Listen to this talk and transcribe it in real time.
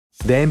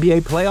The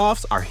NBA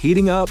playoffs are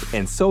heating up,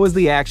 and so is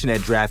the action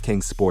at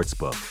DraftKings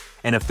Sportsbook,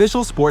 an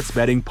official sports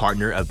betting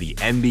partner of the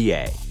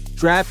NBA.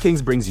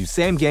 DraftKings brings you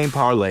same-game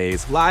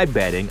parlays, live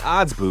betting,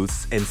 odds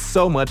boosts, and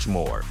so much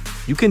more.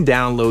 You can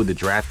download the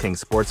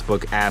DraftKings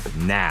Sportsbook app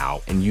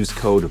now and use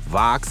code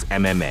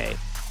VOXMMA.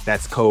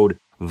 That's code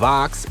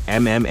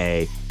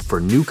VOXMMA for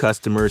new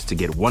customers to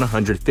get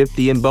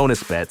 $150 in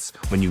bonus bets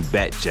when you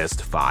bet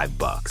just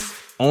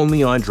 $5.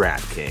 Only on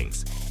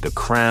DraftKings. The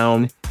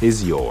crown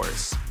is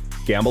yours.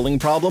 Gambling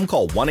problem?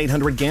 Call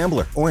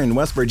 1-800-GAMBLER. Or in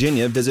West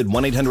Virginia, visit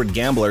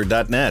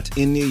 1-800-GAMBLER.net.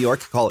 In New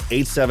York, call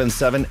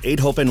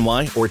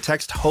 877-8-HOPE-NY or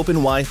text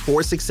HOPE-NY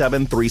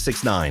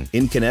 467-369.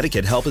 In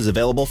Connecticut, help is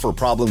available for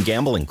problem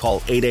gambling.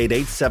 Call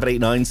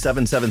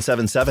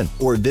 888-789-7777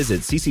 or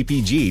visit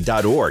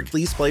ccpg.org.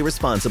 Please play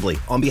responsibly.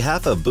 On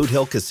behalf of Boot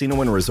Hill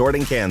Casino and Resort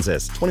in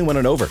Kansas, 21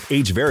 and over.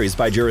 Age varies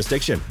by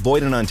jurisdiction.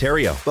 Void in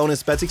Ontario.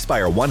 Bonus bets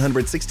expire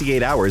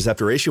 168 hours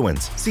after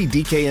issuance. See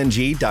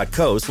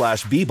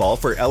dkng.co/bball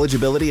for eligibility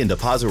and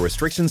deposit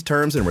restrictions,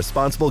 terms, and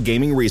responsible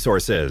gaming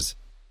resources.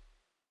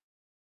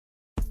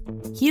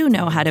 You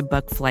know how to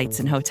book flights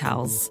and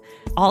hotels.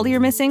 All you're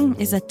missing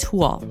is a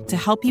tool to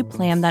help you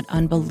plan that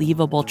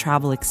unbelievable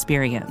travel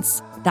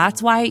experience.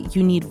 That's why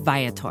you need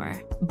Viator.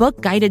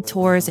 Book guided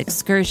tours,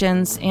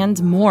 excursions,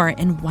 and more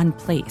in one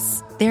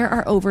place. There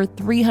are over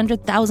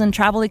 300,000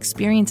 travel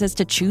experiences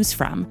to choose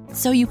from,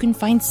 so you can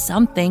find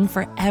something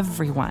for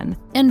everyone.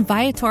 And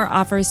Viator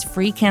offers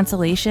free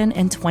cancellation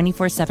and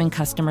 24/7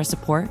 customer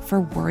support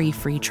for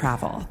worry-free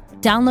travel.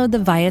 Download the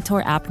Viator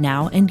app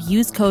now and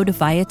use code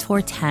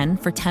Viator10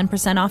 for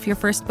 10% off your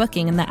first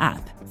booking in the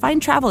app.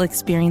 Find travel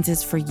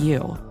experiences for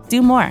you.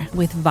 Do more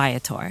with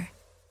Viator.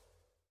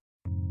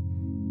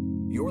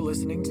 You're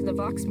listening to the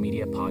Vox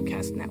Media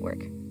Podcast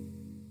Network.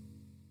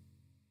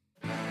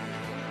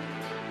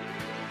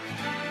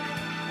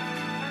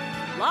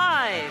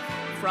 Live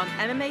from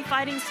MMA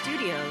Fighting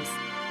Studios,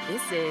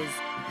 this is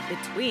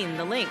Between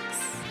the Links.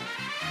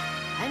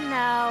 And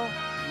now,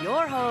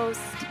 your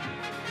host,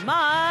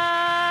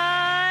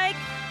 Mike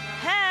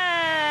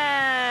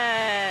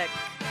Heck.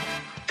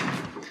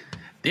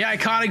 The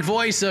iconic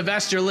voice of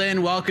Esther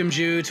Lynn welcomes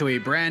you to a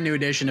brand new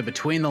edition of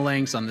Between the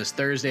Links on this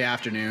Thursday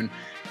afternoon.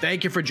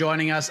 Thank you for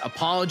joining us.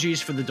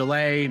 Apologies for the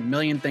delay,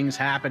 million things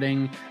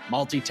happening,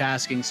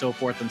 multitasking, so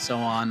forth and so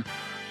on.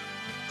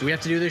 So we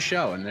have to do this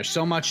show, and there's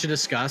so much to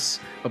discuss.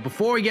 But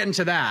before we get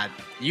into that,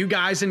 you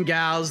guys and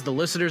gals, the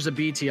listeners of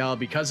BTL,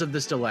 because of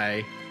this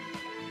delay,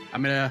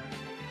 I'm going to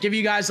give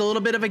you guys a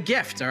little bit of a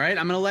gift, all right?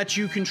 I'm going to let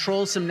you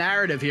control some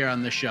narrative here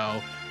on the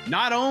show.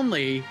 Not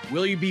only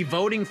will you be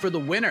voting for the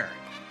winner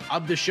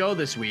of the show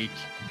this week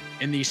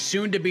in the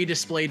soon-to-be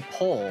displayed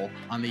poll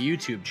on the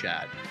YouTube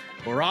chat,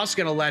 we're also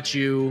going to let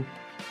you,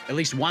 at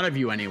least one of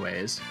you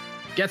anyways,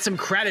 get some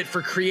credit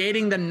for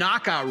creating the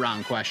knockout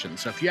round question.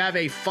 So if you have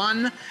a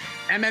fun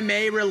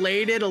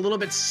MMA-related, a little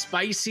bit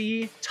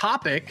spicy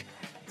topic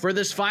for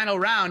this final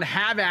round,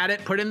 have at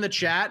it, put in the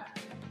chat.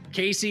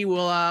 Casey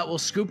will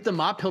scoop them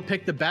up. He'll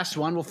pick the best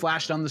one. We'll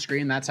flash it on the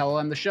screen. That's how we'll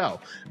end the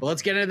show. But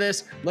let's get into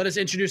this. Let us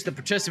introduce the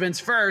participants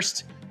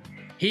first.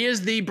 He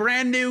is the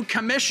brand new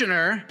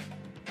commissioner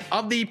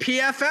of the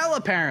PFL,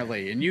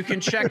 apparently. And you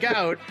can check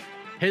out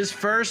his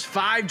first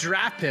 5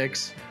 draft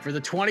picks for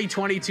the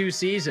 2022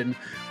 season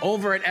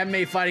over at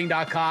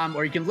MMAfighting.com,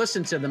 or you can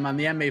listen to them on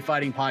the MMA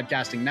Fighting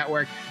Podcasting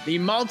Network. The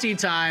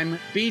multi-time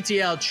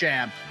BTL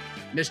champ,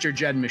 Mr.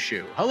 Jed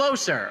Meshew. Hello,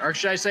 sir. Or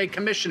should I say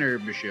Commissioner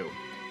Meshew?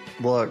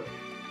 Look,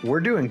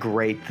 we're doing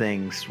great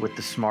things with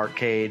the Smart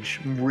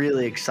Cage. I'm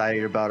really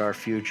excited about our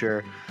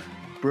future.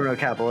 Bruno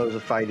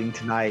Cappelozza fighting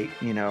tonight,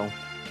 you know,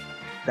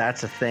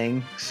 that's a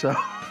thing. So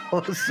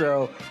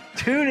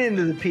tune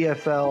into the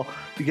PFL,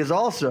 because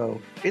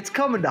also it's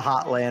coming to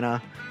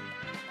Hotlanta,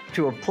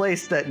 to a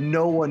place that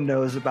no one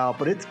knows about,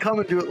 but it's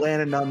coming to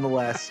Atlanta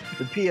nonetheless.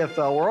 The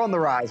PFL, we're on the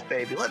rise,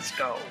 baby. Let's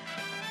go.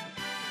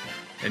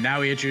 And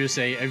now we introduce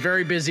a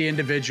very busy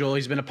individual.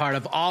 He's been a part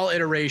of all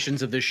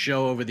iterations of this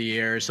show over the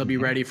years. He'll be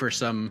ready for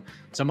some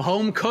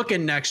home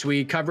cooking next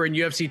week, covering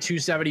UFC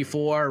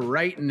 274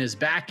 right in his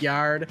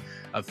backyard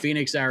of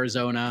Phoenix,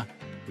 Arizona.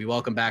 We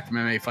welcome back from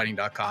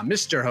MMAfighting.com,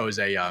 Mr.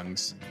 Jose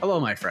Youngs.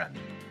 Hello, my friend.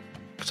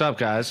 What's up,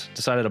 guys?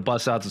 Decided to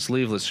bust out the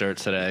sleeveless shirt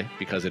today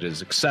because it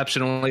is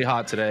exceptionally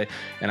hot today,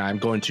 and I'm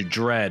going to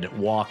dread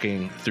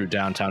walking through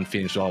downtown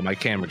Phoenix with all my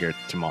camera gear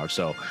tomorrow.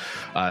 So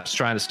just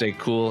trying to stay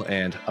cool.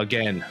 And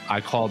again,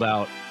 I called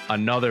out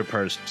another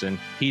person.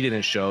 He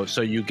didn't show, so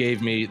you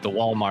gave me the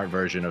Walmart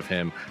version of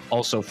him,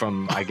 also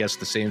from, I guess,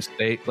 the same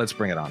state. Let's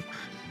bring it on.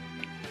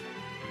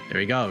 There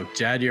we go.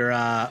 Jed,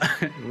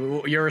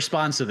 your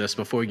response to this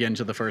before we get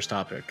into the first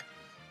topic.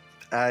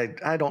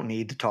 I don't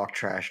need to talk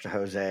trash to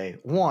Jose.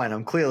 One,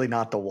 I'm clearly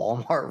not the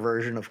Walmart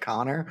version of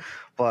Connor,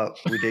 but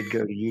we did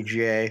go to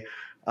UGA.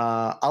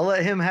 I'll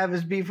let him have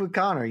his beef with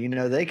Connor. You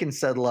know, they can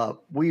settle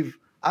up.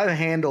 I've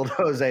handled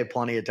Jose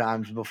plenty of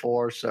times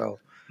before, so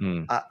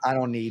I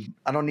don't need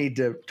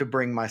to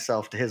bring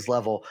myself to his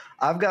level.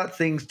 I've got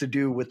things to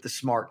do with the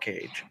Smart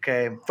Cage.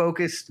 Okay, I'm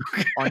focused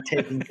on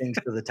taking things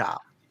to the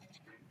top.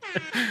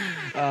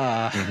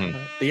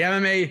 The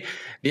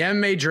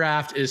MMA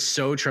draft is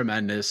so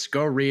tremendous.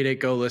 Go read it.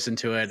 Go listen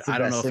to it. I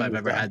don't know if I've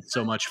ever had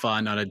so much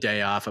fun on a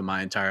day off in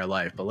my entire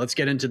life. But let's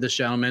get into this,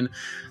 gentlemen.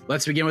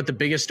 Let's begin with the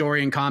biggest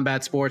story in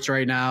combat sports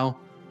right now.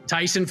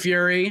 Tyson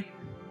Fury,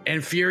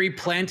 and Fury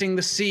planting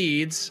the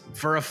seeds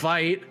for a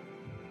fight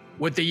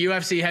with the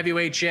UFC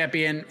heavyweight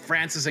champion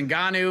Francis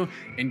Ngannou.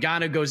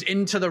 Ngannou goes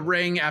into the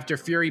ring after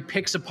Fury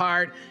picks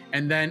apart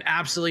and then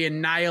absolutely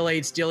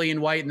annihilates Dillian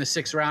White in the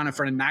 6th round in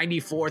front of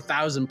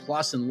 94,000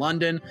 plus in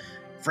London.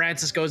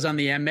 Francis goes on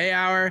the MMA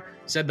Hour,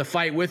 said the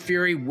fight with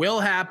Fury will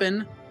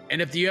happen,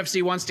 and if the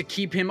UFC wants to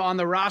keep him on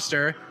the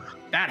roster,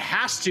 that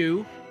has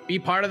to be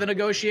part of the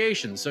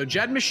negotiations. So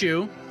Jed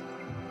Meshew,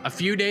 a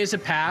few days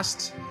have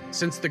passed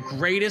since the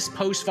greatest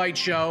post-fight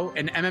show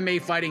in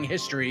MMA fighting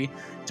history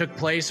took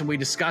place, and we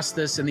discussed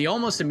this in the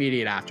almost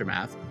immediate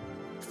aftermath.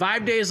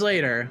 5 days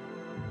later,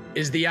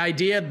 is the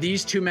idea of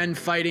these two men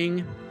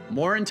fighting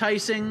more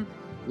enticing,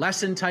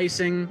 less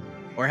enticing,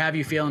 or have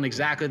you feeling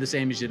exactly the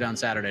same as you did on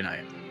Saturday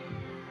night?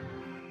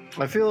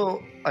 I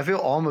feel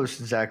almost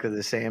exactly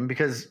the same,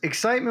 because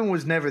excitement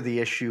was never the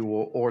issue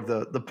or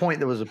the point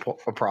that was a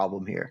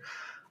problem here.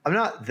 I'm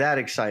not that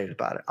excited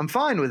about it. I'm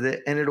fine with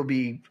it, and it'll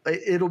be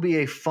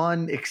a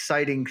fun,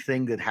 exciting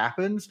thing that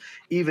happens,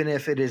 even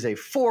if it is a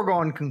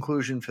foregone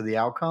conclusion for the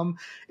outcome.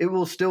 It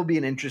will still be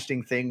an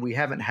interesting thing. We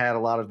haven't had a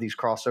lot of these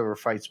crossover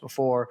fights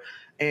before,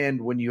 and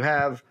when you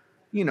have,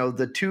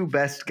 the two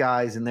best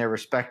guys in their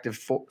respective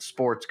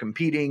sports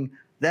competing,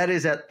 that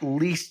is at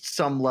least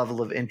some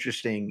level of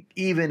interesting,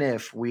 even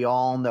if we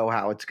all know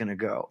how it's going to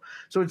go.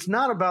 So it's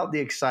not about the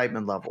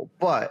excitement level,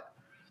 but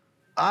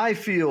I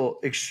feel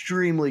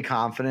extremely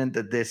confident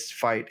that this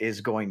fight is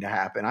going to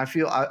happen.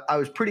 I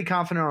was pretty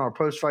confident on our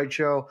post-fight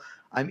show.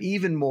 I'm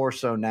even more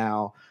so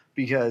now,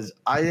 because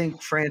I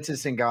think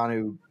Francis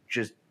Ngannou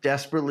just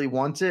desperately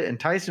wants it, and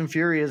Tyson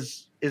Fury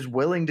is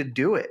willing to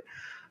do it.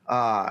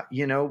 I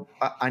know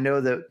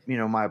that,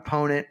 my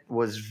opponent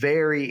was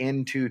very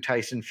into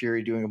Tyson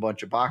Fury doing a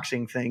bunch of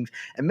boxing things,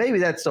 and maybe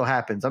that still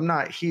happens. I'm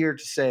not here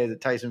to say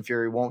that Tyson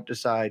Fury won't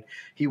decide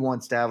he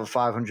wants to have a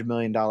 $500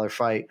 million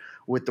fight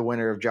with the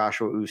winner of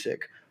Joshua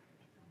Usyk.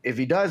 If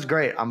he does,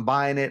 great. I'm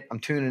buying it. I'm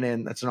tuning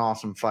in. That's an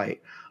awesome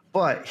fight.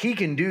 But he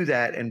can do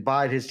that and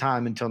bide his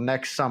time until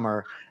next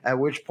summer, at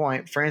which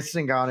point Francis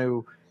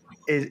Ngannou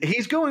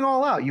he's going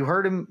all out. You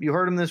heard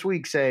him this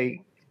week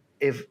say,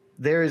 if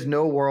there is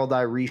no world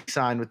I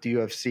re-sign with the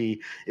UFC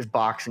if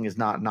boxing is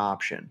not an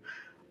option.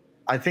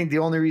 I think the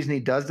only reason he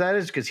does that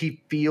is because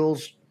he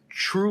feels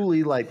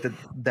truly like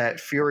that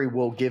Fury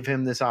will give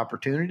him this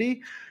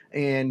opportunity,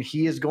 and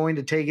he is going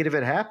to take it if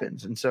it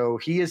happens. And so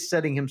he is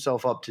setting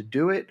himself up to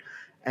do it,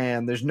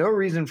 and there's no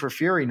reason for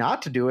Fury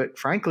not to do it.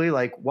 Frankly,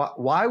 like,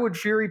 why would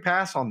Fury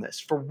pass on this?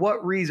 For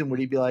what reason would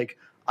he be like,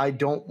 I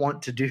don't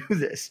want to do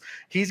this?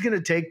 He's going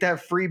to take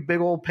that free big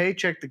old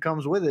paycheck that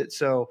comes with it.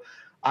 So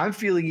I'm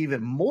feeling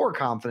even more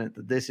confident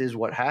that this is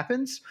what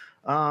happens,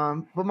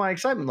 but my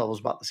excitement level is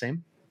about the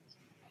same.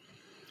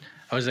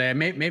 Jose,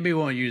 maybe we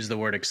won't use the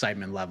word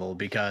excitement level,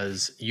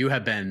 because you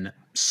have been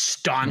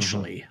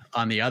staunchly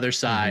on the other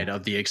side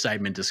of the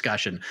excitement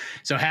discussion.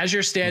 So has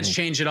your stance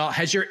changed at all?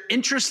 Has your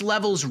interest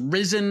levels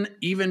risen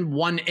even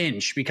 1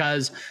 inch?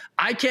 Because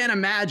I can't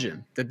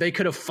imagine that they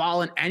could have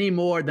fallen any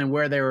more than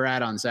where they were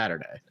at on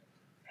Saturday.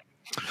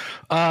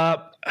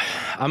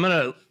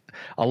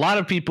 A lot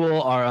of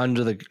people are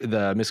under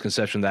the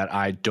misconception that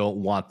I don't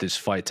want this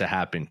fight to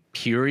happen,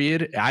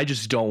 period. I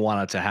just don't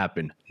want it to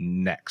happen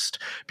next,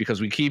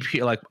 because we keep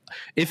like,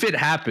 if it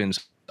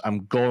happens,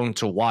 I'm going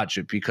to watch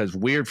it, because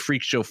weird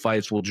freak show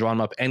fights will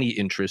drum up any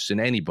interest in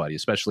anybody,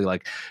 especially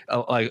like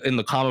in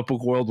the comic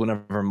book world.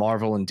 Whenever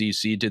Marvel and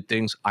DC did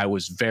things, I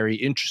was very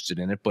interested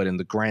in it, but in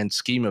the grand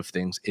scheme of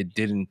things, it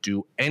didn't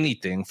do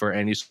anything for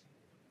any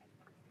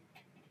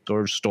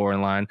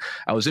storyline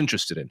I was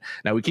interested in.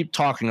 Now we keep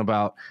talking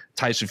about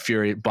Tyson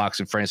Fury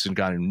boxing Francis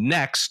Ngannou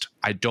next.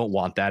 I don't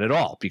want that at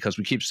all, because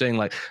we keep saying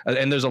like,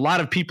 and there's a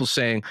lot of people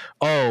saying,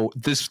 oh,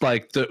 this,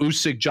 like, the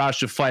Usyk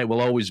Joshua fight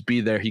will always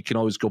be there. He can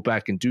always go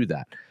back and do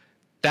that.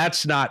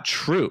 That's not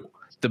true.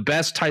 The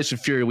best Tyson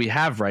Fury we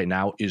have right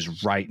now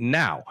is right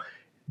now.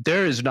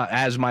 There is not,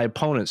 as my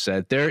opponent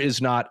said, there is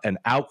not an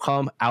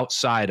outcome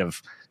outside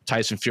of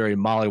Tyson Fury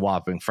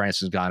mollywhopping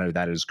Francis Ngannou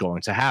that is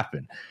going to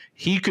happen.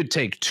 He could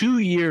take 2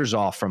 years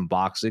off from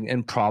boxing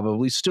and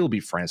probably still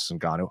be Francis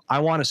Ngannou. I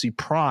want to see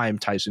prime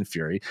Tyson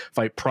Fury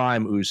fight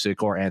prime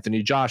Usyk or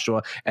Anthony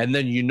Joshua, and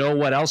then you know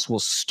what else will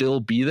still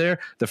be there?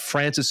 The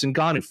Francis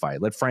Ngannou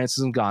fight. Let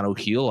Francis Ngannou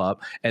heal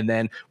up, and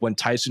then when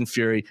Tyson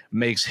Fury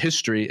makes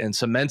history and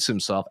cements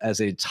himself as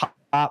a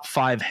top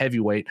 5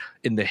 heavyweight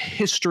in the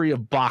history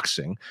of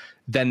boxing,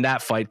 then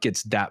that fight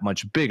gets that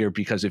much bigger,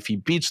 because if he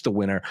beats the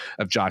winner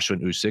of Joshua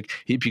and Usyk,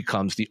 he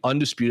becomes the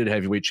undisputed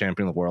heavyweight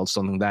champion of the world,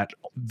 something that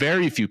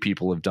very few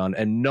people have done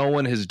and no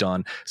one has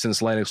done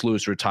since Lennox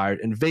Lewis retired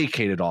and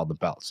vacated all the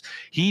belts.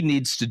 He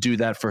needs to do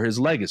that for his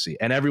legacy.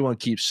 And everyone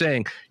keeps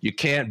saying you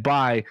can't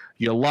buy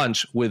your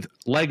lunch with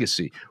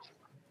legacy.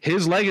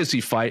 His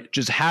legacy fight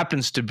just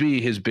happens to be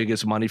his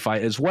biggest money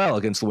fight as well,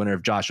 against the winner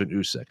of Joshua and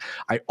Usyk.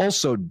 I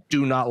also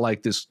do not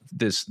like this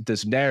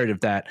narrative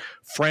that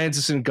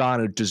Francis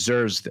Ngannou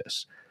deserves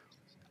this.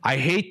 I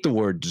hate the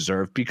word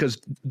deserve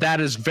because that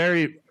is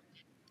very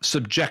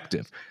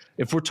subjective.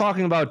 If we're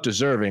talking about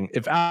deserving,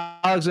 if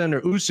Alexander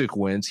Usyk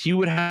wins, he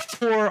would have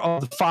 4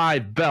 of the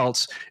 5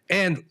 belts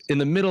and in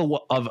the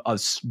middle of a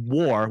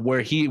war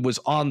where he was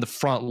on the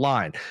front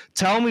line.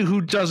 Tell me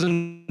who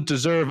doesn't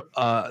deserve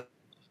a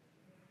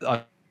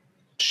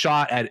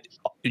shot at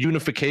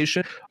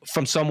unification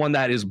from someone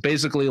that is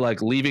basically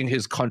like leaving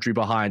his country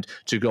behind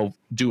to go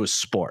do a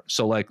sport.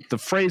 So like the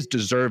phrase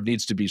deserve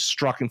needs to be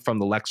struck from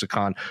the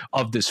lexicon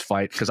of this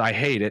fight because I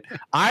hate it.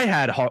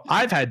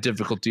 I've had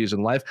difficulties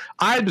in life.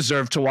 I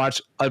deserve to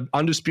watch an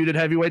undisputed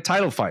heavyweight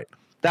title fight.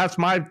 That's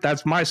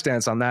my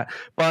stance on that.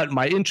 But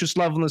my interest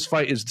level in this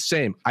fight is the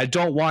same. I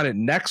don't want it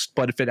next,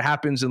 but if it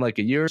happens in like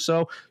a year or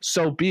so,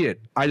 so be it.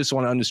 I just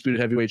want an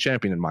undisputed heavyweight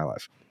champion in my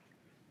life.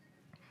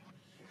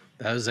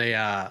 That was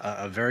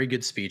a very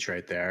good speech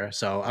right there.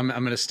 So I'm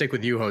going to stick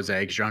with you, Jose,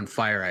 because you're on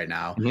fire right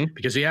now.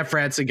 Because we have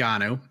Francis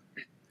Ngannou,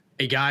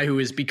 a guy who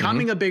is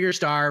becoming a bigger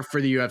star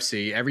for the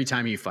UFC every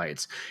time he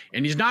fights.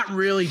 And he's not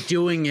really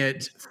doing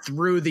it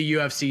through the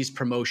UFC's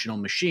promotional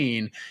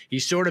machine.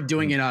 He's sort of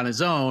doing it on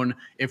his own,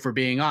 if we're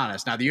being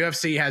honest. Now, the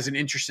UFC has an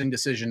interesting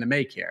decision to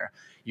make here.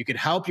 You could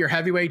help your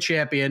heavyweight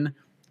champion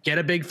get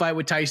a big fight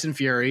with Tyson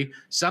Fury,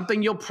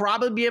 something you'll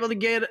probably be able to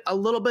get a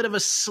little bit of a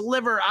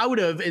sliver out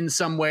of in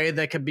some way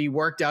that could be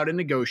worked out and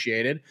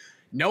negotiated.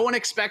 No one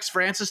expects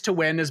Francis to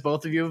win, as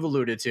both of you have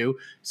alluded to.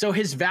 So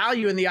his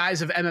value in the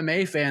eyes of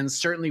MMA fans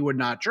certainly would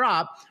not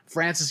drop.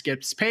 Francis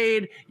gets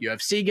paid.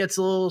 UFC gets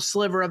a little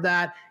sliver of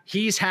that.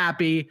 He's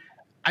happy.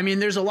 I mean,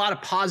 there's a lot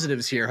of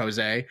positives here,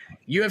 Jose.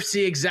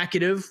 UFC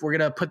executive, we're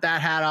going to put that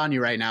hat on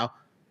you right now.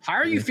 How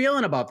are you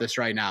feeling about this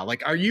right now?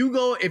 Like,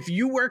 if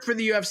you work for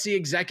the UFC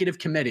executive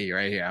committee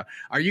right here,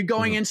 are you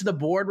going into the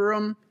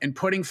boardroom and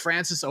putting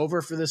Francis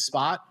over for this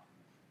spot?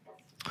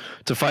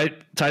 To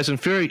fight Tyson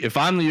Fury, if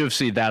I'm the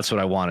UFC, that's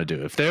what I want to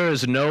do. If there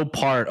is no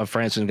part of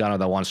Francis Ngannou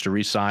that wants to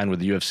re-sign with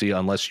the UFC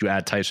unless you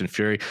add Tyson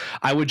Fury,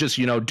 I would just,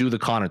 do the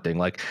Conor thing.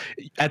 Like,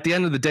 at the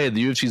end of the day,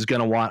 the UFC is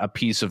going to want a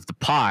piece of the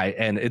pie,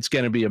 and it's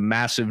going to be a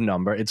massive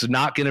number. It's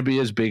not going to be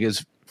as big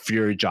as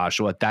Fury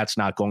Joshua. That's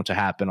not going to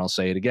happen. I'll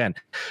say it again.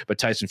 But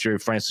Tyson Fury,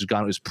 Francis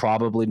Ngannou is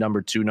probably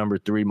number 2, number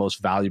 3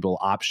 most valuable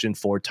option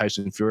for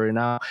Tyson Fury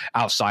now,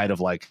 outside of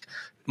like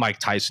Mike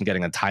Tyson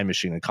getting a time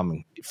machine and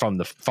coming from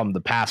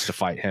the past to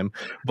fight him.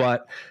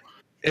 But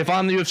if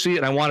I'm the UFC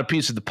and I want a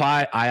piece of the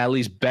pie, I at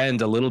least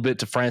bend a little bit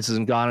to Francis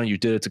Ngannou. You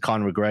did it to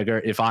Conor McGregor.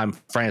 If I'm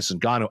Francis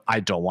Ngannou, I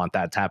don't want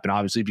that to happen,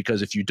 obviously,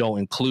 because if you don't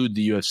include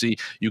the UFC,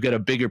 you get a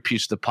bigger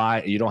piece of the pie.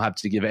 And you don't have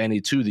to give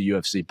any to the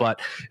UFC. But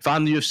if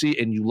I'm the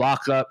UFC and you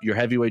lock up your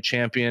heavyweight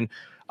champion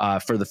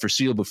for the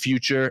foreseeable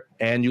future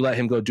and you let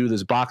him go do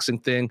this boxing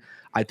thing,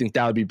 I think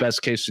that would be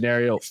best case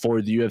scenario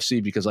for the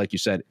UFC because, like you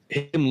said,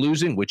 him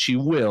losing, which he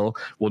will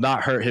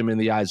not hurt him in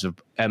the eyes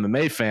of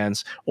MMA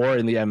fans or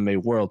in the MMA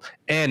world,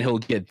 and he'll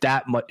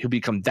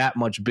become that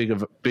much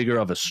bigger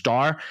of a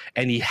star,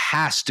 and he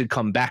has to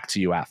come back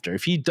to you after.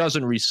 If he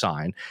doesn't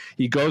re-sign,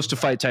 he goes to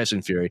fight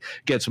Tyson Fury,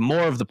 gets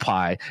more of the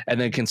pie, and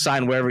then can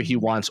sign wherever he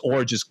wants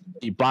or just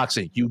keep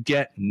boxing. You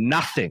get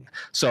nothing.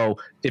 So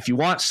if you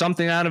want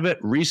something out of it,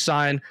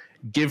 re-sign.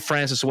 Give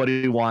Francis what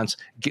he wants.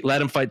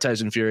 Let him fight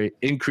Tyson Fury.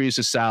 Increase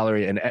his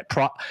salary, and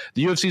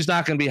the UFC is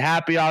not going to be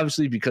happy,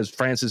 obviously, because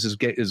Francis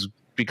is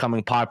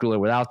becoming popular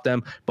without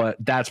them. But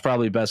that's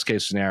probably best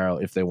case scenario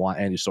if they want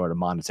any sort of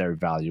monetary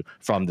value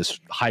from this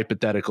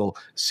hypothetical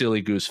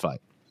silly goose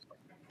fight.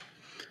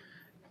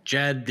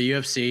 Jed, the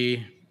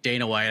UFC,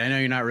 Dana White, I know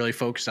you're not really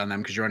focused on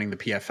them because you're running the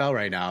PFL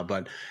right now,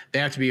 but they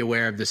have to be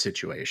aware of the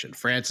situation.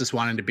 Francis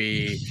wanted to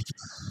be,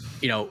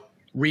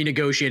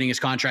 renegotiating his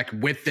contract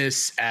with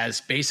this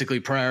as basically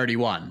priority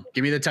 1.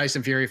 Give me the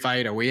Tyson Fury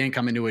fight or we ain't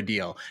coming to a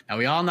deal. Now,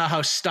 we all know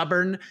how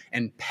stubborn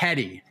and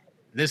petty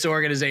this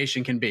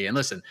organization can be. And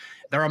listen,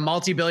 they're a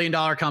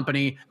multi-billion-dollar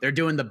company. They're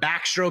doing the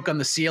backstroke on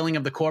the ceiling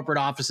of the corporate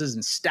offices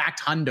and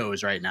stacked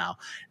hundos right now.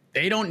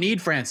 They don't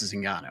need Francis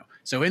Ngannou.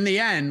 So in the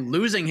end,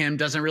 losing him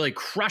doesn't really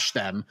crush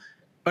them,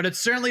 but it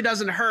certainly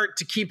doesn't hurt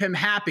to keep him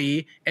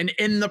happy and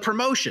in the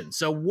promotion.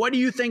 So what do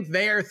you think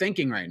they are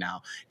thinking right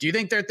now? Do you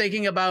think they're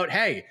thinking about,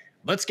 hey,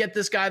 let's get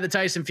this guy the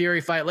Tyson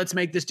Fury fight. Let's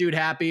make this dude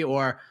happy,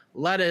 or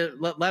let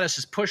us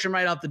just push him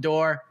right out the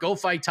door. Go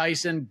fight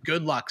Tyson.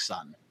 Good luck,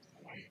 son.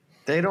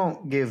 They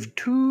don't give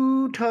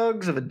 2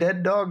 tugs of a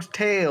dead dog's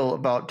tail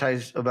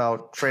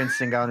about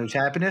Francis Ngannou's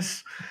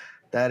happiness.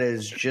 That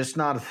is just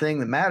not a thing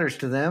that matters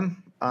to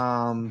them.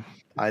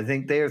 I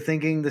think they are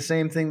thinking the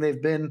same thing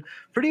they've been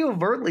pretty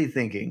overtly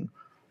thinking.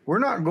 We're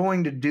not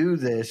going to do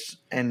this,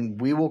 and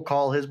we will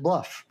call his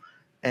bluff.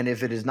 And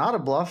if it is not a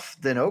bluff,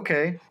 then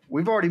okay,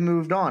 we've already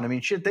moved on. I mean,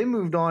 shit, they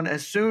moved on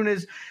as soon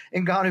as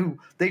Ngannou.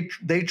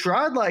 They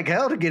tried like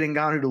hell to get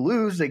Ngannou to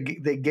lose. They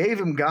gave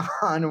him Gane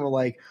and were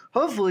like,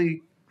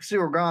 hopefully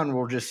Cyril Gahn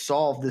will just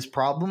solve this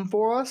problem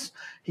for us.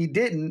 He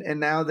didn't, and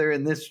now they're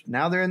in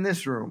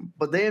this room.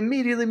 But they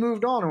immediately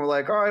moved on and were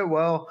like, all right,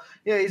 well,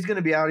 yeah, he's going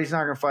to be out. He's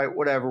not going to fight,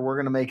 whatever. We're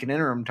going to make an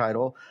interim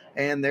title.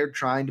 And they're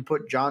trying to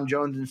put John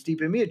Jones and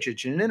Stipe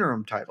Miocic in an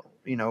interim title,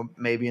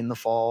 maybe in the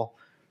fall.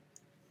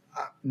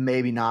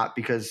 Maybe not,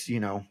 because,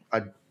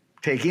 I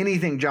take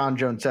anything John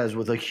Jones says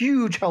with a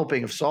huge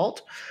helping of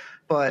salt.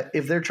 But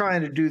if they're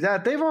trying to do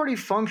that, they've already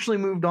functionally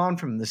moved on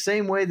from the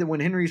same way that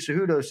when Henry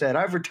Cejudo said,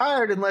 I've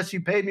retired unless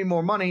you paid me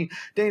more money,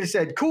 Dana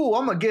said, cool,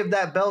 I'm going to give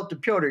that belt to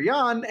Petr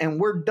Yan,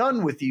 and we're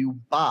done with you.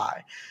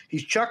 Bye.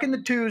 He's chucking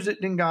the twos at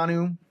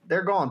Ngannou.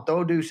 They're gone.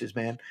 Throw deuces,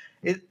 man.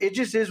 It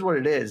just is what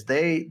it is.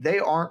 They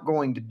aren't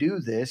going to do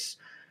this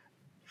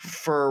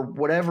for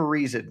whatever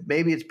reason.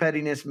 Maybe it's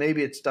pettiness.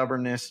 Maybe it's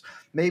stubbornness.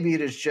 Maybe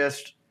it is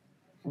just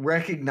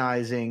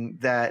recognizing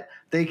that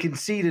they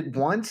conceded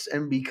once,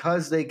 and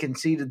because they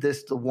conceded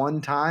this the one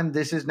time,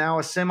 this is now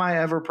a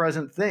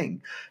semi-ever-present thing,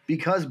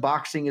 because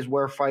boxing is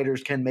where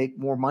fighters can make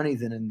more money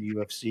than in the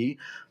UFC,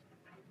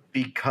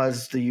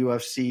 because the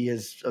UFC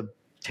is a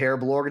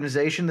terrible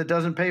organization that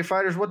doesn't pay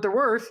fighters what they're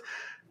worth.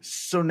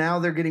 So now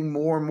they're getting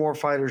more and more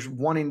fighters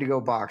wanting to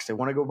go box. They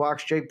want to go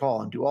box Jake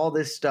Paul and do all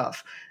this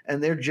stuff.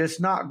 And they're just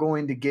not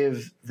going to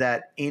give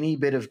that any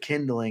bit of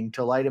kindling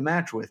to light a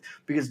match with,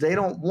 because they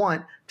don't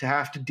want to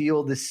have to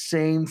deal the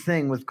same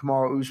thing with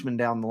Kamaru Usman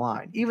down the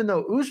line. Even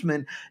though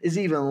Usman is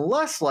even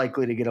less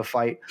likely to get a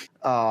fight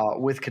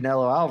with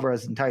Canelo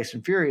Alvarez and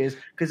Tyson Fury is,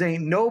 because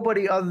ain't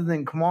nobody other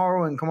than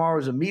Kamaru and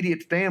Kamaru's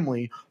immediate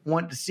family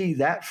want to see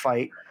that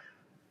fight.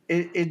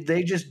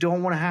 They just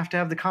don't want to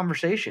have the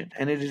conversation.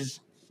 And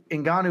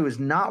Ngannou is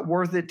not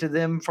worth it to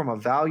them from a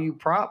value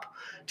prop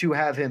to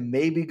have him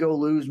maybe go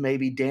lose,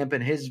 maybe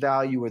dampen his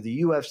value or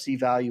the UFC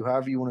value,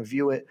 however you want to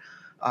view it.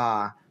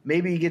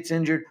 Maybe he gets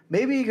injured.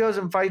 Maybe he goes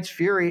and fights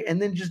Fury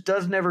and then just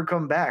doesn't ever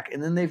come back.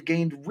 And then they've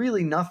gained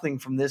really nothing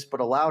from this, but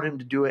allowed him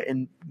to do it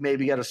and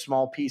maybe get a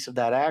small piece of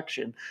that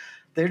action.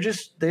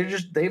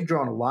 They've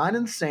drawn a line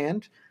in the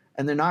sand,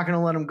 and they're not going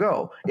to let him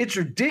go. It's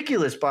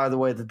ridiculous, by the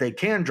way, that they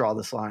can draw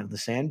this line in the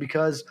sand,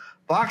 because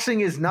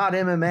boxing is not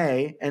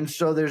MMA, and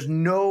so there's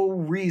no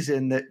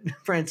reason that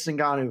Francis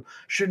Ngannou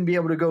shouldn't be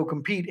able to go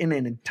compete in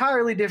an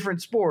entirely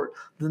different sport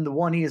than the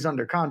one he is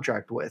under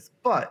contract with.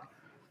 But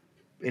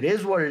it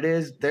is what it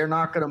is. They're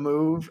not going to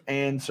move,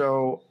 and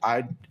so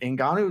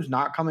Ngannou's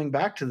not coming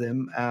back to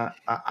them,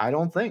 I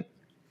don't think.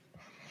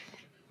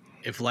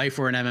 If life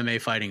were an MMA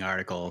fighting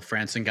article,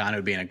 Francis Ngannou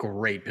would be in a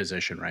great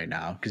position right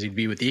now, because he'd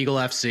be with Eagle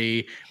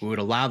FC. We would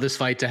allow this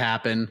fight to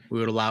happen.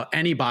 We would allow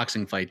any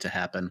boxing fight to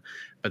happen,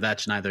 but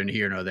that's neither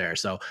here nor there.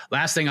 So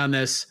last thing on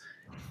this,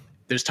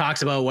 there's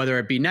talks about whether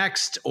it be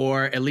next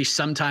or at least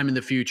sometime in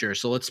the future.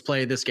 So let's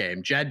play this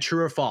game. Jed,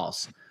 true or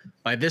false?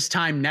 By this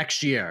time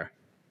next year,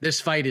 this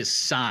fight is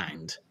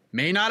signed.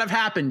 May not have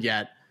happened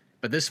yet,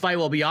 but this fight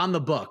will be on the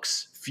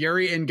books.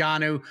 Fury and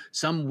Ngannou,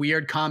 some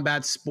weird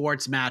combat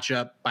sports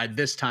matchup by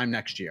this time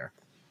next year.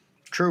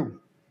 True.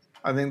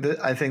 I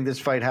think this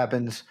fight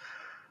happens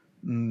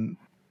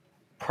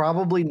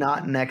probably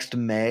not next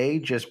May,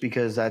 just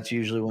because that's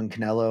usually when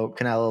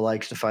Canelo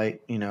likes to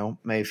fight,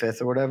 May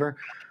 5th or whatever.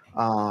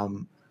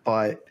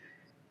 But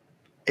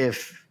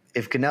if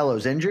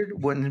Canelo's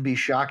injured, wouldn't be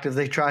shocked if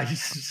they tried to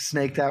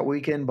snake that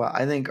weekend. But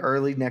I think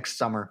early next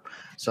summer.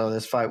 So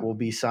this fight will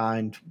be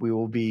signed. We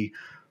will be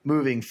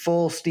moving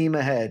full steam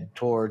ahead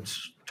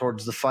towards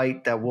the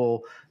fight that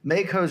will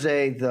make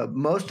Jose the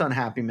most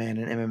unhappy man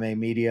in MMA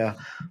media,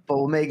 but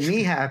will make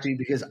me happy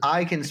because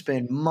I can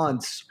spend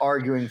months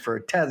arguing for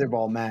a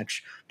tetherball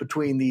match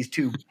between these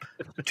two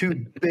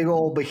big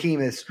old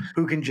behemoths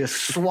who can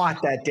just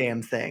swat that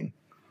damn thing.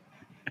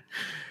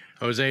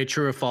 Jose,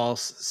 true or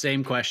false?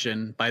 Same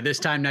question. By this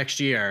time next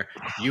year,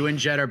 you and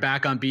Jed are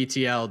back on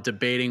BTL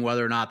debating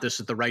whether or not this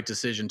is the right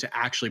decision to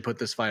actually put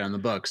this fight on the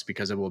books,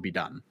 because it will be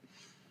done.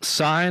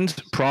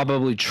 Signed,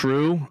 probably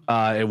true.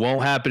 It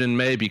won't happen in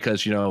May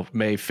because,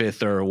 May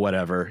 5th or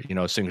whatever,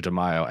 Cinco de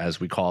Mayo,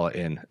 as we call it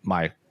in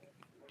my,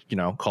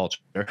 culture.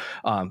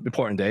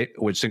 Important date,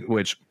 which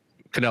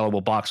Canelo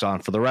will box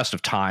on for the rest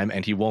of time,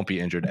 and he won't be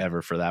injured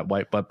ever for that.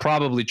 But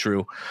probably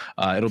true.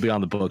 It'll be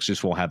on the books,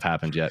 just won't have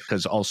happened yet.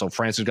 Because also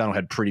Francis Ngannou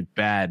had pretty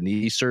bad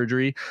knee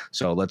surgery,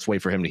 so let's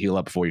wait for him to heal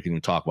up before you can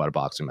even talk about a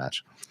boxing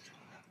match.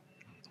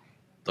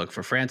 Look,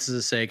 for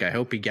Francis' sake, I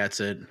hope he gets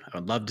it. I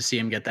would love to see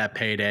him get that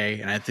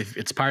payday. And I think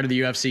it's part of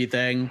the UFC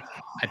thing.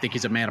 I think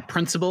he's a man of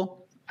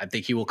principle. I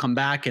think he will come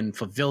back and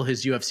fulfill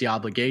his UFC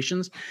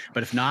obligations.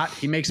 But if not,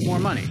 he makes more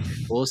money.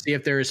 We'll see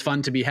if there is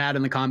fun to be had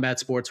in the combat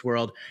sports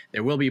world.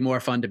 There will be more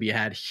fun to be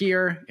had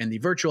here in the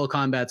virtual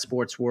combat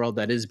sports world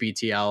that is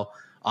BTL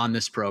on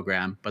this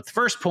program. But the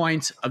first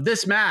point of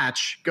this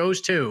match goes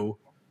to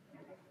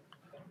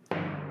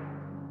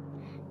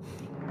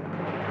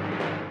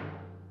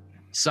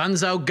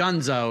Suns out,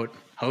 guns out,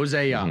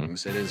 Jose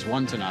Youngs. It is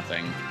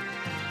 1-0.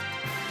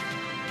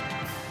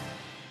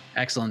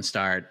 Excellent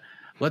start.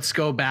 Let's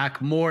go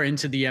back more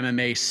into the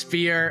MMA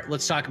sphere.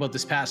 Let's talk about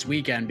this past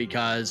weekend,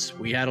 because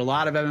we had a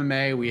lot of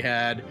MMA. We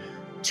had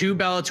 2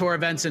 Bellator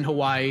events in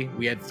Hawaii.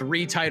 We had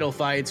 3 title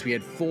fights. We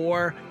had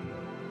 4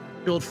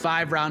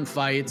 5-round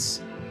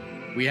fights.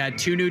 We had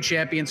 2 new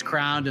champions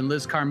crowned in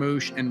Liz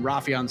Carmouche and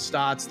Rafion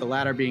Stotts, the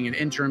latter being an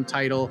interim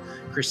title.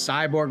 Chris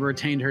Cyborg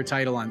retained her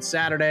title on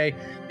Saturday.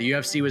 The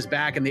UFC was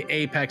back in the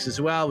Apex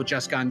as well, with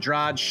Jessica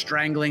Andrade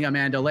strangling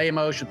Amanda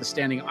Lemos with the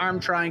standing arm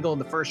triangle in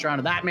the first round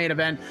of that main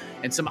event,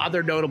 and some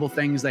other notable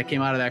things that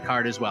came out of that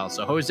card as well.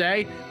 So,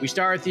 Jose, we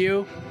start with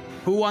you.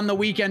 Who won the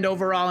weekend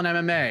overall in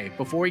MMA?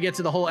 Before we get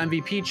to the whole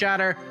MVP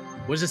chatter,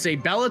 was this a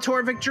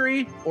Bellator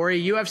victory or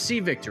a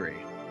UFC victory?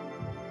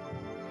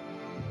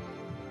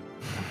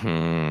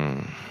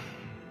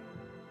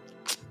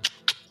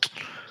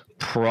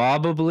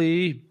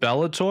 Probably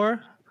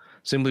Bellator,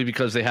 simply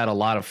because they had a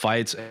lot of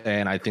fights,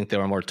 and I think there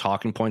were more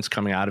talking points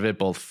coming out of it,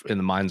 both in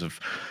the minds of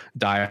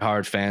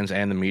diehard fans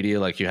and the media.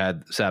 Like, you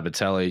had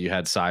Sabatelli, you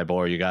had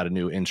Cyborg, you got a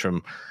new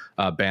interim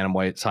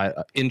bantamweight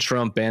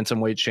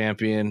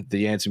champion. The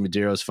Yancy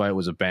Medeiros fight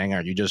was a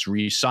banger. You just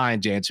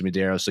re-signed Yancy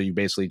Medeiros, so you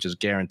basically just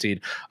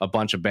guaranteed a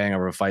bunch of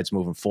banger fights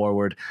moving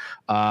forward.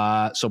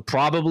 So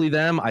probably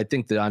them. I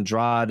think the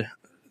Andrade,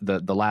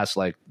 the last,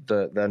 like,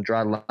 the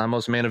Andrade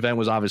Lemos main event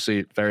was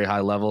obviously very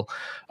high level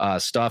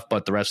stuff,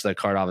 but the rest of that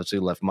card obviously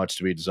left much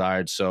to be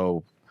desired.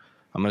 So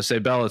I'm going to say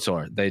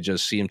Bellator. They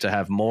just seem to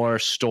have more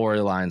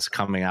storylines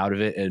coming out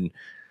of it. And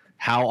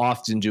how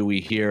often do we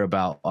hear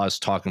about us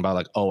talking about,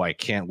 like, oh, I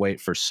can't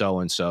wait for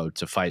so-and-so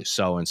to fight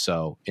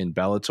so-and-so in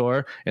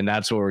Bellator? And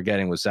that's what we're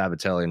getting with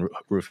Sabatelli and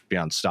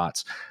Rafion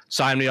Stotts.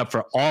 Sign me up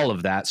for all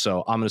of that.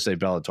 So I'm going to say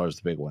Bellator is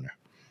the big winner.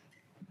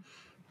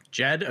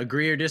 Jed,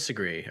 agree or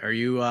disagree? Are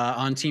you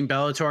on Team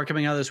Bellator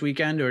coming out this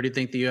weekend, or do you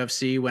think the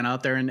UFC went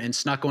out there and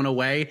snuck one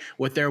away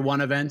with their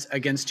one event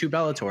against 2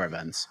 Bellator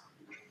events?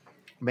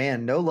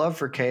 Man, no love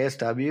for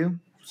KSW,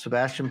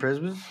 Sebastian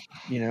Prismas.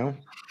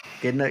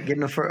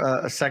 Getting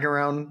a second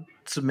round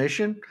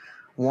submission,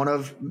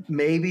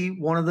 maybe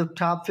one of the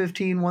top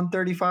 15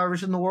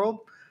 135ers in the world.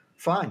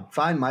 Fine,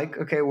 Mike.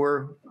 Okay,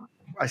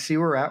 I see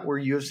where we're at. We're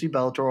UFC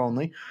Bellator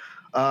only.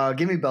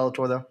 Give me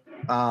Bellator though.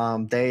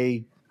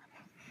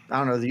 I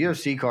don't know. The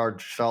UFC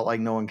card felt like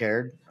no one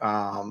cared.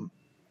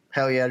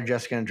 Hell yeah to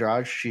Jessica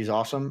Andrade. She's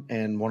awesome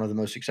and one of the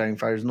most exciting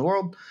fighters in the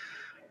world.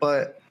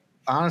 But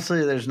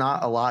honestly, there's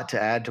not a lot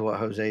to add to what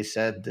Jose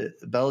said.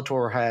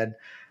 Bellator had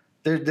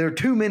there are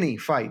too many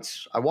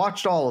fights. I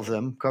watched all of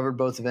them, covered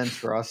both events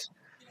for us.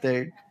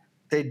 They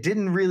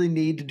didn't really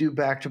need to do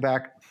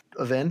back-to-back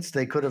events.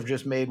 They could have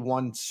just made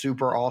one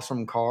super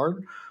awesome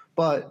card.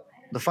 But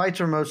the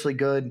fights are mostly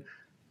good.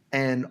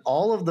 And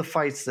all of the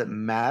fights that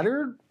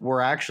mattered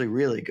were actually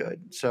really good.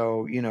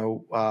 So,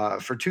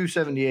 for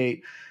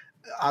 278,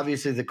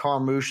 obviously the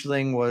Carmouche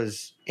thing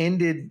was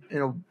ended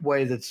in a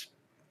way that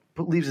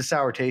leaves a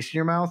sour taste in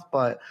your mouth.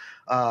 But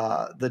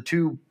the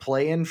 2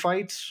 play-in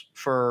fights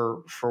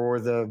for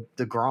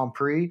the Grand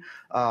Prix,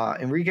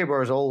 Enrique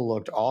Barzola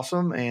looked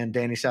awesome, and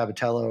Danny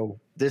Sabatello.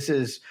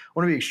 I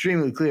want to be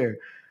extremely clear.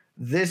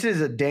 This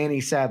is a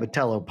Danny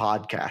Sabatello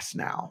podcast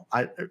now.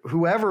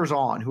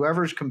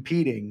 Whoever's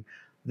competing,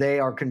 they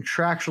are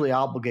contractually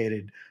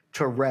obligated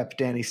to rep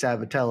Danny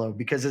Sabatello,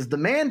 because, as the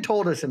man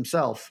told us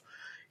himself,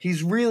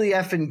 he's really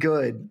effing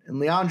good, and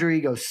Leandro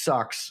Ego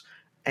sucks.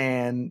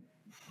 And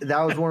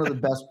that was one of the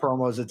best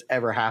promos that's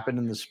ever happened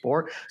in the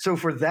sport. So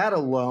for that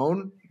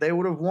alone, they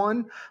would have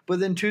won. But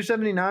then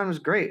 279 was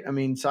great. I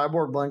mean,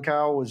 Cyborg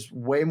Blancow was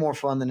way more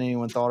fun than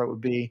anyone thought it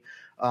would be,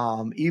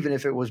 even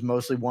if it was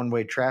mostly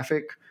one-way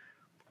traffic.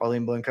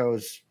 Arlene Blancow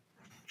is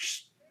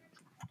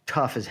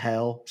tough as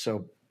hell,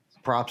 so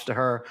props to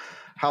her.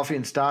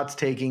 Rafion Stotts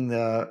taking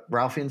the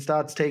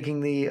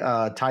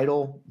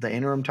title, the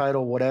interim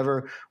title,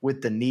 whatever,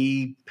 with the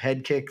knee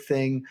head kick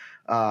thing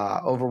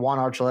over Juan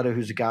Archuleta,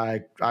 who's a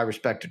guy I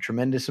respect a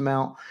tremendous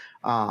amount.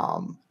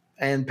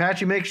 And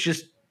Patchy Mix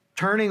just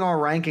turning our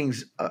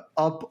rankings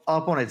up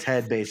on its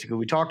head, basically.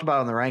 We talked about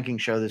it on the ranking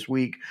show this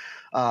week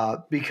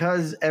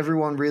because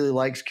everyone really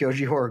likes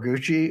Kyoji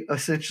Horiguchi,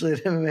 essentially,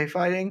 at MMA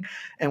fighting,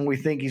 and we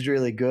think he's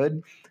really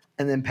good.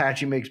 And then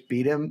Patchy Mix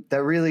beat him.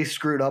 That really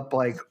screwed up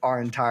like our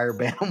entire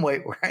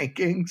bantamweight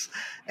rankings.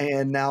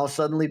 And now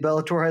suddenly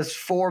Bellator has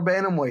 4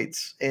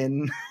 bantamweights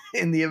in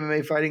the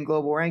MMA fighting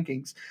global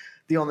rankings,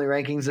 the only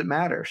rankings that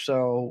matter.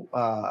 So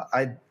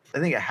I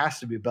think it has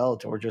to be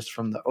Bellator, just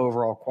from the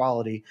overall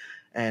quality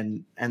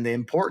and the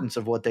importance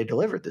of what they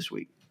delivered this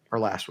week or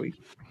last week.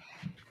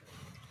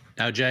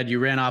 Now, Jed, you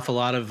ran off a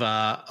lot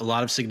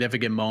of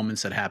significant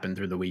moments that happened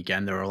through the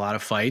weekend. There were a lot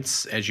of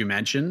fights, as you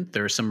mentioned.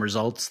 There were some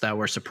results that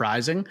were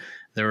surprising.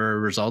 There were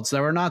results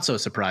that were not so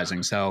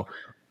surprising. So,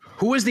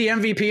 who was the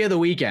MVP of the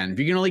weekend? If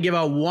you can only give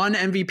out one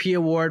MVP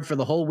award for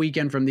the whole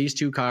weekend from these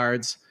 2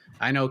 cards,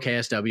 I know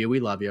KSW,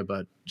 we love you,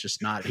 but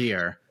just not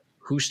here.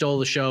 Who stole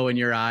the show in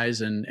your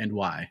eyes, and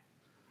why?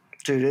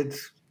 Dude,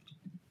 it's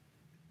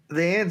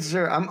the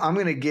answer. I'm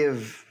going to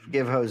give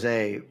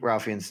Jose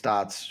Rafion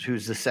Stotts,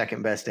 who's the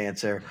second best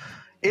answer.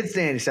 It's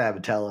Danny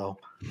Sabatello.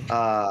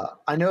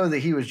 I know that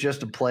he was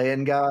just a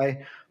play-in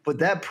guy, but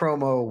that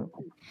promo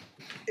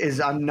is,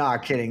 I'm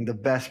not kidding, the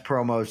best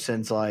promo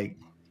since, like,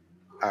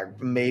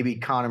 maybe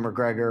Conor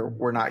McGregor.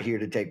 We're not here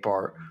to take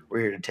part. We're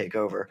here to take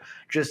over.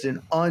 Just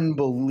an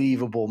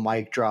unbelievable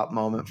mic drop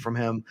moment from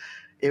him.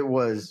 It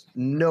was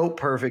note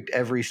perfect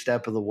every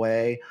step of the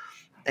way.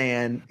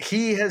 And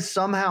he has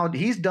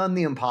he's done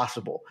the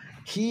impossible.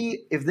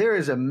 If there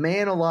is a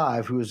man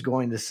alive who is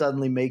going to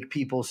suddenly make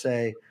people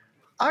say,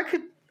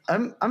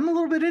 I'm a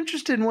little bit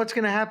interested in what's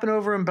going to happen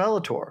over in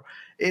Bellator.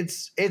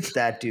 It's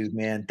that dude,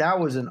 man. That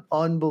was an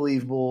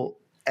unbelievable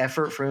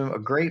effort for him, a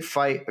great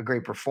fight, a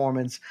great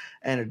performance,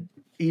 and an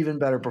even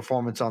better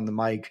performance on the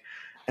mic.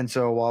 And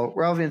so while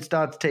Raufeon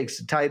Stots takes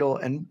the title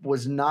and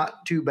was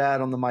not too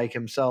bad on the mic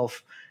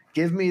himself,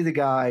 give me the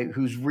guy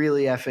who's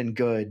really effing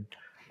good,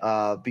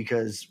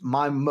 because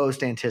my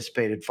most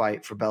anticipated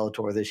fight for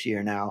Bellator this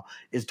year now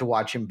is to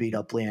watch him beat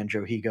up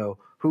Leandro Higo,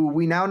 who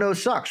we now know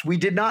sucks. We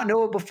did not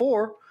know it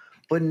before,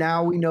 but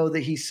now we know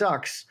that he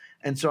sucks.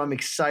 And so I'm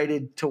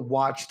excited to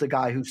watch the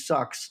guy who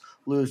sucks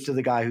lose to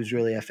the guy who's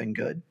really effing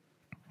good.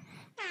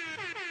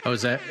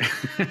 Jose,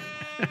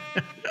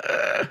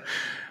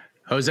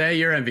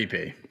 you're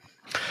MVP.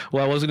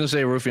 Well, I wasn't going to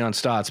say Raufeon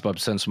Stots, but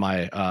since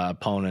my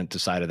opponent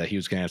decided that he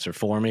was going to answer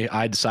for me,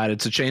 I decided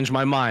to change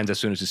my mind as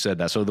soon as he said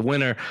that. So the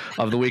winner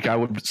of the week, I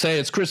would say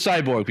it's Cris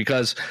Cyborg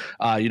because,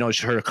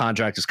 her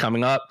contract is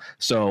coming up.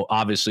 So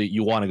obviously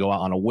you want to go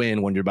out on a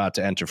win when you're about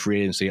to enter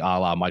free agency, a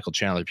la Michael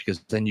Chandler, because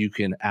then you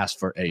can ask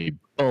for a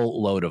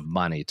boatload of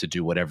money to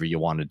do whatever you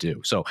want to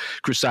do. So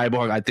Cris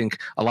Cyborg, I think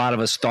a lot of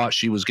us thought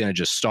she was going to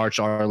just starch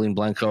Arlene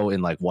Blencowe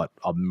in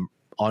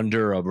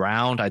under a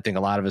round. I think a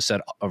lot of us said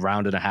a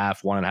round and a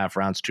half, 1.5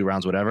 rounds, 2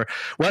 rounds, whatever.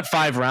 What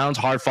 5 rounds,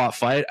 hard fought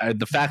fight.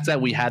 The fact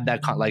that we had that,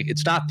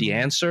 it's not the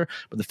answer,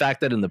 but the fact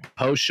that in the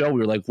post show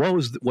we were like, "What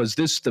was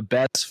this the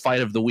best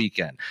fight of the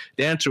weekend?"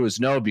 The answer was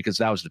no, because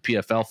that was the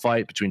PFL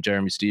fight between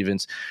Jeremy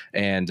Stevens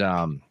and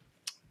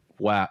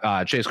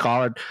Chase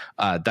Collard.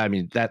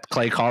 That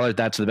Clay Collard,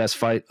 that's the best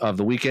fight of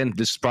the weekend.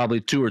 This is probably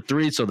 2 or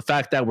 3. So the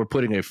fact that we're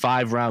putting a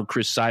 5-round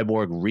Cris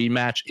Cyborg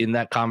rematch in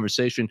that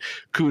conversation,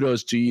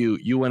 kudos to you.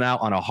 You went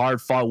out on a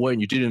hard-fought win.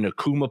 You did an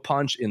Akuma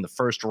punch in the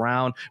first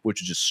round,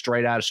 which was just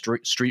straight out of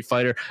Street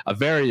Fighter. A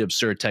very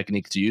absurd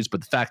technique to use, but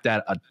the fact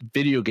that a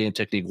video game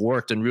technique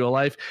worked in real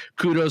life,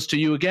 kudos to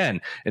you again.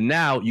 And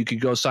now you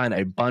could go sign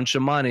a bunch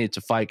of money to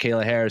fight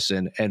Kayla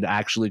Harrison and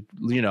actually,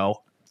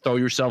 throw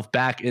yourself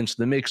back into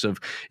the mix of,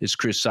 is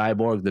Cris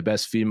Cyborg the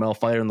best female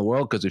fighter in the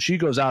world? Because if she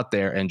goes out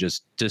there and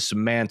just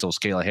dismantles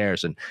Kayla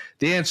Harrison,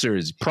 the answer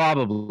is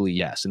probably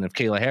yes. And if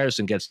Kayla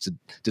Harrison gets to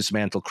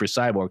dismantle Cris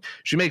Cyborg,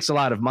 she makes a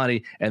lot of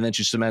money and then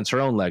she cements her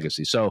own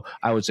legacy. So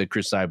I would say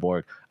Cris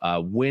Cyborg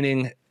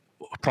winning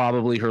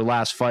probably her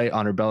last fight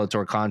on her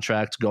Bellator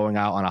contract, going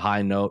out on a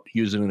high note,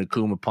 using an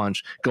Akuma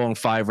punch, going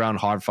 5-round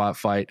hard-fought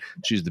fight.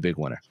 She's the big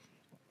winner.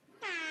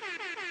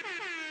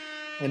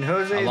 In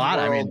Jose's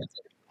world,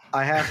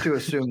 I have to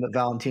assume that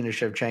Valentina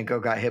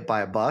Shevchenko got hit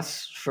by a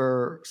bus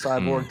for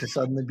Cyborg to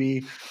suddenly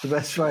be the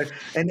best fighter,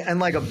 and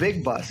like a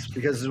big bus,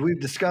 because as we've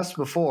discussed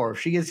before,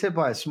 if she gets hit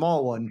by a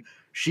small one,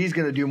 she's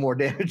going to do more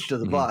damage to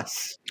the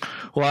bus.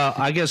 Well,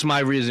 I guess my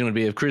reason would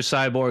be if Cris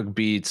Cyborg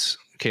beats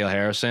Kayla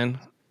Harrison,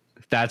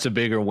 that's a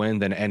bigger win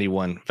than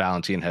anyone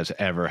Valentina has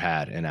ever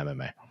had in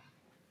MMA.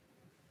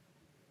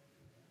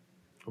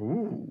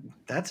 Ooh,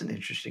 that's an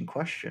interesting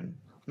question.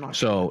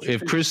 So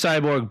if Cris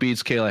Cyborg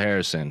beats Kayla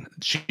Harrison,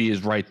 she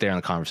is right there in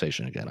the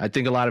conversation again. I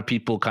think a lot of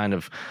people kind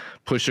of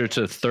push her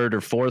to 3rd or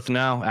 4th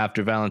now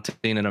after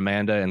Valentina and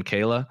Amanda and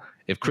Kayla.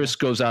 If Cris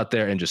goes out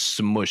there and just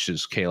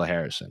smushes Kayla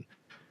Harrison,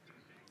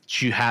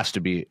 she has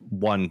to be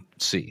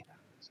 1C.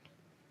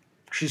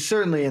 She's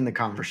certainly in the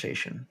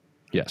conversation.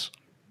 Yes.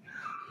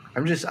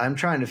 I'm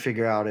trying to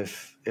figure out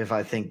if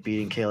I think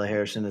beating Kayla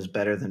Harrison is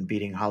better than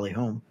beating Holly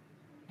Holm.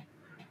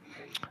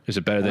 Is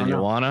it better than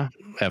Joanna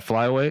at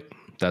flyweight?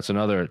 That's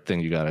another thing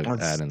you got to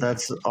add in.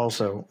 That's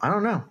also, I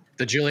don't know.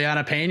 The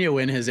Juliana Pena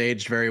win has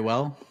aged very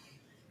well.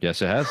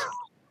 Yes, it has.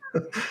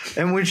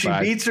 And when she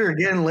beats her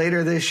again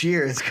later this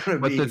year, it's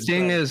going to be. But the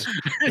thing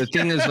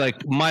is,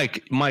 like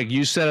Mike,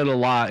 you said it a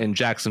lot in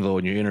Jacksonville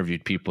when you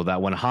interviewed people that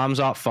when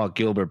Hamzat fought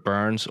Gilbert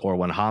Burns or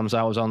when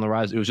Hamzat was on the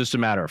rise, it was just a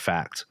matter of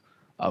fact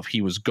of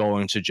he was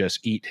going to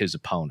just eat his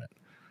opponent.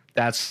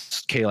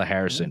 That's Kayla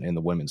Harrison in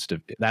the women's.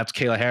 That's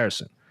Kayla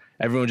Harrison.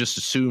 Everyone just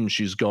assumes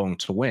she's going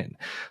to win.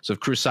 So if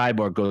Cris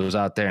Cyborg goes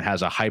out there and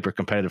has a hyper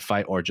competitive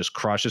fight or just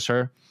crushes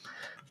her,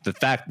 the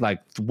fact,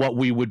 like what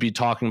we would be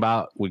talking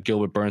about with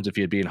Gilbert Burns if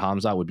he had beaten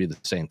Hamzat would be the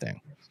same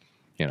thing.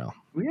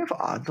 We have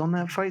odds on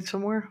that fight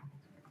somewhere.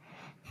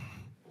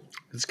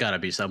 It's got to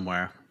be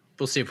somewhere.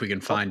 We'll see if we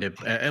can find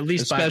it, at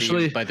least by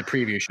the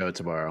preview show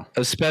tomorrow.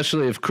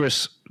 Especially if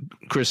Cris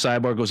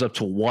Cyborg goes up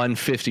to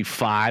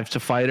 155 to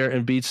fight her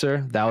and beats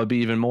her, that would be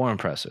even more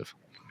impressive.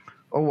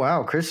 Oh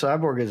wow, Cris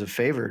Cyborg is a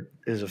favorite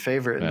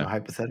in the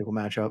hypothetical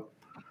matchup.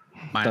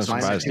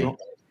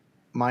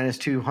 Minus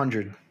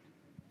 200.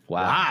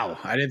 Wow.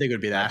 I didn't think it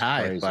would be that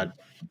high, crazy. But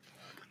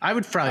I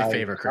would probably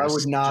favor Cris. I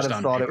would not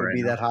have thought it would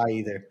be that high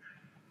either.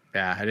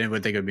 Yeah, I didn't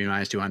think it would be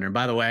minus 200.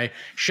 By the way,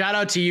 shout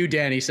out to you,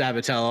 Danny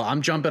Sabatello.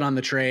 I'm jumping on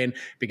the train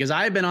because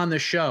I've been on the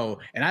show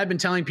and I've been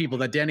telling people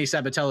that Danny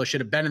Sabatello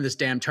should have been in this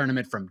damn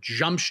tournament from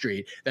Jump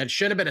Street. That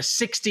should have been a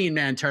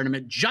 16-man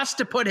tournament just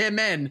to put him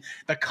in.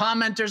 The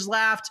commenters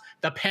laughed.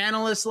 The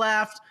panelists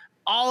laughed.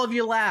 All of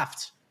you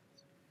laughed.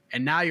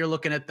 And now you're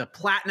looking at the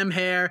platinum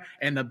hair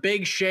and the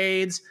big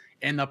shades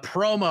and the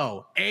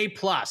promo. A+.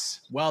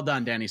 Well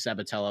done, Danny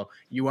Sabatello.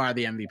 You are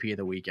the MVP of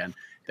the weekend.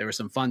 There was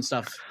some fun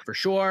stuff for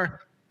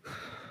sure.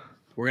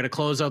 We're going to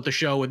close out the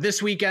show with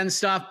this weekend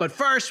stuff. But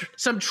first,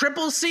 some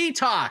Triple C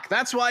talk.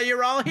 That's why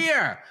you're all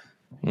here.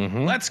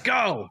 Mm-hmm. Let's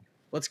go.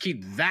 Let's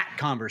keep that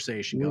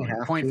conversation going.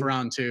 Point for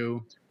round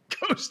 2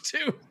 goes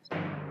to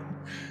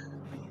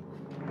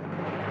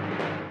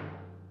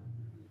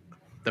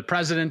the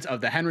president of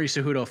the Henry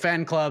Cejudo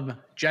fan club,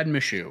 Jed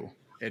Meshew.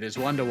 It is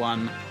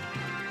 1-1.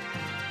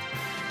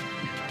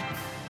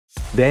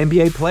 The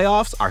NBA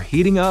playoffs are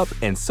heating up,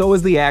 and so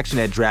is the action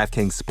at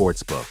DraftKings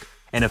Sportsbook,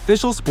 an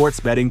official sports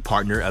betting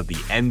partner of the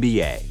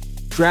NBA.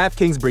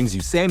 DraftKings brings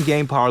you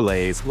same-game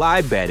parlays,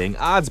 live betting,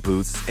 odds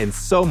boosts, and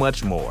so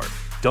much more.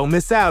 Don't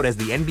miss out as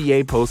the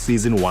NBA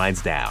postseason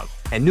winds down.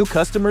 And new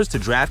customers to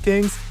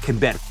DraftKings can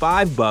bet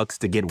 $5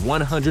 to get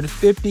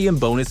 $150 in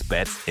bonus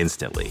bets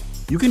instantly.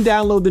 You can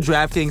download the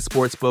DraftKings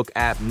Sportsbook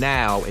app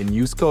now and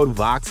use code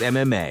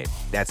VOXMMA.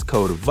 That's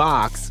code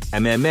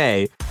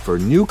VOXMMA for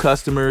new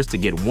customers to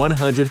get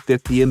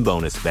 $150 in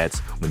bonus bets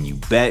when you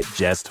bet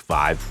just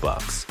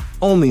 $5.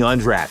 Only on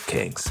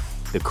DraftKings.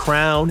 The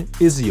crown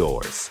is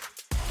yours.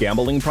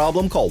 Gambling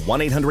problem? Call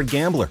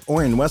 1-800-GAMBLER.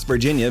 Or in West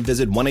Virginia,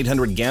 visit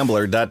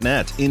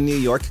 1-800-GAMBLER.net. In New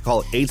York,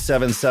 call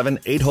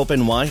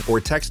 877-8-HOPE-NY or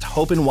text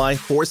HOPE-NY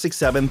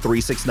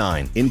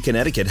 467-369. In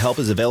Connecticut, help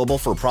is available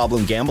for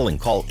problem gambling.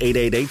 Call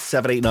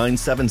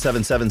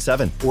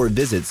 888-789-7777 or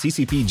visit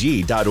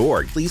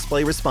ccpg.org. Please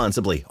play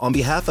responsibly. On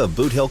behalf of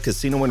Boot Hill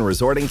Casino and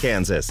Resort in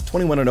Kansas,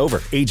 21 and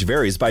over. Age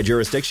varies by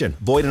jurisdiction.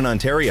 Void in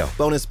Ontario.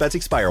 Bonus bets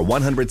expire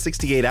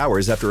 168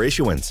 hours after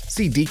issuance.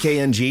 See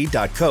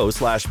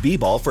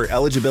dkng.co/bball for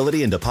eligibility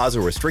and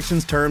deposit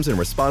restrictions, terms, and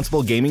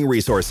responsible gaming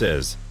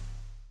resources.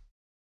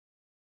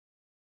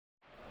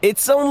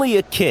 It's only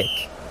a kick,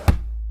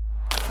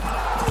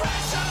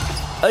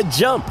 a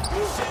jump,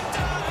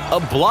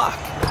 a block.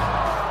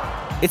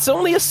 It's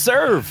only a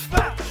serve.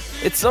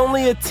 It's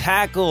only a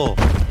tackle,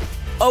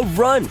 a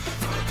run.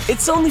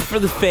 It's only for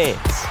the fans.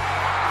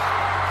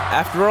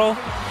 After all,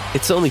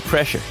 it's only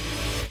pressure.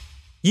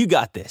 You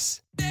got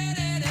this.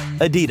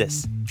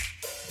 Adidas.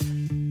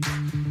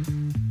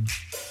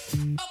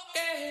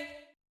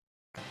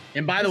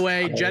 And by the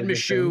way, Jed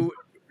Meshew,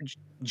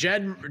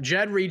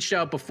 Jed reached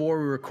out before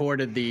we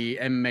recorded the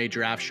MMA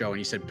draft show, and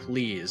he said,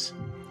 please,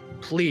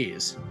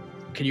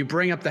 can you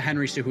bring up the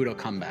Henry Cejudo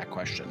comeback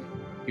question?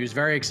 He was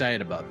very excited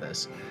about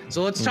this.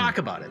 So let's talk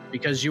about it,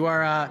 because you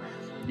are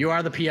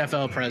the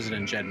PFL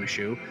president, Jed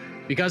Meshew.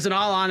 Because in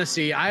all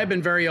honesty, I have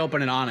been very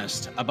open and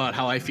honest about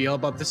how I feel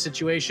about this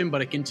situation,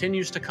 but it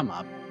continues to come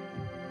up.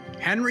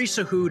 Henry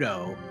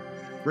Cejudo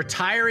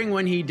retiring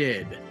when he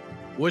did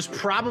was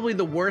probably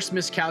the worst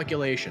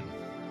miscalculation.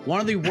 One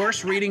of the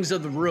worst readings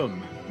of the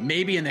room,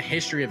 maybe in the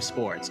history of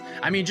sports.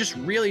 I mean, just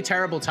really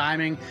terrible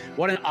timing.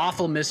 What an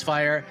awful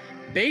misfire.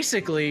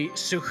 Basically,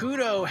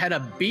 Cejudo had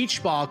a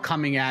beach ball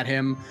coming at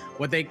him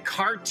with a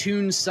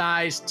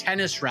cartoon-sized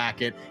tennis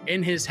racket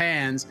in his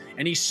hands,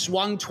 and he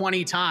swung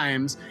 20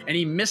 times, and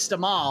he missed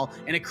them all,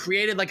 and it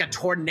created like a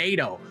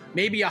tornado,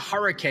 maybe a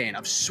hurricane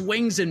of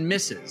swings and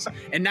misses.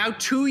 And now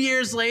 2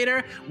 years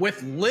later,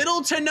 with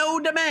little to no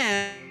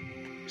demand,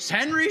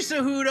 Henry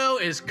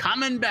Cejudo is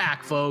coming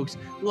back, folks.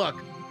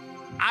 Look,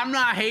 I'm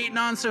not hating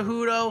on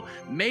Cejudo.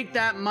 Make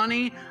that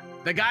money.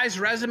 The guy's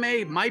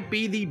resume might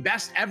be the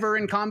best ever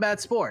in combat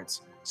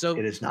sports. So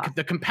it is not.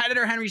 The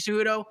competitor Henry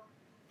Cejudo,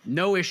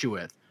 no issue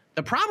with.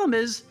 The problem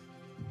is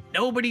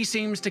nobody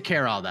seems to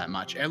care all that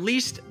much. At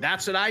least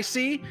that's what I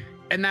see,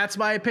 and that's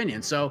my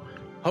opinion. So,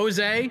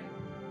 Jose,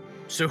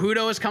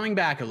 Cejudo is coming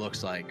back, it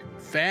looks like.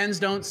 Fans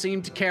don't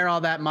seem to care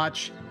all that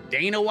much.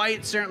 Dana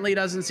White certainly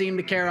doesn't seem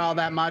to care all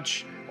that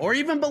much, or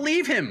even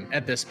believe him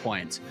at this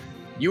point.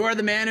 You are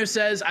the man who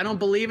says, I don't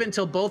believe it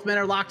until both men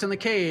are locked in the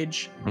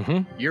cage.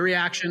 Mm-hmm. Your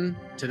reaction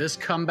to this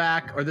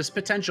comeback, or this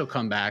potential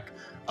comeback,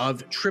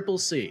 of Triple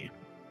C?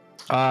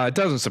 It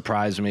doesn't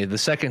surprise me. The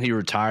second he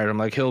retired, I'm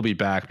like, he'll be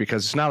back,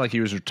 because it's not like he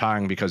was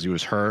retiring because he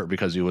was hurt,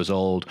 because he was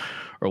old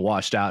or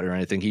washed out or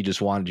anything. He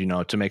just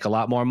wanted, to make a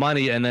lot more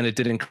money, and then it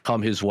didn't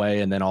come his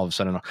way. And then all of a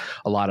sudden,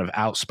 a lot of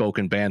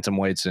outspoken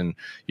bantamweights, and,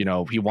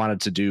 he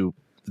wanted to do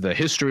the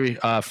history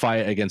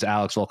fight against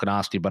Alex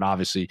Volkanovski, but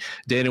obviously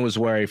Dana was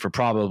wary for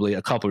probably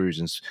a couple of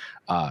reasons.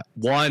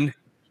 One,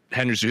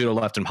 Henry Cejudo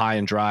left him high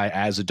and dry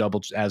as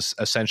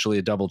essentially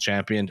a double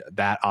champion.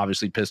 That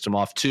obviously pissed him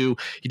off. Two,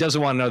 he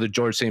doesn't want another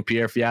George St.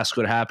 Pierre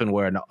fiasco to happen,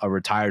 where a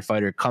retired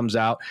fighter comes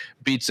out,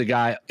 beats a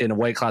guy in a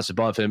weight class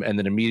above him, and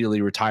then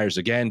immediately retires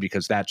again,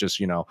 because that just,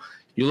 you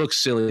look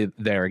silly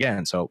there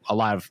again. So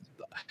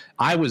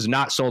I was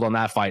not sold on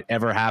that fight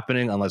ever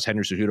happening unless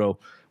Henry Cejudo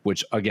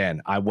which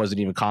again, I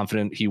wasn't even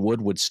confident he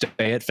would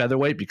stay at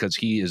featherweight because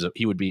he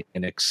would be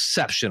an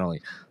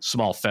exceptionally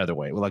small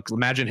featherweight. Like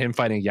imagine him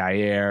fighting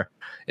Yair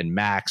and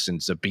Max and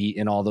Zabit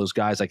and all those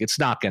guys. Like it's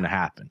not going to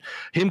happen.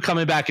 Him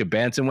coming back at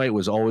bantamweight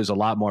was always a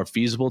lot more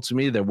feasible to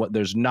me.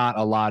 There's not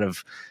a lot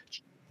of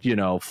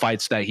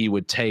fights that he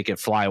would take at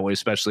flyweight,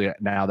 especially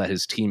now that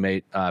his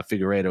teammate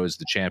Figueiredo is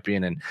the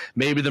champion, and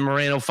maybe the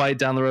Moreno fight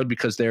down the road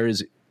because there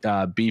is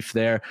beef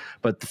there.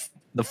 But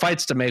the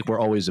fights to make were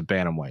always a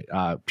bantamweight.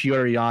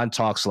 Petr Yan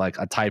talks like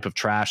a type of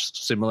trash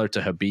similar to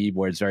Khabib,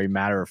 where it's very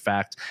matter of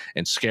fact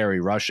and scary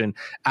Russian.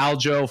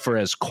 Aljo, for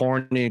as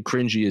corny and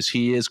cringy as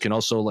he is, can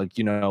also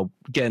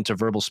get into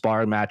verbal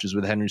sparring matches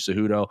with Henry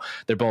Cejudo.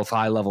 They're both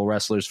high level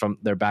wrestlers. From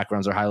their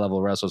backgrounds are high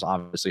level wrestlers.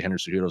 Obviously, Henry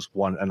Cejudo's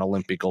won an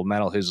Olympic gold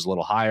medal. His is a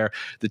little higher.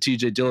 The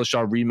TJ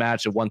Dillashaw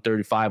rematch at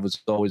 135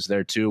 was always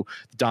there too.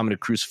 The Dominic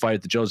Cruz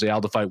fight, the Jose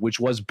Aldo fight,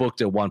 which was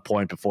booked at one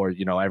point before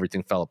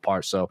everything fell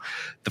apart. So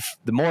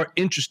the more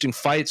interesting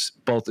fights,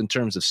 both in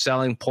terms of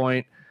selling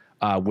point,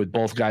 with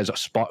both guys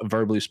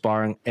verbally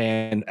sparring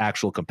and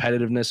actual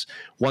competitiveness.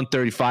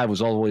 135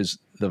 was always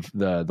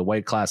the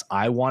weight class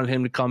I wanted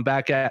him to come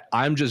back at.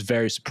 I'm just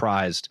very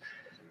surprised.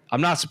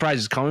 I'm not surprised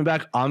he's coming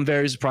back. I'm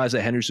very surprised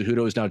that Henry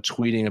Cejudo is now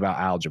tweeting about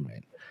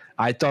Aljamain.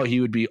 I thought he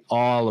would be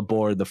all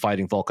aboard the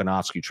fighting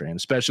Volkanovski train,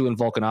 especially when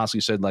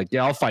Volkanovski said,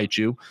 yeah, I'll fight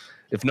you.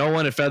 If no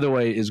one at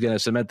featherweight is going to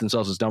cement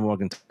themselves as number one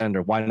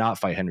contender, why not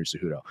fight Henry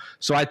Cejudo?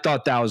 So I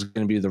thought that was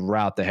going to be the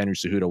route that Henry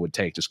Cejudo would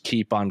take, just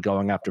keep on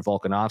going after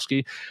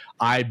Volkanovski.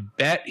 I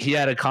bet he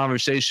had a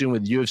conversation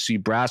with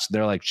UFC brass.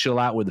 They're like, chill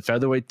out with the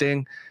featherweight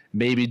thing,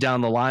 maybe down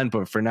the line,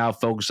 but for now,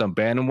 focus on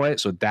bantamweight.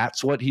 So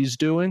that's what he's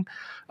doing.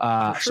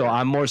 Sure. So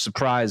I'm more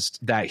surprised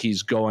that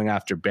he's going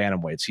after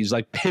bantamweights. He's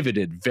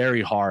pivoted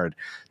very hard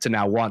to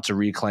now want to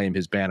reclaim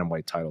his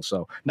bantamweight title.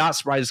 So not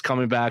surprised he's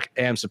coming back.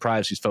 Am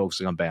surprised he's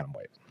focusing on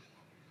bantamweight.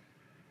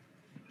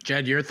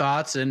 Jed, your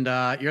thoughts and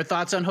your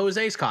thoughts on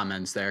Jose's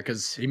comments there,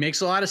 because he makes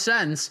a lot of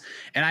sense.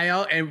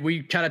 And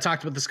we kind of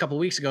talked about this a couple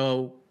of weeks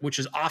ago, which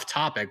is off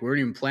topic. We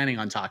weren't even planning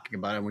on talking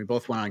about it. And we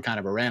both went on kind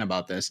of a rant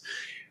about this.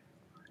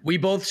 We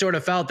both sort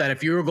of felt that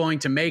if you were going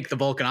to make the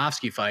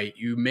Volkanovski fight,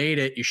 you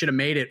should have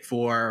made it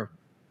for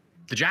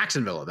the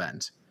Jacksonville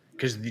event,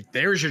 because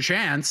there's your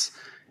chance.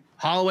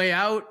 Holloway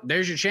out,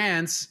 there's your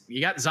chance. You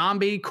got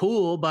Zombie,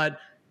 cool. But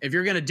if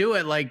you're going to do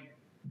it,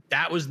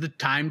 that was the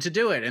time to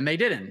do it. And they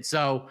didn't.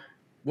 So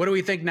what do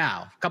we think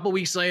now? A couple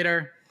weeks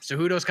later,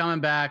 Cejudo's coming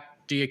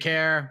back. Do you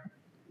care?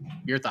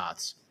 Your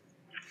thoughts?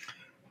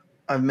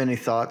 I have many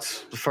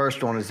thoughts. The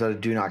first one is that I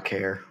do not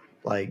care,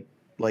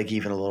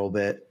 even a little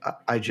bit.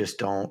 I just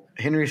don't.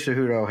 Henry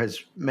Cejudo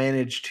has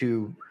managed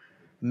to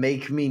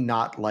make me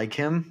not like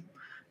him,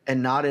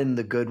 and not in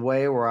the good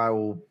way where I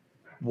will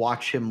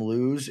watch him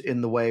lose, in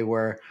the way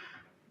where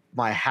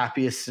my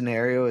happiest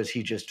scenario is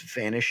he just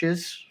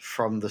vanishes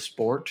from the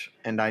sport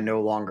and I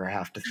no longer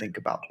have to think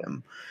about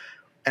him.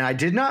 And I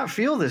did not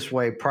feel this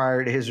way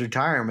prior to his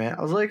retirement.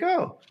 I was like,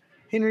 oh,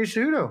 Henry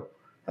Cejudo.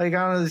 I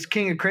don't know, this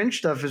King of Cringe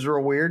stuff is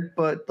real weird,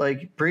 but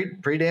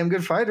pretty damn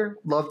good fighter.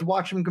 Love to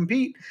watch him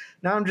compete.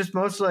 Now I'm just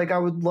mostly I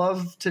would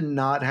love to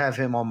not have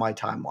him on my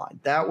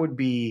timeline. That would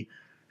be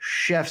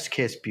chef's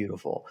kiss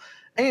beautiful.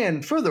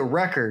 And for the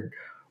record,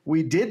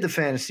 we did the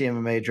fantasy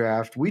MMA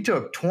draft. We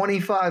took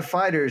 25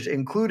 fighters,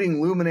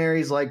 including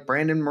luminaries like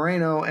Brandon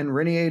Moreno and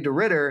Renier de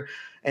Ridder,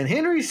 and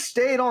Henry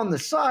stayed on the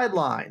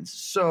sidelines.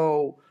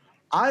 So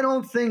I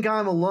don't think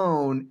I'm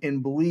alone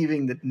in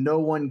believing that no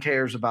one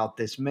cares about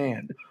this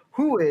man,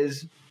 who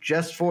is,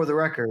 just for the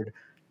record,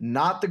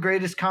 not the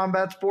greatest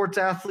combat sports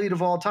athlete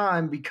of all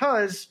time,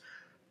 because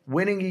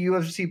winning a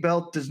UFC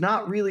belt does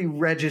not really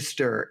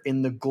register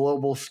in the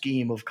global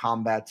scheme of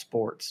combat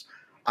sports.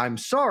 I'm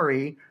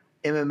sorry,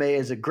 MMA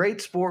is a great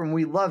sport and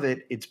we love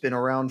it. It's been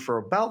around for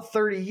about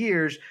 30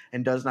 years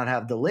and does not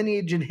have the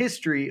lineage and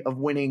history of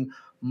winning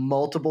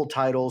multiple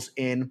titles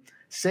in,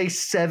 say,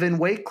 7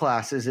 weight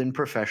classes in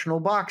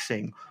professional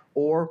boxing,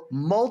 or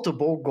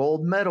multiple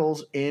gold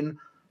medals in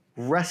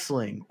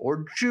wrestling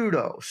or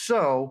judo.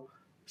 So,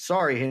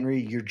 sorry,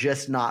 Henry, you're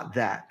just not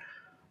that.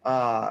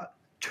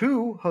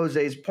 To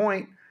Jose's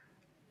point,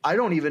 I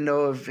don't even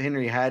know if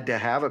Henry had to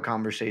have a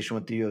conversation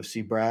with the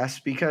UFC brass,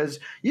 because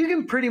you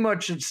can pretty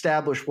much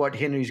establish what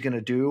Henry's going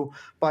to do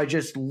by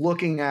just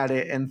looking at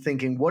it and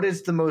thinking, what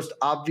is the most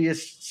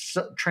obvious,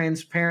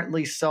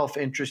 transparently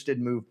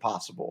self-interested move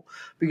possible?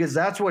 Because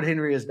that's what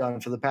Henry has done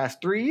for the past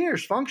 3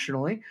 years,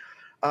 functionally.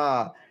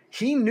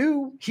 He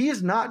knew he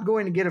is not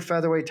going to get a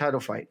featherweight title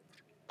fight.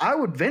 I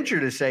would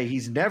venture to say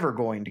he's never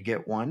going to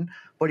get one,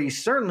 but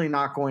he's certainly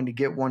not going to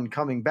get one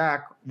coming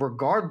back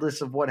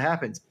regardless of what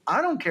happens.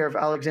 I don't care if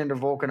Alexander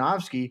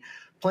Volkanovski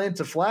plants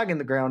a flag in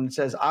the ground and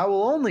says, I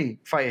will only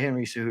fight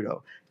Henry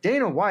Cejudo.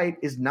 Dana White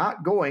is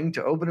not going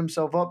to open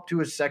himself up to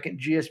a second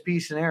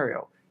GSP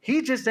scenario.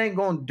 He just ain't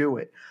going to do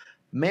it.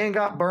 Man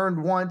got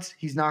burned once,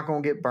 he's not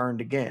going to get burned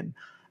again.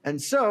 And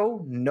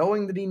so,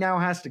 knowing that he now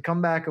has to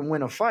come back and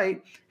win a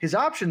fight, his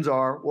options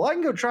are, well, I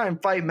can go try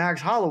and fight Max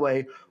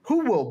Holloway, who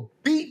will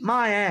beat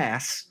my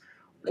ass,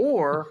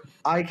 or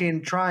I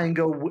can try and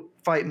go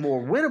fight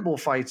more winnable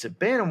fights at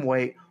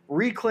bantamweight,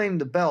 reclaim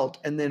the belt,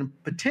 and then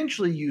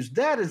potentially use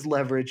that as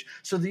leverage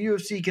so the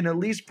UFC can at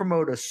least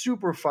promote a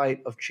super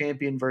fight of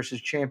champion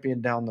versus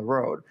champion down the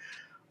road.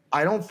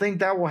 I don't think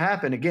that will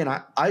happen. Again,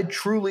 I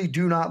truly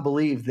do not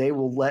believe they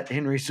will let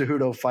Henry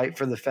Cejudo fight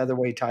for the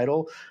featherweight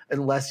title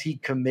unless he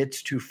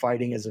commits to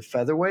fighting as a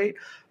featherweight,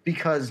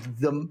 because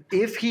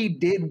if he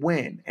did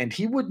win, and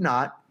he would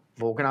not,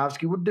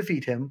 Volkanovski would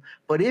defeat him,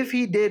 but if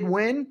he did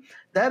win,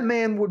 that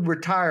man would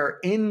retire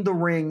in the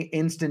ring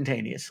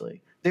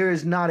instantaneously. There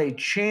is not a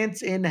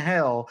chance in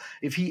hell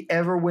if he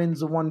ever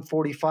wins the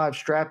 145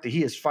 strap that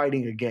he is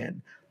fighting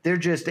again. There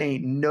just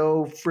ain't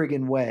no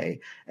friggin'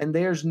 way. And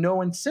there's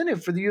no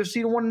incentive for the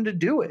UFC to want him to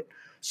do it.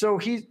 So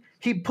he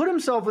put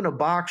himself in a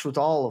box with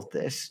all of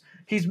this.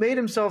 He's made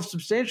himself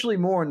substantially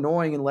more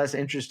annoying and less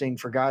interesting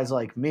for guys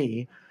like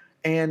me.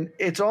 And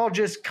it's all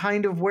just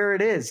kind of where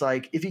it is.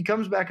 Like, if he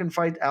comes back and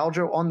fights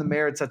Aljo on the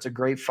merits, that's a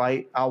great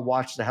fight. I'll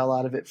watch the hell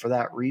out of it for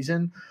that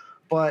reason.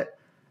 But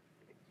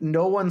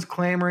no one's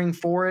clamoring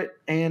for it.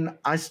 And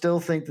I still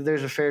think that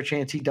there's a fair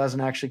chance he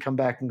doesn't actually come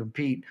back and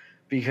compete,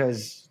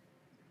 because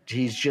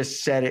he's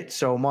just said it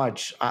so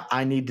much.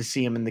 I need to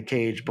see him in the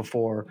cage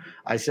before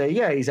I say,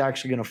 yeah, he's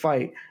actually going to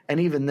fight. And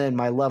even then,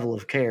 my level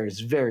of care is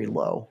very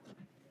low.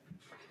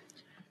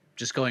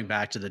 Just going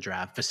back to the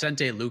draft,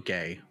 Vicente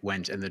Luque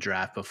went in the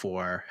draft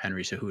before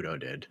Henry Cejudo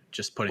did.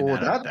 Just putting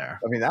that out there.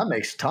 I mean, that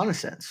makes a ton of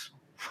sense.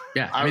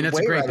 Yeah, I mean, that's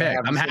a great pick.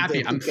 I'm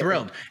happy. I'm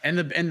thrilled. And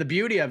the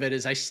beauty of it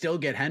is I still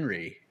get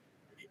Henry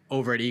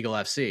over at Eagle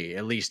FC,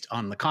 at least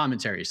on the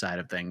commentary side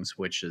of things,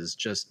 which is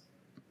just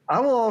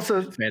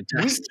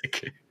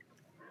fantastic.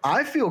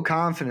 I feel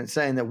confident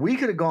saying that we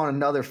could have gone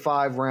another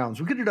 5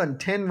 rounds. We could have done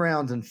 10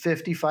 rounds and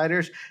 50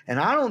 fighters, and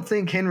I don't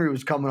think Henry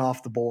was coming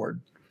off the board.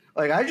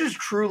 Like, I just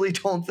truly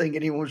don't think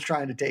anyone was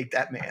trying to take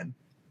that man.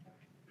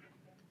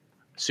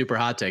 Super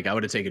hot take. I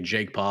would have taken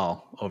Jake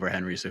Paul over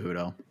Henry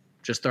Cejudo.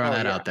 Just throwing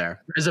that out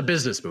there as a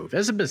business move.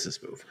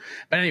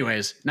 But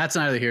anyways, that's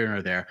neither here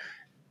nor there.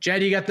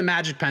 Jed, you got the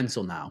magic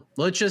pencil now.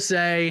 Let's just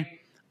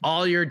say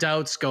all your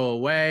doubts go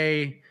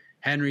away.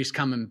 Henry's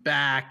coming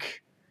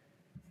back.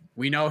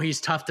 We know he's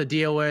tough to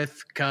deal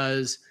with,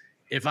 because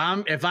if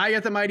I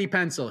get the mighty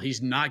pencil,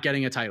 he's not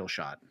getting a title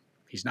shot.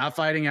 He's not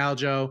fighting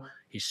Aljo.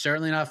 He's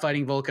certainly not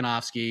fighting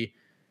Volkanovski.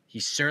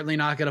 He's certainly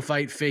not going to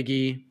fight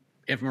Figgy.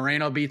 If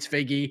Moreno beats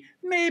Figgy,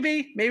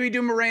 maybe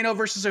do Moreno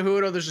versus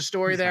Cejudo. There's a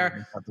story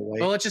there.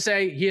 But let's just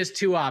say he has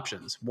 2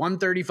 options: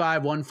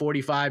 135,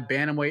 145,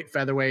 bantamweight,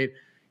 featherweight.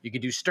 You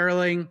could do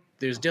Sterling.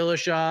 There's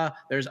Dillashaw.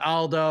 There's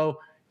Aldo.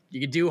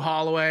 You could do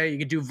Holloway. You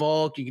could do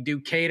Volk. You could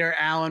do Cater,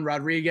 Allen,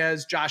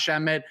 Rodriguez, Josh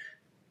Emmett,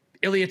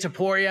 Ilia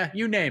Topuria,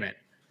 you name it.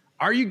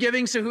 Are you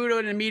giving Cejudo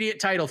an immediate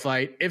title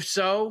fight? If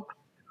so,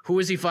 who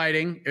is he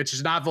fighting? It's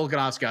just not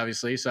Volkanovski,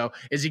 obviously. So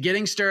is he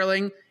getting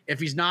Sterling? If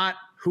he's not,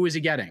 who is he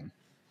getting?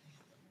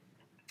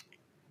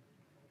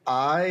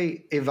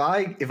 If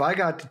I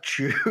got to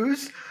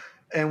choose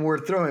and we're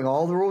throwing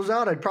all the rules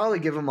out, I'd probably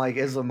give him like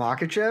Islam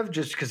Makhachev,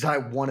 just because I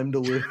want him to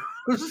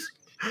lose.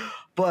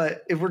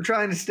 But if we're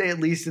trying to stay at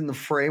least in the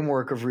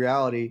framework of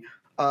reality,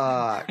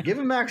 give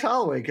him Max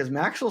Holloway, because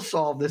Max will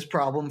solve this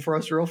problem for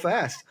us real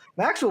fast.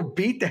 Max will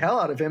beat the hell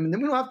out of him, and then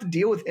we don't have to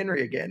deal with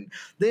Henry again.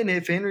 Then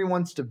if Henry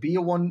wants to be a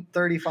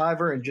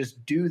 135er and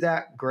just do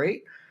that,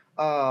 great.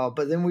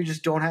 But then we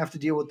just don't have to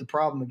deal with the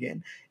problem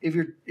again. If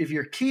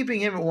you're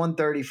keeping him at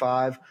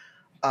 135,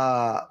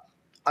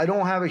 I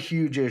don't have a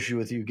huge issue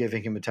with you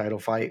giving him a title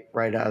fight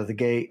right out of the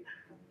gate.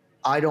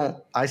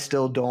 I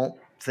still don't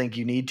think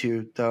you need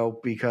to, though,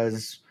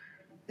 because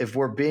if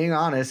we're being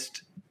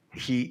honest,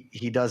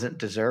 he doesn't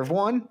deserve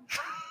one.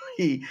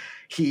 he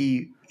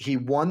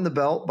won the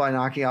belt by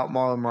knocking out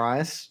Marlon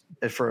Moraes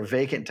for a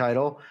vacant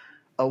title,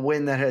 a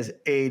win that has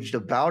aged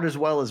about as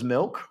well as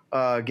milk,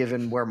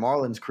 given where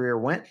Marlon's career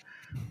went.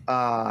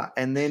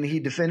 And then he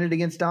defended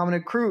against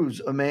Dominic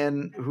Cruz, a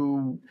man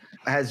who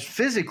has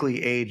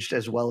physically aged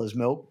as well as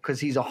milk,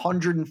 because he's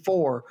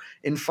 104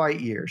 in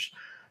fight years.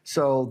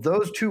 So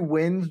those 2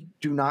 wins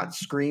do not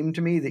scream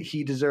to me that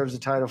he deserves a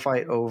title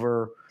fight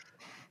over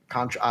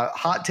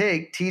hot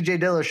take,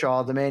 TJ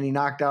Dillashaw, the man he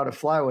knocked out at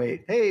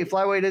flyweight. Hey,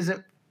 flyweight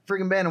isn't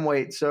freaking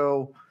bantamweight,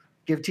 so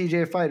give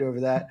TJ a fight over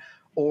that.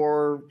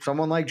 Or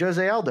someone like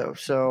Jose Aldo.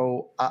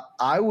 So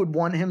I would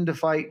want him to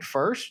fight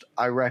first.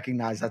 I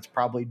recognize that's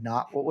probably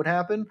not what would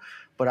happen,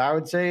 but I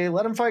would say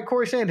let him fight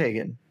Corey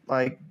Sandhagen.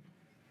 Like,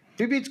 if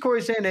he beats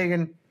Corey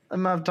Sandhagen, let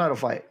him have a title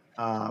fight.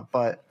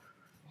 But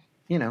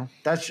you know,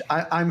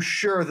 I'm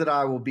sure that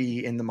I will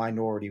be in the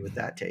minority with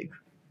that take.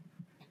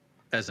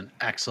 That's an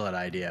excellent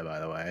idea, by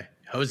the way.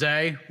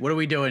 Jose, what are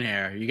we doing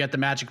here? You got the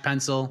magic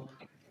pencil,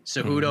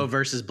 Cejudo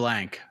versus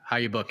blank. How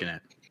you booking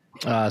it?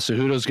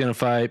 Cejudo's going to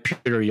fight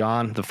Peter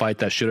Yan, the fight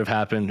that should have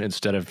happened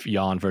instead of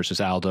Yan versus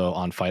Aldo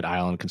on Fight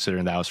Island,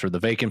 considering that was for the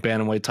vacant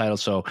bantamweight title.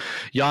 So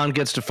Yan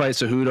gets to fight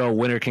Cejudo.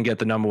 Winner can get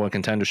the number one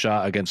contender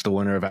shot against the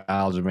winner of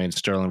Aljamain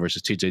Sterling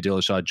versus TJ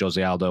Dillashaw.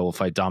 Jose Aldo will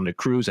fight Dominic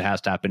Cruz. It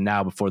has to happen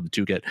now before the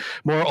two get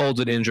more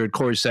old and injured.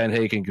 Corey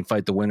Sandhagen can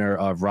fight the winner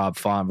of Rob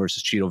Font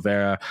versus Chito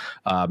Vera.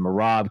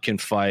 Merab can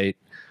fight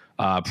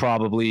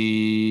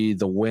probably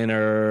the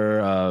winner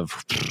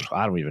of,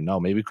 I don't even know,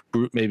 maybe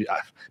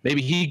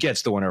he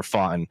gets the winner of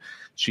Font and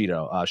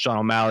Cheeto. Sean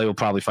O'Malley will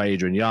probably fight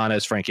Adrian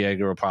Yanez. Frankie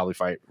Edgar will probably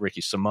fight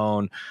Ricky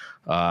Simone.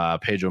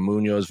 Pedro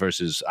Munoz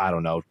versus, I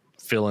don't know,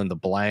 fill in the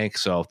blank.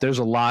 So there's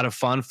a lot of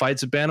fun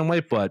fights at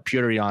bantamweight, but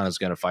Peter Yan is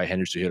going to fight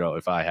Henry Cejudo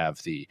if I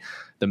have the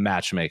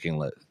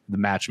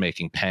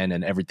matchmaking pen,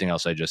 and everything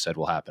else I just said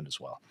will happen as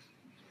well.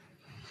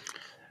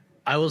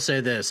 I will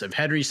say this: if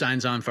Henry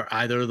signs on for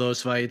either of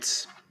those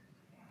fights,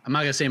 I'm not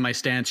going to say my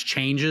stance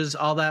changes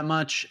all that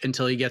much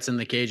until he gets in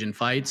the cage and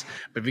fights.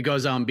 But if he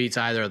goes out and beats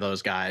either of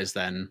those guys,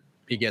 then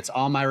he gets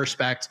all my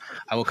respect.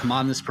 I will come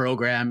on this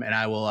program and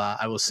I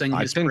will sing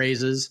his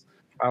praises.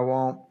 I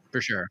won't.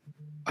 For sure.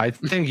 I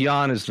think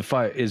Yan is the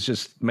fight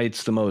just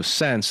makes the most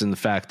sense in the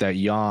fact that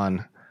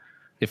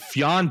if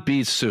Yan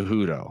beats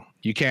Cejudo,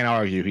 you can't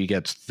argue he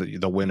gets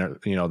the winner,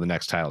 the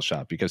next title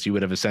shot, because he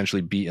would have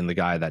essentially beaten the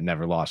guy that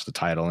never lost the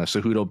title. And if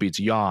Cejudo beats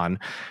Yan,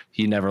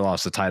 he never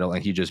lost the title,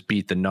 and he just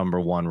beat the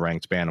number one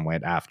ranked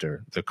bantamweight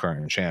after the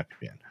current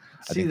champion.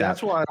 See,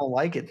 that's why I don't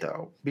like it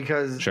though,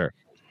 because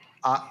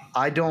I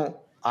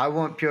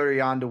want Petr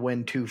Yan to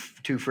win two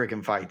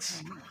freaking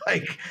fights.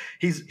 Like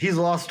he's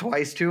lost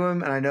twice to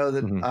him, and I know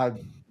that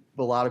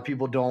a lot of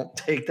people don't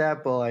take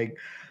that, but like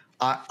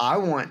I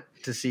want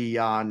to see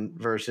Yan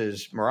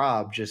versus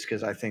Merab just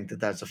because I think that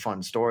that's a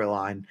fun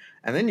storyline,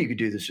 and then you could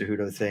do the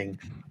Cejudo thing.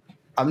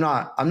 I'm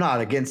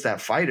not against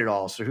that fight at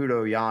all.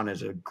 Cejudo Yan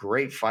is a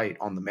great fight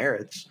on the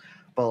merits,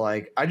 but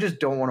like I just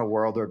don't want a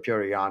world where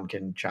Petr Yan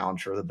can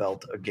challenge for the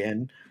belt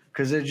again,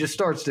 because it just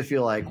starts to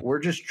feel like we're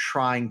just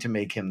trying to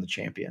make him the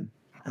champion,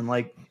 and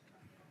like,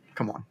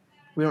 come on,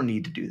 we don't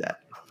need to do that.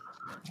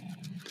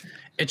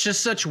 It's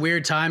just such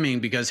weird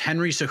timing because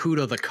Henry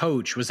Cejudo, the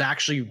coach, was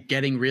actually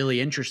getting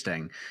really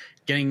interesting,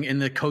 getting in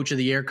the coach of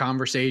the year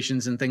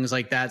conversations and things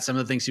like that. Some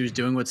of the things he was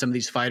doing with some of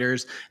these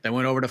fighters that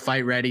went over to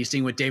Fight Ready,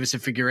 seeing what Davison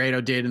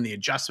Figueiredo did and the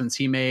adjustments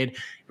he made.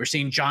 We're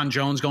seeing John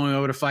Jones going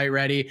over to Fight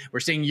Ready.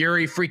 We're seeing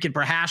Yuri freaking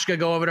Prohashka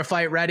go over to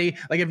Fight Ready.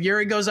 Like if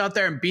Yuri goes out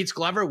there and beats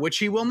Glover, which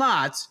he will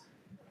not,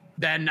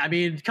 then I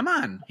mean, come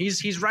on,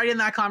 he's right in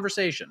that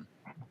conversation.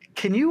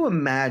 Can you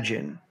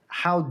imagine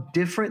how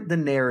different the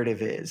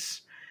narrative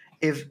is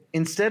if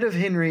instead of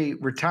Henry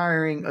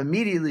retiring,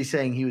 immediately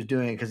saying he was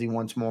doing it because he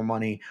wants more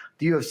money,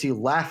 the UFC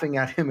laughing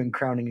at him and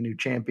crowning a new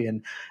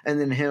champion, and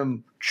then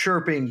him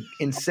chirping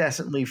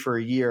incessantly for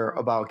a year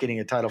about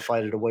getting a title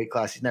fight at a weight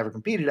class he's never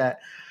competed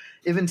at?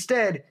 If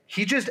instead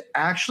he just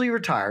actually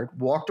retired,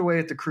 walked away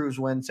at the Cruz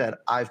win, said,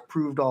 I've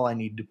proved all I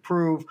need to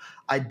prove.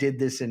 I did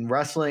this in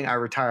wrestling. I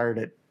retired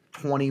at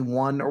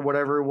 21 or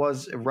whatever it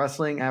was in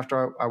wrestling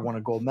after I won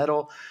a gold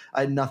medal. I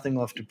had nothing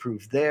left to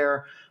prove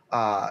there.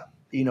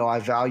 I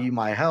value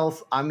my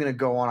health. I'm going to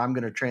go on. I'm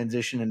going to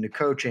transition into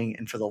coaching.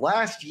 And for the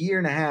last year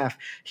and a half,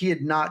 he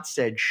had not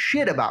said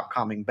shit about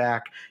coming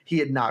back. He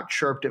had not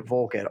chirped at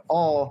Volk at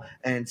all.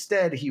 And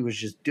instead, he was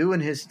just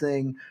doing his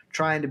thing,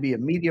 trying to be a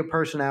media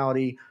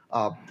personality,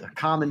 a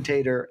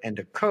commentator, and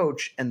a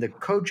coach. And the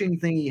coaching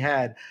thing he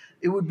had,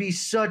 it would be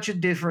such a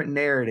different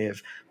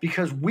narrative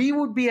because we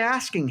would be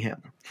asking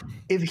him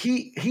if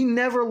he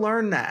never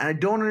learned that. And I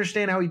don't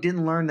understand how he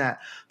didn't learn that,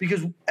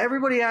 because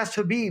everybody asked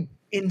Khabib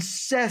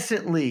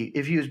incessantly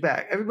if he was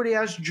back. Everybody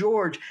asked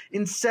George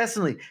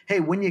incessantly, hey,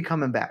 when are you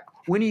coming back?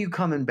 When are you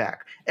coming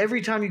back?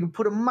 Every time you can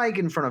put a mic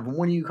in front of him,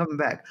 when are you coming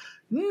back?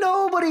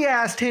 Nobody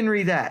asked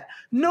Henry that.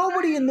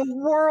 Nobody in the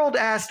world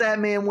asked that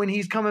man when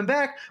he's coming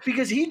back,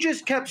 because he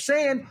just kept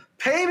saying,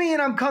 pay me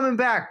and I'm coming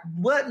back.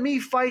 Let me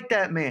fight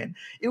that man.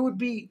 There would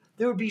be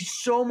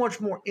so much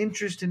more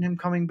interest in him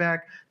coming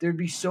back. There'd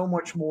be so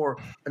much more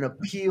an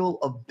appeal,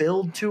 a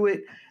build to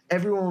it.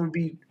 Everyone would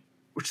be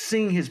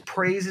sing his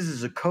praises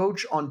as a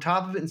coach on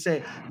top of it and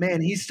say, man,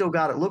 he's still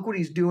got it. Look what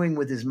he's doing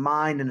with his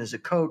mind and as a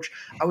coach.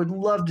 I would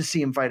love to see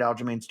him fight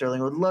Aljamain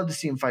Sterling. I would love to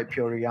see him fight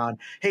Petr Yan.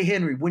 Hey,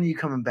 Henry, when are you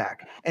coming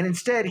back? And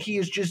instead,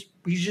 he's just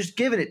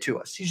giving it to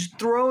us. He's just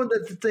throwing the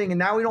thing, and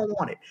now we don't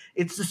want it.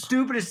 It's the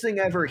stupidest thing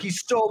ever.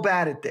 He's so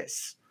bad at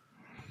this.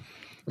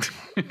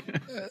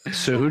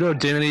 Cejudo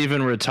didn't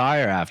even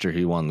retire after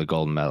he won the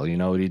gold medal. You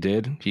know what he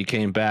did? He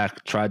came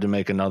back, tried to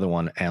make another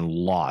one, and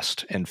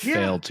lost and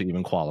failed to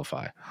even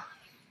qualify.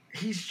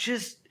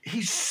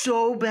 He's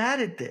so bad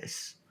at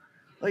this.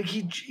 Like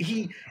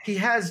he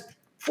has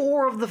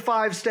 4 of the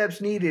 5 steps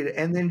needed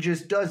and then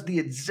just does the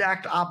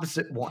exact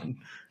opposite one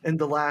in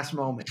the last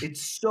moment.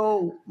 It's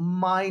so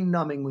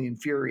mind-numbingly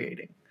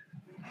infuriating.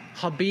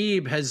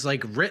 Khabib has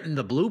written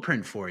the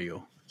blueprint for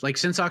you,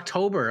 since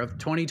October of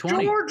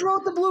 2020. George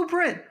wrote the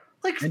blueprint.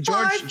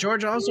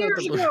 George also wrote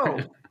the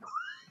blueprint.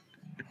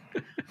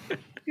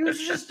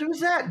 It was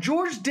that.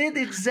 George did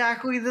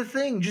exactly the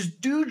thing.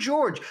 Just do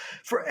George.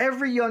 For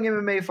every young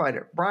MMA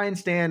fighter, Brian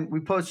Stan, we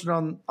posted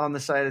on the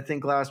site, I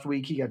think last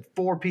week, he got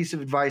 4 pieces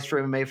of advice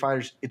for MMA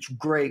fighters. It's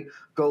great.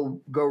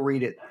 Go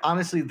read it.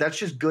 Honestly, that's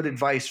just good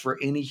advice for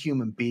any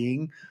human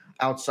being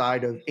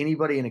outside of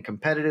anybody in a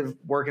competitive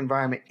work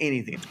environment,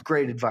 anything. It's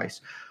great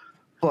advice.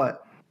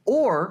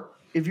 Or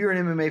if you're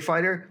an MMA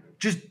fighter,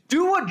 just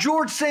do what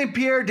George St.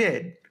 Pierre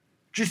did.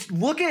 Just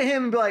look at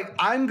him and be like,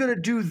 I'm going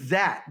to do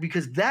that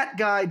because that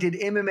guy did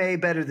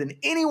MMA better than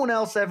anyone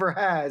else ever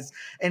has.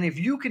 And if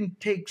you can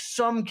take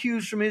some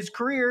cues from his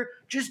career,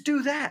 just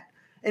do that.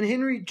 And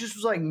Henry just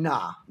was like,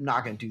 nah, I'm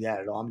not going to do that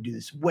at all. I'm going to do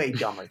this way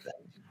dumber thing.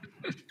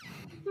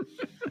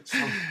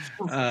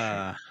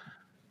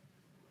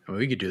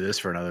 We could do this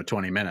for another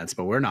 20 minutes,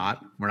 but we're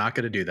not. We're not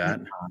going to do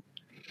that.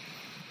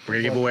 We're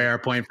going to give away our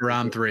point for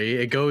round 3.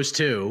 It goes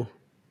to...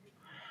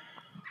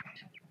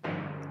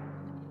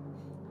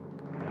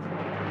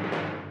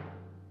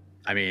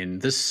 I mean,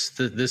 this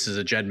is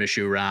a Jed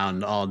Mishu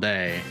round all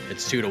day.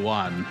 It's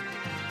 2-1.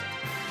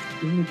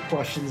 Any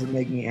questions that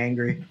make me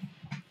angry?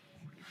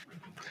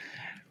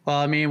 Well,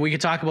 I mean, we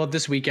could talk about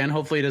this weekend.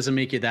 Hopefully it doesn't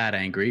make you that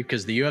angry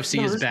because the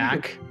UFC is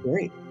back.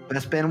 Great.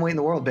 Best bantamweight in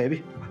the world,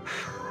 baby.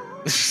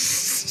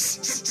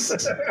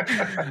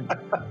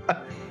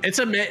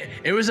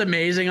 It was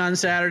amazing on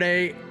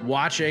Saturday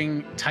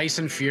watching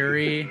Tyson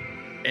Fury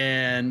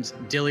and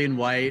Dillian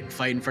White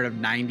fight in front of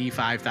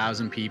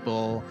 95,000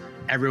 people.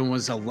 Everyone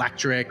was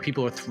electric.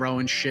 People were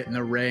throwing shit in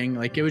the ring.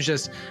 Like, it was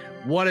just,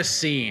 what a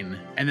scene.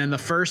 And then the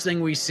first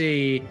thing we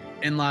see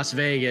in Las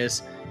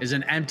Vegas is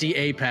an empty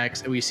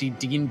Apex, and we see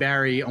Dean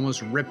Barry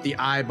almost rip the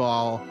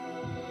eyeball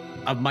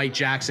of Mike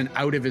Jackson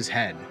out of his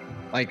head.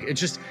 Like,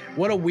 it's just,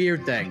 what a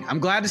weird thing. I'm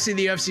glad to see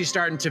the UFC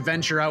starting to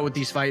venture out with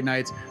these fight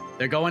nights.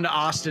 They're going to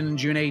Austin on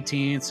June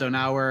 18th, so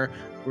now we're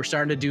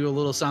starting to do a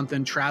little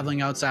something,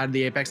 traveling outside of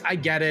the Apex. I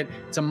get it.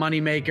 It's a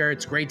moneymaker.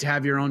 It's great to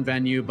have your own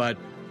venue, but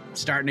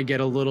starting to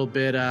get a little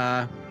bit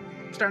tired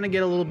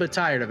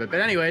of it. But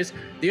anyways,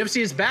 the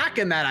UFC is back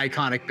in that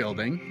iconic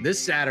building this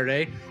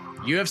Saturday.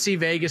 UFC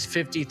Vegas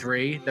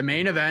 53, the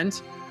main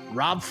event,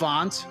 Rob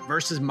Font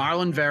versus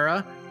Marlon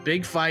Vera.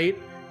 Big fight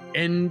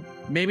in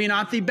maybe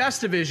not the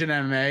best division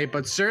in MMA,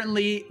 but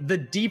certainly the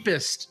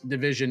deepest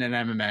division in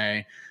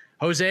MMA.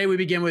 Jose, we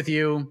begin with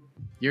you.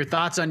 Your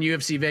thoughts on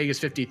UFC Vegas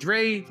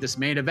 53, this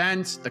main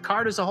event, the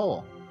card as a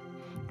whole.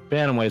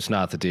 Bantamweight's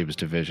not the deepest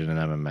division in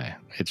MMA.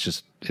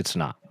 It's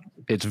not.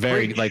 It's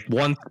very like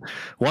 1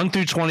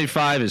 through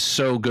 25 is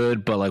so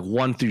good, but like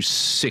 1 through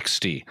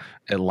 60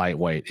 at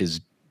lightweight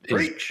is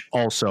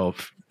also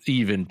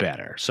even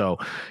better. So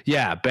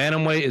yeah,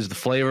 bantamweight is the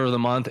flavor of the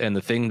month and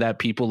the thing that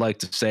people like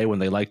to say when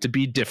they like to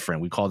be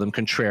different. We call them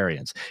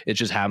contrarians. It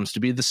just happens to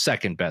be the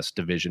second best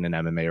division in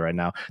MMA right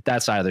now.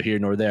 That's either here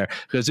nor there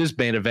because this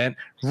main event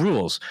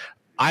rules.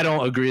 I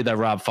don't agree that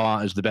Rob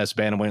Font is the best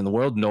bantamweight in the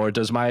world, nor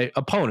does my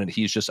opponent.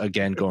 He's just,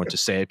 again, going to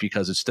say it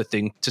because it's the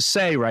thing to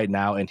say right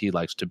now, and he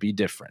likes to be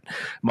different.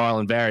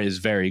 Marlon Vera is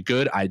very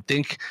good. I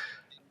think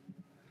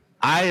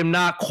I am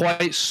not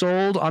quite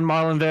sold on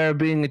Marlon Vera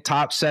being a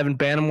top 7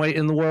 bantamweight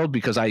in the world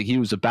because he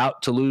was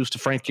about to lose to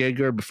Frankie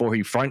Edgar before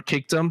he front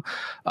kicked him.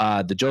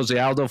 The Jose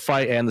Aldo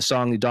fight and the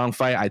Song Yadong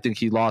fight, I think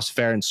he lost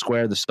fair and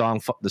square. The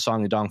Song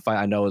Yadong fight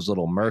I know is a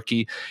little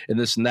murky and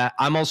this and that.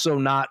 I'm also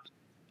not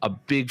a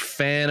big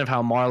fan of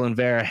how Marlon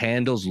Vera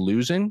handles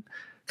losing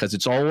because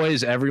it's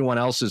always everyone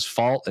else's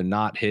fault and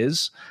not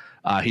his.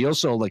 He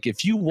also, like,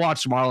 if you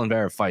watch Marlon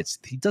Vera fights,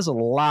 he does a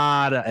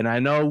lot of, and I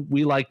know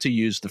we like to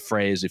use the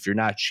phrase, if you're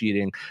not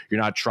cheating, you're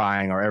not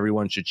trying, or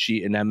everyone should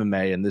cheat in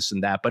MMA and this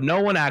and that, but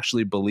no one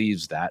actually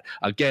believes that.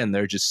 Again,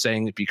 they're just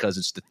saying it because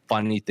it's the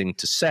funny thing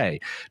to say.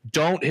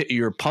 Don't hit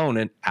your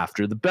opponent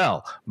after the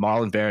bell.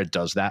 Marlon Vera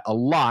does that a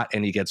lot,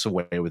 and he gets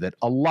away with it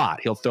a lot.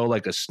 He'll throw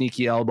like a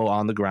sneaky elbow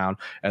on the ground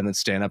and then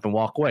stand up and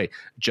walk away.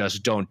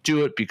 Just don't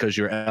do it because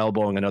you're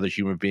elbowing another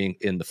human being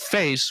in the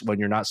face when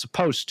you're not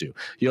supposed to.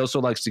 He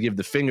also likes to give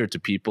the finger to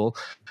people.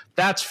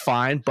 That's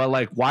fine, but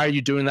like, why are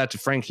you doing that to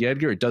Frankie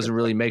Edgar? It doesn't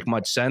really make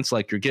much sense.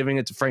 Like, you're giving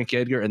it to Frankie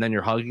Edgar and then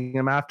you're hugging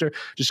him after.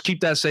 Just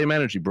keep that same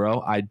energy,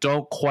 bro. I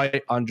don't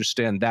quite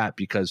understand that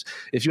because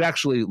if you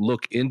actually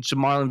look into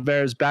Marlon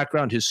Vera's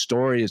background, his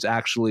story is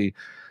actually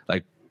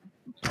like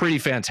pretty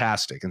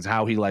fantastic, and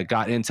how he like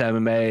got into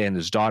MMA and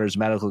his daughter's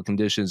medical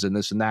conditions and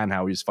this and that, and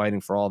how he's fighting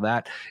for all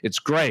that. It's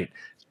great.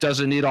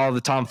 Doesn't need all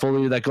the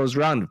tomfoolery that goes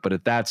around it, but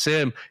if that's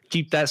him,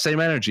 keep that same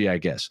energy, I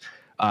guess.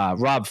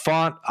 Rob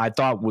Font, I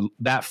thought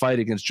that fight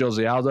against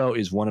Jose Aldo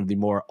is one of the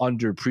more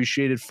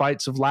underappreciated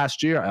fights of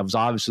last year. It was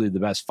obviously the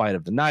best fight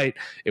of the night.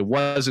 It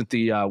wasn't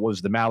the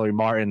Mallory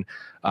Martin,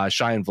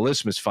 Cheyenne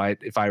Velismus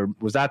fight.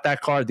 Was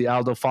that card, the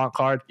Aldo Font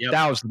card? Yep.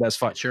 That was the best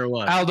fight. Sure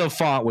was. Aldo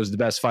Font was the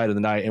best fight of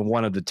the night and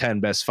one of the 10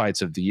 best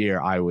fights of the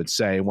year, I would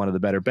say. One of the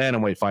better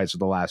bantamweight fights of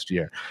the last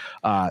year.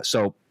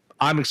 So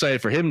I'm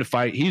excited for him to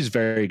fight. He's a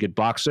very good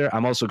boxer.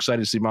 I'm also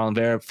excited to see Marlon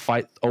Vera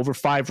fight over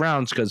 5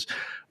 rounds because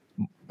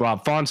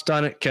Rob Font's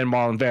done it. Can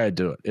Marlon Vera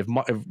do it? If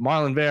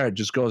Marlon Vera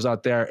just goes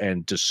out there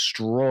and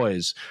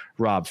destroys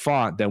Rob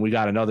Font, then we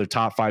got another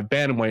top 5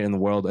 bantamweight in the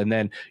world. And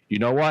then you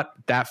know what?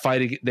 That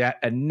fight, that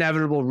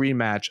inevitable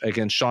rematch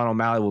against Sean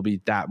O'Malley will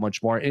be that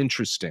much more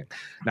interesting.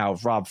 Now,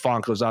 if Rob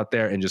Font goes out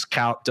there and just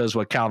does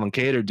what Calvin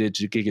Kattar did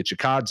to Giga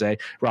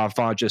Chikadze, Rob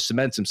Font just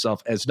cements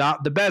himself as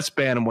not the best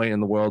bantamweight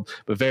in the world,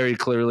 but very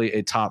clearly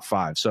a top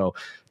 5. So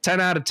 10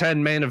 out of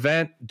 10 main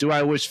event. Do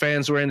I wish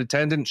fans were in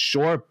attendance?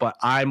 Sure, but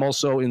I'm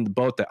also in the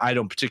boat that I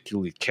don't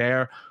particularly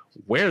care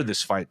where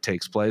this fight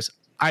takes place.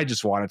 I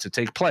just want it to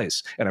take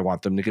place, and I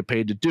want them to get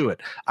paid to do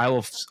it. I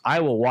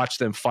will watch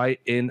them fight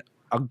in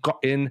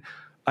an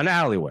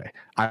alleyway.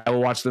 I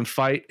will watch them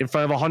fight in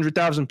front of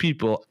 100,000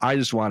 people. I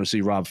just want to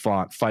see Rob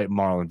Font fight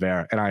Marlon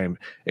Vera, and I am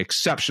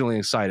exceptionally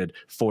excited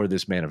for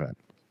this main event.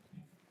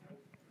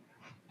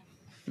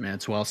 Man,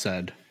 it's well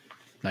said.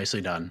 Nicely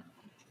done.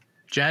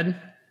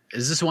 Jed,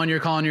 is this one you're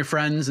calling your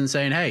friends and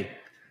saying, hey,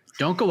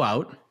 don't go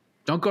out,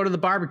 don't go to the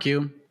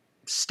barbecue,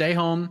 stay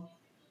home,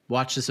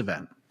 watch this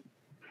event?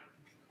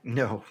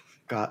 No,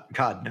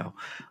 God, no.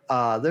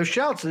 Those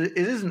shouts, it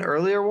is an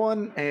earlier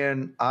one,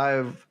 and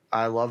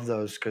I love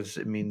those because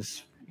it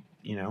means,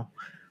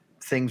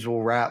 things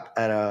will wrap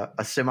at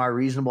a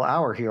semi-reasonable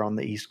hour here on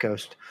the East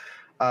Coast.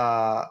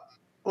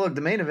 Look,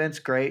 the main event's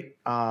great.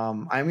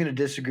 I'm going to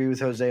disagree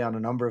with Jose on a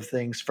number of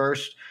things.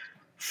 First,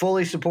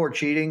 fully support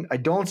cheating. I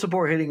don't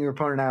support hitting your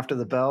opponent after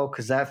the bell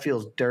because that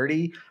feels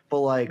dirty. But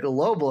like a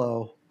low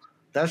blow,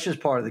 that's just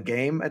part of the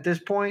game at this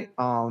point.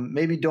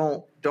 Maybe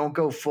don't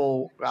go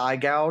full eye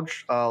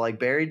gouge like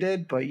Barry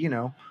did, but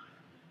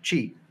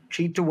cheat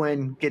to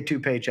win, get 2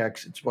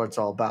 paychecks. It's what it's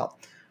all about.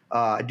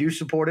 I do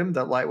support him.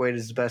 That lightweight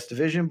is the best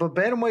division, but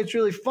bantamweight's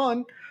really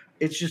fun.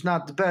 It's just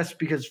not the best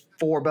because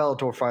 4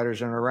 Bellator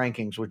fighters are in our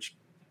rankings, which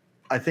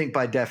I think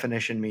by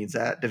definition means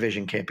that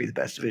division can't be the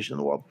best division in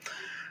the world.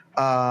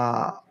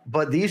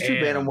 But these 2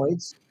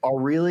 bantamweights are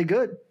really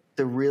good.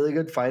 They're really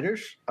good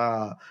fighters.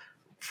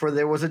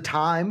 There was a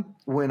time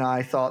when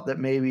I thought that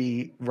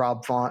maybe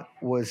Rob Font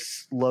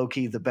was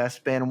low-key the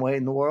best bantamweight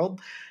in the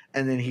world,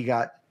 and then he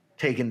got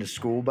taken to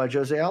school by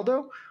Jose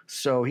Aldo.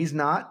 So he's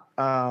not.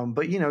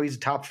 But, he's a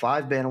top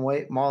 5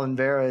 bantamweight. Marlon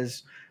Vera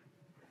is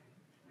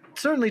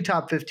certainly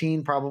top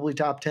 15, probably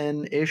top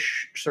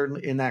 10-ish,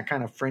 certainly in that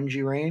kind of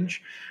fringy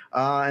range.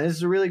 And this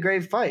is a really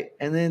great fight.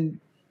 And then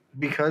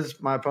because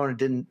my opponent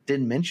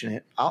didn't mention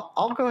it,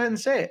 I'll go ahead and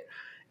say it.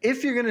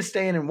 If you're going to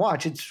stay in and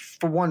watch, it's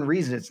for one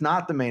reason. It's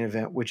not the main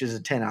event, which is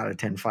a 10 out of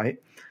 10 fight.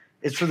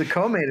 It's for the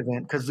co-main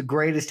event because the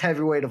greatest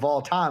heavyweight of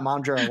all time,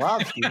 Andrei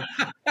Arlovski,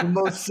 the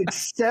most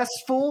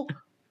successful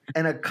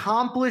and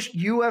accomplished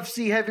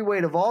UFC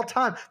heavyweight of all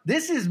time.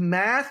 This is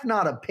math,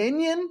 not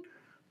opinion.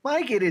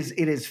 Mike, it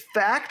is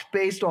fact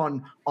based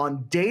on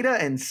data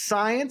and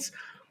science.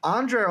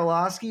 Andrei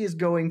Arlovski is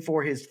going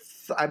for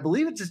I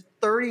believe it's his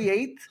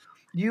 38th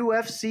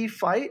UFC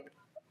fight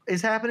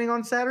is happening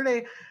on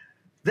Saturday.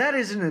 That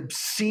is an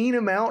obscene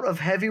amount of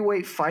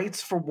heavyweight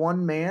fights for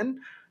one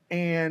man,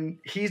 and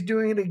he's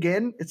doing it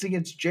again. It's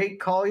against Jake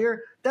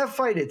Collier. That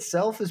fight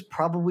itself is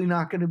probably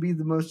not going to be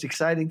the most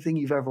exciting thing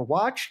you've ever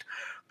watched,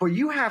 but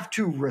you have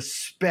to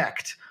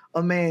respect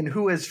a man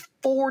who has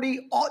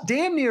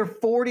damn near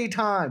 40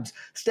 times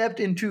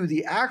stepped into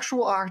the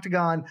actual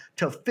octagon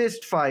to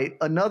fist fight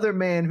another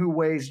man who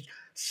weighs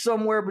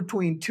somewhere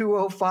between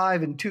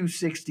 205 and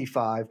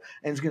 265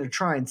 and is going to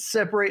try and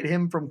separate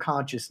him from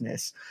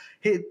consciousness.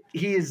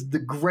 He is the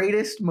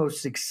greatest,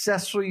 most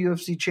successful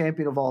UFC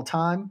champion of all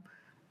time,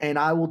 and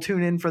I will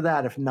tune in for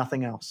that if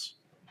nothing else.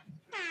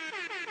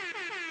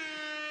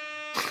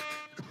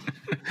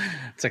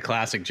 It's a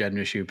classic Jed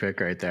Nishu pick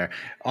right there.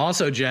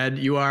 Also, Jed,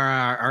 you are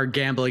our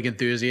gambling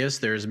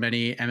enthusiast. There's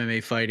many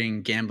MMA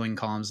fighting gambling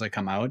columns that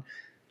come out.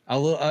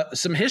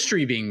 Some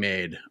history being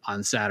made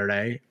on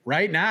Saturday.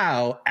 Right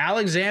now,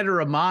 Alexander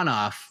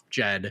Romanov,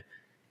 Jed,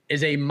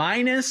 is a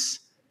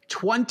minus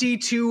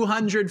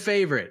 2,200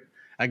 favorite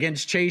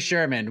against Chase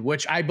Sherman,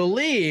 which I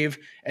believe,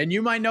 and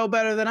you might know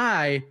better than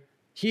I,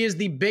 he is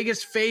the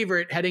biggest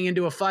favorite heading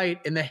into a fight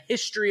in the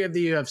history of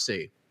the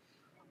UFC.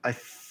 I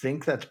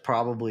think that's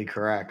probably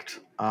correct.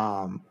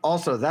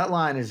 Also, that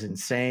line is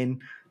insane.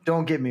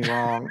 Don't get me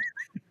wrong.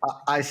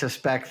 I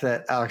suspect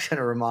that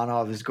Alexander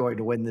Romanov is going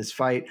to win this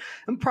fight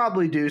and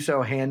probably do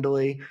so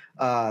handily.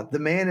 The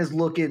man is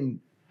looking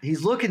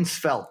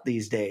svelte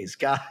these days.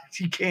 God,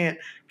 you can't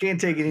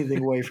take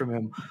anything away from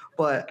him.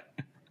 But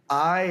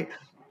I'm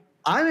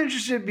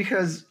interested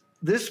because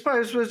this fight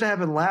was supposed to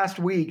happen last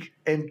week,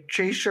 and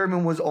Chase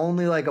Sherman was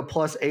only like a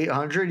plus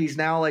 800. He's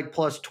now like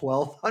plus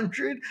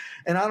 1,200.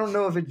 And I don't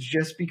know if it's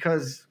just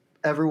because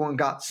everyone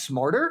got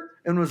smarter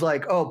and was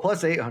like, oh,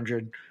 plus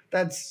 800.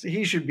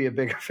 He should be a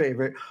bigger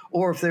favorite.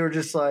 Or if they were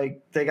just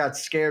like, they got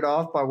scared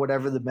off by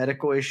whatever the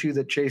medical issue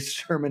that Chase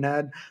Sherman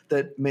had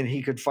that meant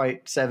he could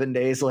fight 7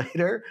 days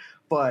later.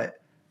 But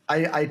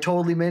I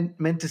totally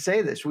meant to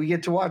say this. We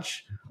get to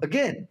watch,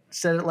 again,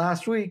 said it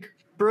last week,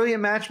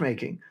 brilliant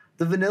matchmaking.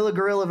 The Vanilla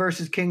Gorilla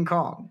versus King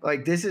Kong.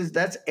 Like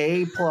that's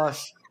A+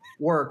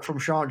 work from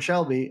Sean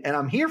Shelby, and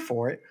I'm here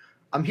for it.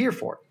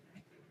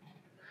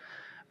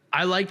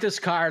 I like this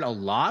card a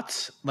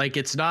lot. Like,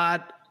 it's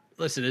not,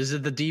 listen, is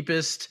it the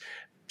deepest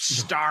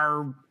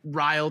star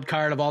riled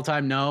card of all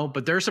time? No,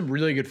 but there's some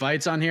really good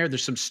fights on here.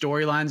 There's some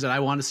storylines that I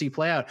want to see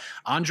play out.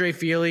 Andre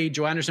Feely,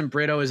 Joe Anderson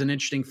Brito is an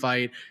interesting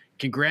fight.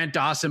 Can Grant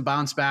Dawson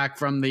bounce back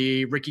from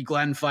the Ricky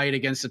Glenn fight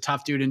against a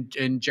tough dude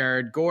in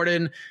Jared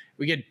Gordon?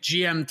 We get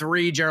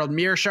GM3 Gerald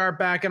Meerschaert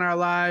back in our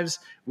lives.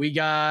 We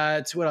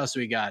got, what else do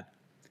we got?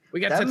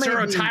 We got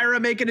Tatsuro Taira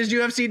making his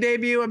UFC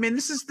debut. I mean,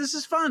 this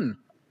is fun.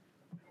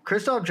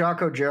 Christoph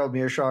Jocko, Gerald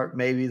Meerschaert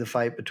may be the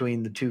fight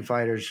between the two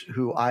fighters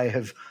who I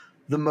have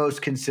the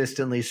most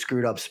consistently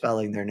screwed up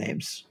spelling their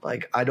names.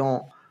 Like, I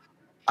don't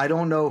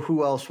know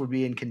who else would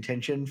be in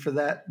contention for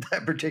that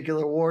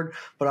particular award,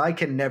 but I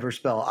can never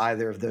spell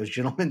either of those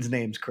gentlemen's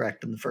names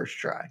correct in the first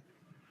try.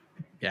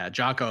 Yeah,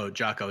 Jocko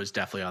is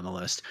definitely on the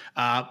list.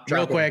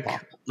 Real quick,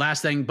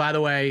 last thing, by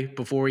the way,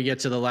 before we get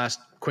to the last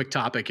quick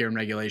topic here in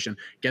regulation,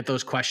 get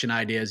those question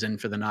ideas in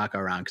for the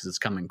knockout round because it's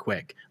coming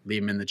quick.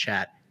 Leave them in the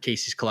chat.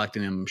 Casey's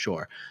collecting them, I'm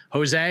sure.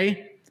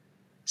 Jose,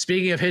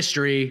 speaking of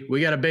history,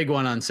 we got a big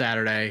one on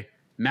Saturday.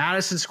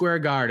 Madison Square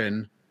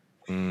Garden,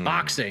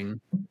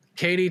 boxing,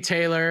 Katie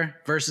Taylor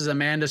versus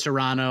Amanda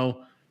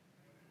Serrano.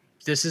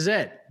 This is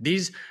it.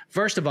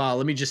 First of all,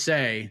 let me just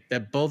say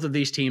that both of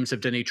these teams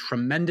have done a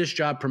tremendous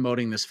job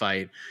promoting this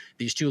fight.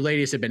 These two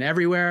ladies have been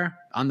everywhere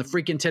on the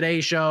freaking Today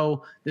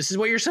Show. This is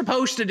what you're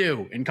supposed to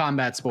do in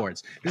combat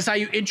sports. This is how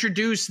you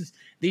introduce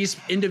these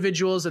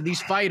individuals and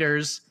these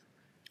fighters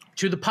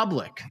to the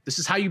public. This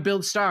is how you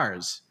build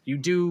stars. You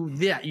do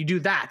that.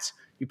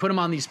 You put them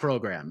on these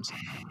programs.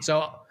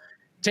 So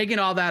taking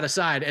all that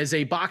aside, as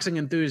a boxing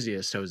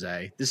enthusiast,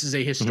 Jose, this is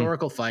a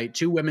historical fight.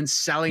 Two women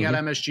selling out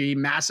MSG,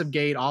 massive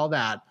gate, all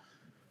that.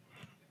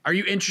 Are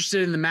you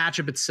interested in the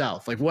matchup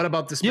itself? Like, what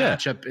about this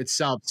matchup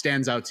itself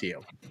stands out to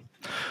you?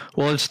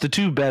 Well, it's the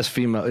two best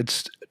female.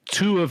 It's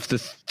two of the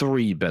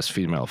three best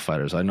female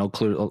fighters. I know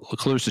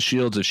Clarissa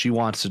Shields, if she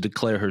wants to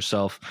declare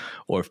herself,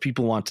 or if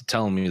people want to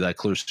tell me that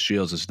Clarissa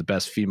Shields is the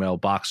best female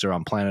boxer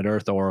on planet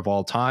Earth or of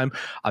all time,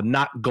 I'm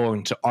not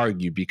going to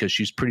argue because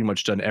she's pretty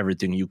much done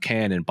everything you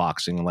can in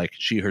boxing. And like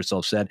she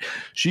herself said,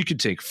 she could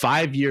take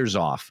 5 years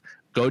off,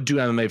 go do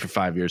MMA for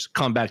 5 years,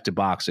 come back to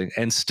boxing,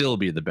 and still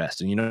be the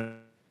best. And you know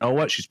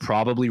what? She's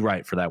probably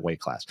right for that weight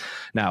class.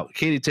 Now,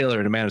 Katie Taylor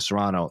and Amanda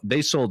Serrano,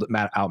 they sold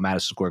out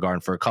Madison Square Garden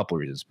for a couple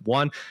of reasons.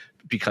 One,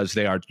 because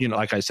they are,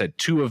 like I said,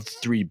 two of the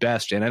three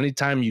best. And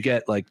anytime you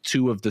get like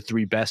two of the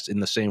three best in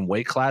the same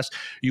weight class,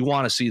 you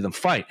want to see them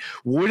fight.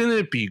 Wouldn't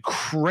it be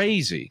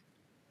crazy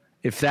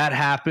if that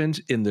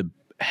happened in the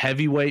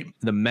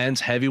men's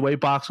heavyweight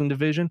boxing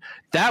division?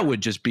 That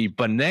would just be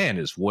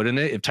bananas, wouldn't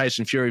it? If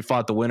Tyson Fury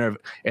fought the winner of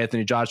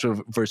Anthony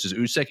Joshua versus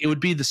Usyk, it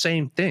would be the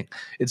same thing.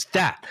 It's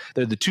that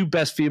they're the two of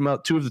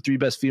the three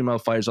best female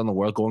fighters on the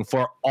world, going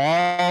for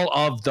all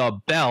of the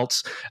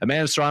belts.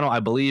 Amanda Serrano,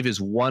 I believe,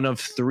 is one of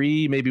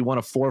three, maybe one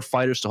of four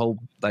fighters to hold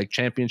like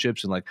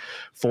championships in like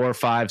 4,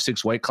 5,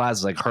 6 weight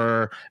classes, like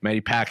her,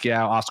 Manny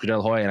Pacquiao, Oscar De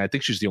La Hoya, and I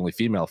think she's the only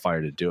female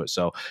fighter to do it.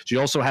 So she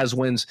also has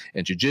wins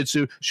in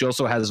jiu-jitsu. She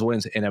also has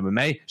wins in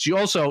MMA. She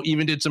also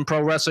even did some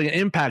pro wrestling and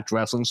Impact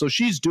Wrestling, so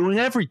she's doing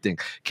everything.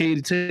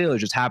 Katie Taylor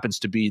just happens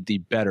to be the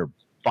better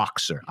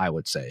boxer, I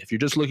would say. If you're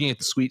just looking at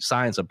the sweet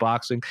science of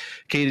boxing,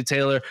 Katie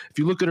Taylor, if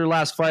you look at her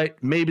last fight,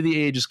 maybe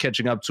the age is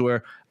catching up to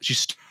her. She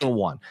still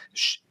won.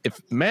 If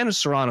Amanda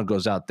Serrano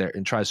goes out there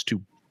and tries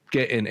to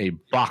get in a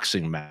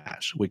boxing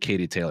match with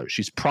Katie Taylor,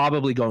 she's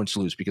probably going to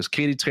lose because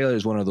Katie Taylor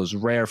is one of those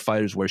rare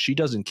fighters where she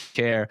doesn't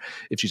care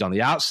if she's on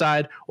the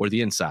outside or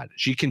the inside.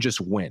 She can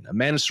just win.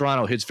 Amanda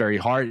Serrano hits very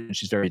hard and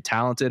she's very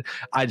talented.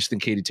 I just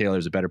think Katie Taylor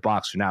is a better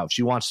boxer. Now, if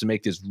she wants to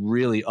make this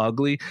really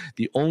ugly,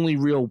 the only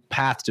real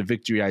path to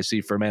victory I see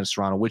for Amanda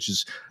Serrano, which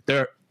is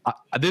there,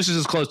 this is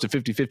as close to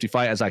 50-50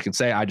 fight as I can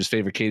say. I just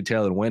favor Katie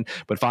Taylor to win.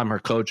 But if I'm her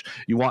coach,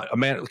 you want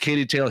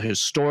Katie Taylor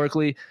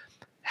historically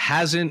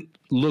hasn't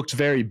looked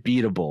very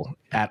beatable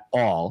at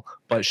all,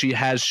 but she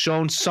has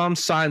shown some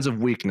signs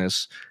of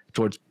weakness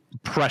towards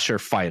pressure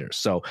fighters.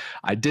 So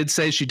I did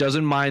say she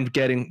doesn't mind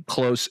getting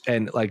close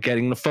and like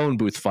getting the phone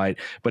booth fight,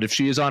 but if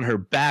she is on her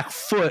back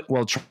foot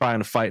while trying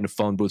to fight in a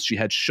phone booth, she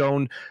had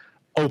shown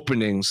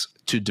openings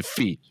to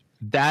defeat.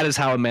 That is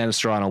how Amanda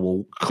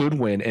Serrano could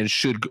win and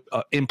should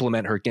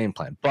implement her game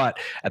plan. But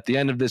at the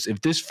end of this,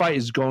 if this fight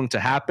is going to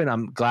happen,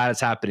 I'm glad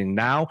it's happening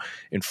now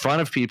in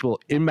front of people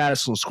in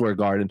Madison Square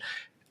Garden.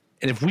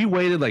 And if we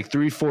waited like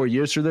 3-4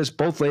 years for this,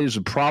 both ladies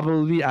would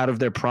probably be out of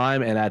their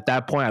prime. And at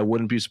that point, I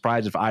wouldn't be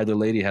surprised if either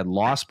lady had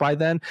lost by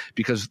then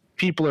because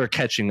people are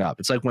catching up.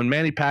 It's like when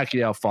Manny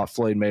Pacquiao fought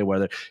Floyd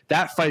Mayweather.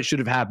 That fight should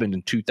have happened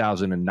in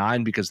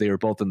 2009 because they were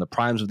both in the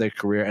primes of their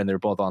career and they're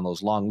both on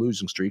those long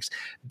losing streaks.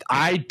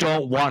 I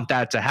don't want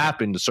that to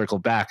happen, to circle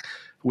back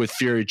with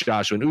Fury,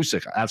 Joshua, and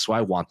Usyk. That's why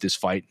I want this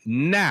fight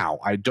now.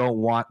 I don't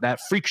want that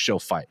freak show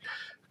fight.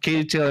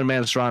 Katie Taylor and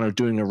Amanda Serrano are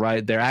doing it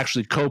right. They're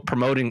actually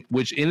co-promoting,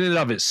 which in and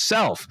of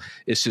itself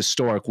is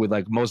historic with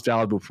like most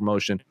valuable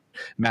promotion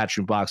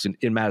Matchroom Boxing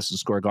in Madison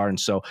Square Garden.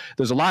 So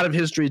there's a lot of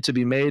history to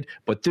be made,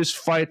 but this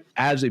fight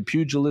as a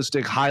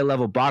pugilistic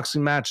high-level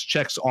boxing match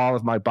checks all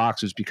of my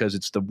boxes because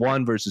it's the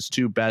 1 versus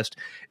 2 best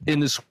in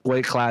this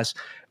weight class.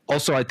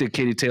 Also, I think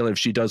Katie Taylor, if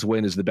she does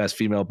win, is the best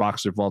female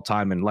boxer of all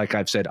time. And like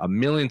I've said a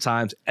million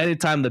times,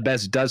 anytime the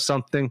best does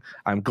something,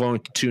 I'm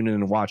going to tune in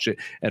and watch it.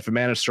 And if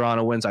Amanda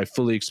Serrano wins, I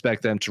fully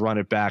expect them to run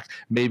it back,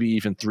 maybe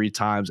even 3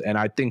 times. And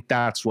I think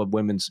that's what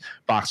women's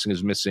boxing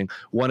is missing.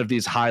 One of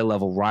these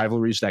high-level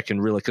rivalries that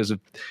can really – because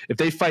if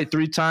they fight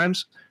 3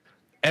 times –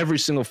 every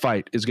single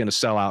fight is going to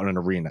sell out in an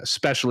arena,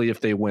 especially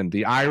if they win.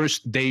 The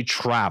Irish, they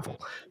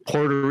travel.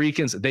 Puerto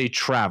Ricans, they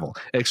travel.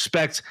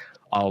 Expect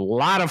a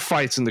lot of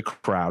fights in the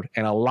crowd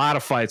and a lot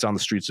of fights on the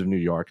streets of New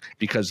York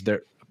because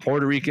the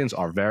Puerto Ricans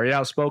are very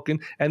outspoken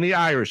and the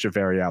Irish are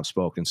very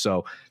outspoken.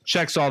 So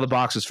checks all the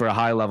boxes for a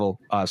high-level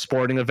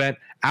sporting event.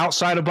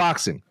 Outside of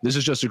boxing, this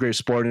is just a great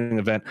sporting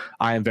event.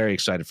 I am very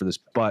excited for this.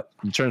 But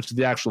in terms of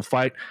the actual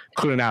fight,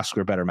 couldn't ask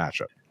for a better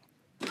matchup.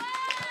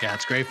 Yeah,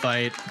 it's a great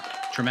fight.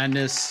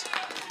 Tremendous.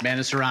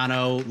 Amanda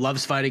Serrano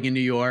loves fighting in New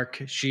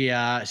York.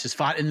 She's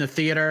fought in the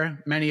theater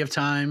many of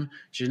time.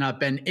 She's not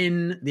been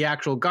in the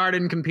actual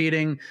garden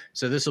competing.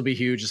 So this will be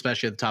huge,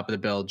 especially at the top of the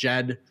bill.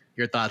 Jed,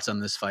 your thoughts on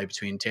this fight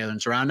between Taylor and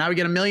Serrano? Now we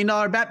get $1 million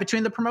bet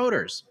between the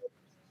promoters.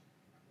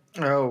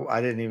 Oh, I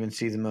didn't even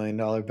see the $1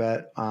 million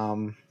bet.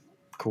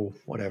 Cool,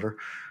 whatever.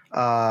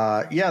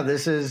 Yeah,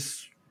 this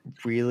is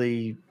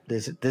really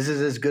this is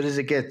as good as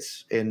it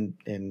gets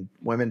in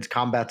women's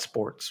combat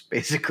sports,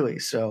 basically.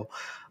 So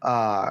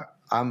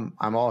I'm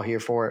all here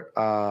for it.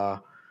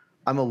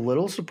 I'm a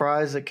little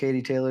surprised that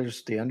Katie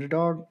Taylor's the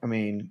underdog. I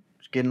mean,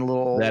 it's getting a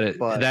little old.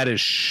 That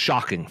is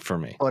shocking for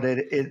me. But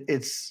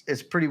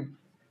it's pretty.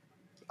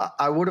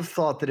 I would have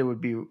thought that it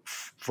would be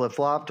flip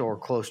flopped or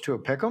close to a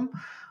pick'em.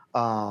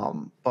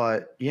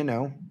 But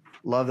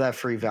love that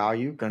free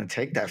value. Going to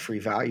take that free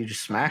value.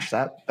 Just smash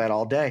that bet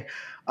all day.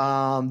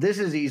 This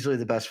is easily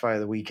the best fight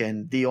of the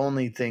weekend. The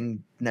only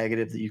thing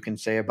negative that you can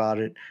say about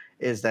it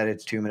is that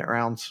it's 2-minute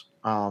rounds.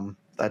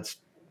 That's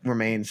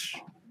remains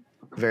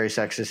very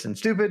sexist and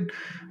stupid.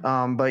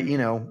 But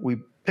we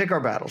pick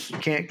our battles.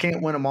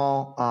 Can't win them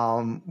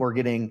all. We're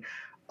getting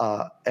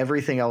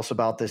everything else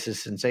about this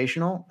is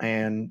sensational.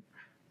 And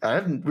I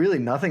have really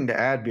nothing to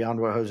add beyond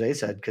what Jose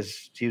said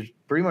because he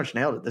pretty much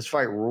nailed it. This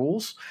fight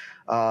rules.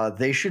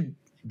 They should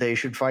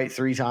fight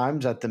 3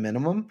 times at the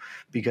minimum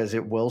because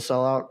it will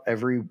sell out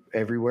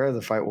everywhere.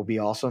 The fight will be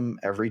awesome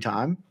every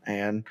time,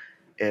 and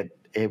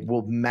it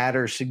will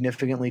matter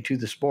significantly to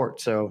the sport.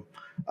 So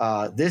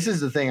this is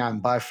the thing I'm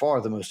by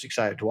far the most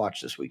excited to watch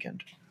this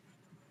weekend.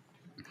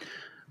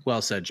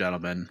 Well said,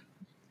 gentlemen.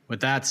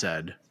 With that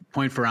said,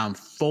 point for round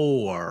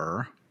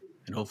 4,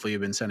 and hopefully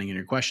you've been sending in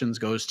your questions,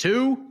 goes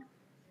to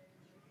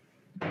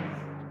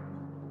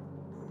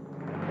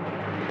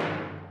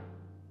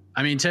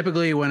I mean,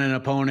 typically when an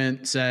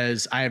opponent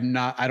says, I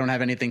don't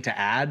have anything to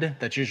add,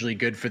 that's usually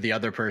good for the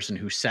other person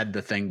who said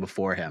the thing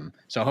before him.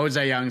 So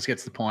Jose Youngs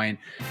gets the point.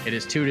 It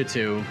is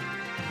 2-2.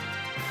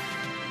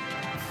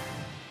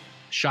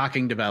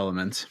 Shocking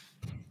development.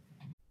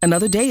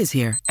 Another day is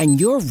here, and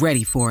you're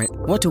ready for it.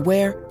 What to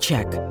wear?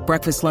 Check.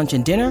 Breakfast, lunch,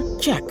 and dinner?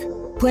 Check.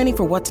 Planning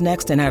for what's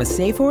next and how to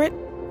save for it?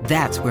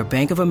 That's where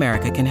Bank of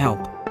America can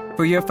help.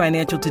 For your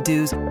financial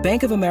to-dos,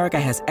 Bank of America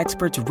has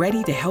experts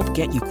ready to help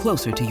get you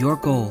closer to your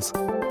goals.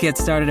 Get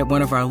started at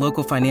one of our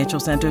local financial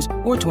centers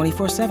or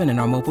 24/7 in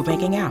our mobile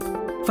banking app.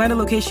 Find a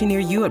location near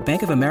you at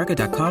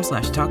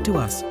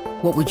bankofamerica.com/talktous.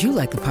 What would you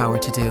like the power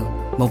to do?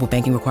 Mobile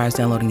banking requires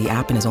downloading the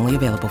app and is only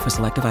available for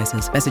select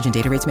devices. Message and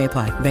data rates may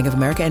apply. Bank of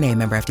America NA,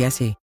 member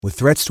FDIC. With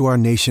threats to our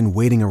nation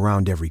waiting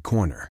around every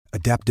corner,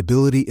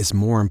 adaptability is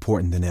more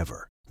important than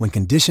ever. When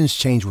conditions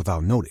change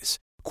without notice,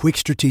 quick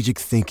strategic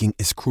thinking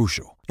is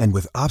crucial. And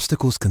with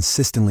obstacles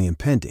consistently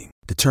impending,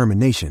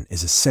 determination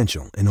is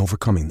essential in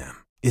overcoming them.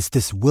 It's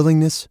this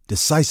willingness,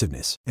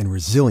 decisiveness, and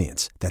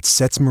resilience that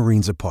sets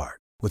Marines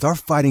apart. With our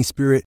fighting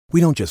spirit, we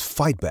don't just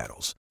fight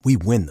battles, we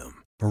win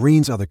them.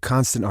 Marines are the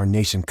constant our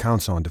nation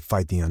counts on to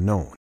fight the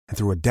unknown. And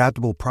through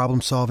adaptable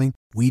problem solving,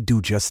 we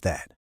do just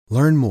that.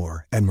 Learn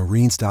more at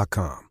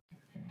marines.com.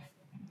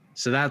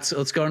 So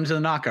let's go into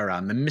the knockout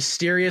round, the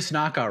mysterious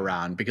knockout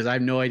round, because I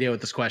have no idea what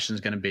this question is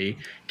going to be.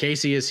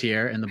 Casey is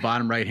here in the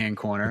bottom right-hand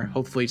corner.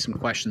 Hopefully some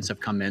questions have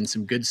come in,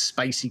 some good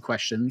spicy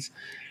questions.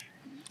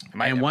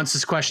 And once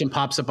this question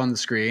pops up on the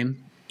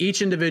screen,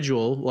 each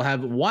individual will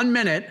have 1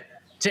 minute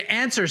to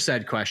answer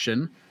said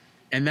question,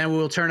 and then we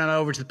will turn it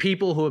over to the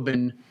people who have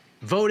been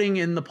voting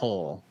in the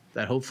poll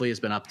that hopefully has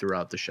been up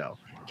throughout the show.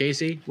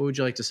 Casey, what would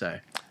you like to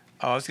say?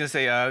 I was gonna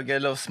say get a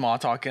little small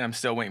talking. I'm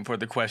still waiting for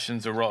the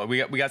questions to roll. We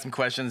got some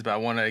questions, but I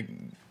want to,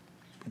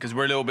 because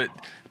we're a little bit,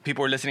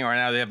 people are listening right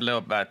now. They have a little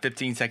about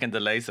 15-second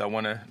delay, so I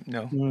want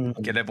to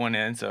get everyone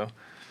in. So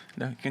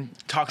you can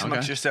talk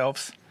amongst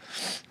yourselves.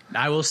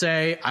 I will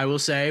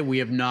say we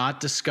have not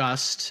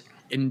discussed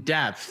in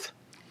depth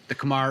the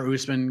Kamaru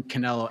Usman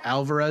Canelo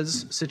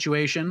Alvarez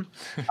situation.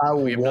 I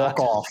will walk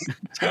off.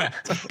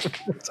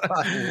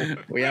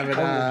 We haven't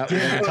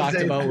talked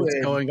about what's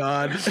going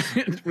on.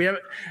 We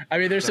haven't. I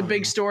mean, there's some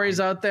big stories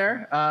out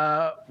there.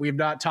 We have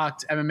not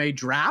talked MMA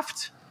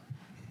draft.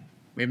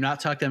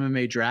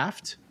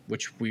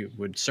 Which we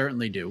would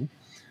certainly do.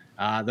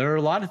 There are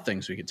a lot of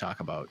things we could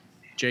talk about.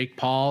 Jake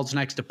Paul's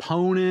next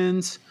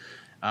opponent.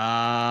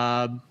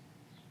 How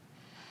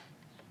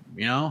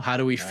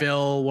do we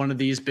fill one of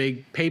these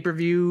big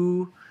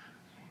pay-per-view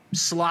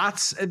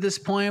slots at this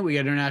point? We got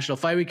International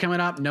Fight Week coming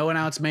up. No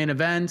announced main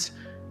event.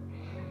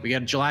 We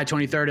got July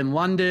 23rd in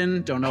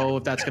London. Don't know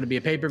if that's going to be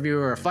a pay-per-view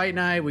or a fight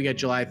night. We got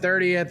July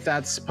 30th.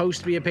 That's supposed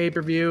to be a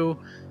pay-per-view.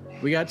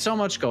 We got so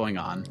much going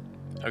on.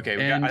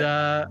 Okay.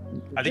 I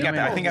think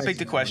I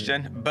picked a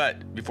question,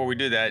 but before we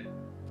do that,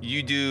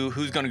 you do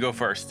who's going to go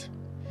first?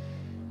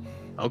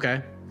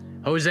 Okay.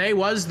 Jose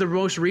was the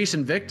most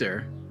recent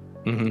victor.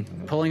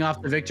 Mm-hmm. Pulling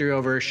off the victory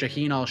over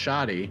Shaheen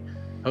Al-Shadi.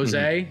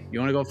 Jose, you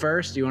want to go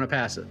first? Do you want to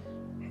pass it?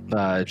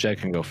 Jed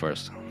can go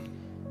first.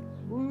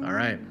 All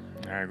right,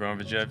 going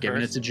for Jed.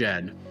 Giving it to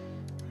Jed.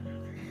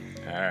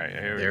 All right,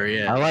 there he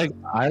is.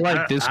 I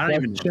like this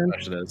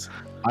question.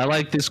 I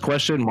like this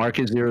question.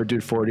 Market 0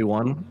 Dude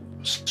 41.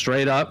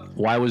 Straight up,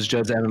 why was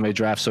Jed's MMA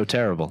draft so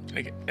terrible?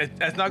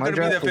 That's not going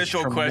to be the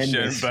official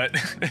question, but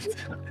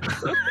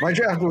my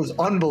draft was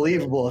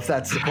unbelievable. If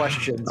that's the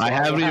question, so I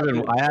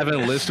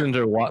haven't listened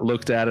or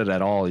looked at it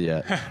at all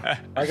yet.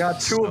 I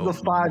got two of the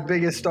 5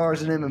 biggest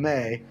stars in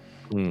MMA,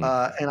 and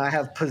I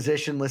have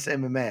positionless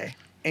MMA,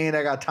 and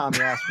I got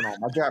Tommy Aspinall.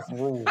 My draft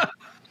ruled. All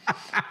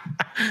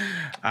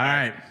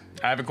right,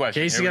 I have a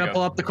question. Casey's gonna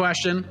pull up the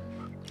question.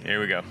 Here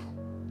we go.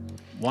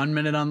 1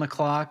 minute on the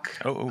clock.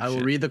 I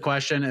will read the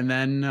question, and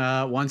then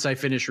once I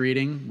finish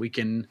reading, we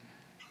can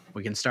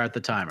start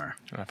the timer.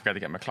 I forgot to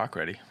get my clock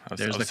ready. I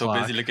was so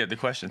busy looking at the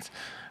questions.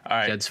 All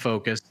right, Jed's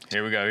focused.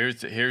 Here we go.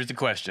 Here's the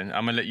question.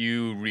 I'm gonna let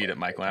you read it,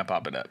 Mike, when I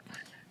pop it up.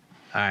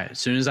 All right. As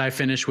soon as I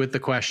finish with the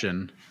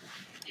question,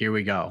 here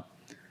we go.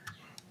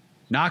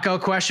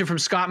 Knockout question from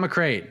Scott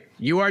McCrate.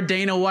 You are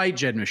Dana White,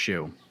 Jed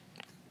Meshew.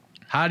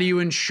 How do you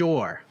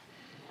ensure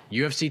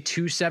UFC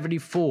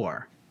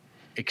 274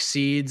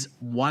 exceeds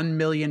 1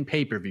 million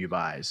pay-per-view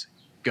buys?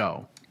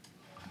 Go.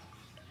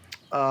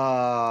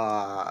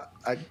 I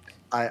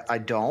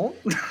don't.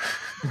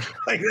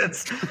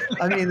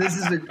 This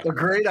is a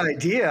great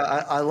idea.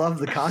 I love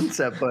the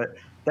concept, but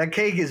that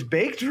cake is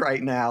baked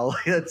right now.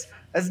 That's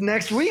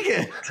next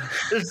weekend.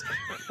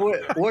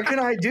 What can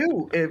I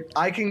do? If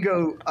I can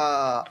go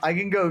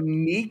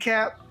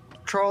kneecap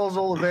Charles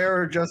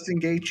Oliveira or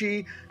Justin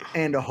Gaethje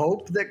and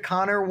hope that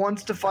Conor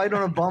wants to fight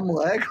on a bum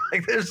leg.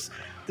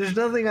 There's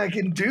nothing I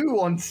can do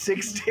on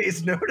 6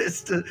 days'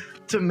 notice to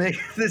make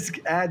this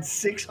add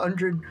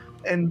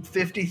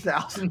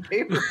 650,000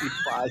 pay-per-view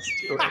buys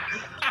to it.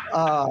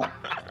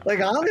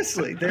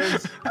 Honestly,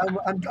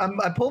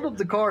 I pulled up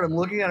the card. I'm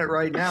looking at it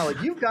right now.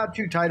 You've got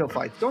 2 title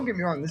fights. Don't get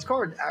me wrong. This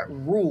card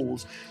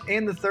rules.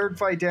 And the third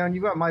fight down,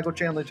 you've got Michael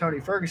Chandler, Tony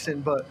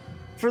Ferguson. But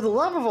for the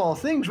love of all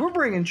things, we're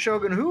bringing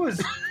Shogun, who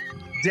is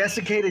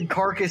desiccated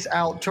carcass,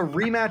 out to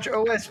rematch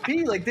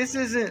OSP. This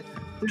isn't.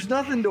 There's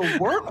nothing to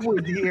work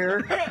with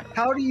here.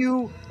 How do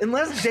you,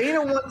 unless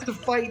Dana wants to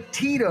fight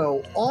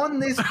Tito on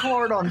this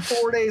card on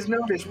 4 days'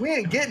 notice, we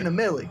ain't getting a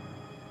milli.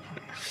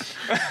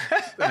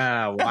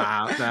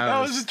 Wow. That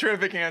was a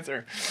terrific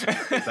answer.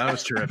 That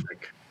was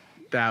terrific.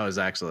 That was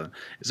excellent.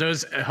 So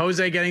is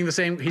Jose getting the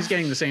same? He's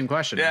getting the same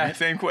question. Yeah, right?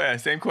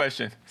 same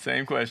question.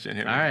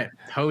 Here all right.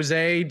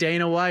 Jose,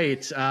 Dana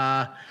White,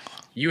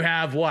 you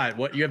have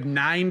what? You have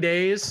 9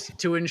 days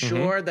to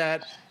ensure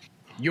that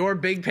your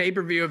big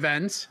pay-per-view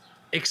event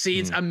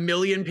exceeds 1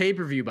 million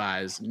pay-per-view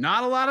buys.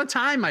 Not a lot of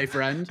time, my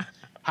friend.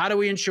 How do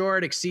we ensure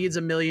it exceeds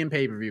 1 million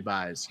pay-per-view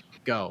buys?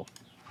 Go.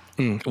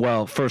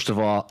 Well, first of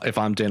all, if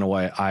I'm Dana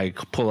White, I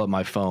pull up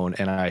my phone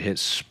and I hit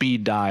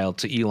speed dial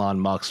to Elon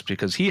Musk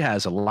because he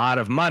has a lot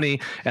of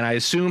money and I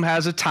assume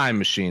has a time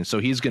machine. So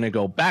he's going to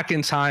go back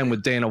in time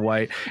with Dana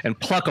White and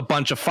pluck a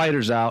bunch of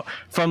fighters out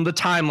from the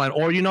timeline.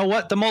 Or you know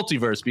what? The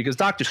multiverse, because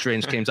Doctor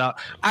Strange came out.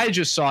 I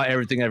just saw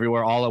everything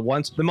everywhere all at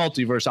once. The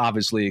multiverse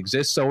obviously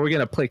exists. So we're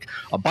going to pick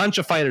a bunch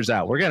of fighters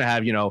out. We're going to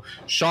have,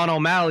 Sean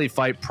O'Malley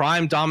fight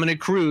Prime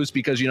Dominic Cruz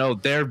because,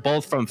 they're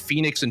both from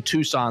Phoenix and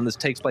Tucson. This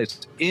takes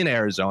place in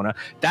Arizona.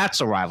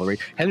 That's a rivalry.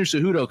 Henry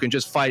Cejudo can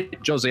just fight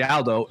Jose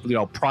Aldo,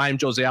 prime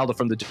Jose Aldo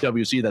from the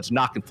WC that's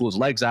knocking fools'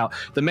 legs out.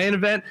 The main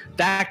event,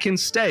 that can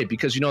stay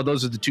because,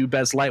 those are the 2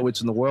 best lightweights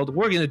in the world.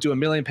 We're going to do 1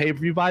 million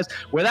pay-per-view buys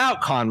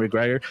without Conor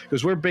McGregor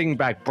because we're bringing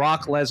back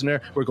Brock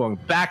Lesnar. We're going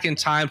back in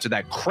time to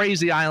that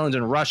crazy island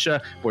in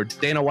Russia where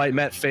Dana White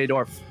met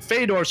Fedor.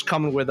 Fedor's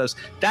coming with us.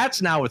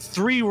 That's now a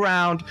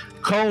 3-round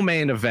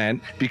co-main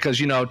event because,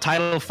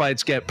 title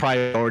fights get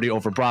priority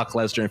over Brock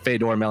Lesnar and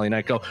Fedor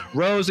Emelianenko.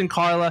 Rose and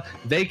Carla,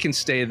 they can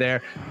stay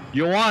there.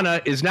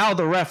 Joanna is now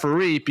the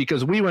referee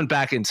because we went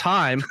back in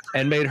time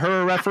and made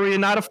her a referee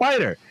and not a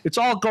fighter. It's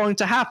all going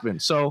to happen.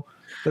 So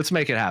let's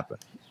make it happen.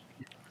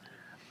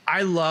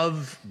 I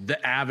love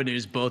the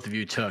avenues both of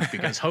you took,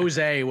 because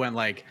Jose went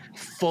like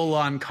full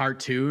on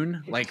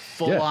cartoon, like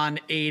full on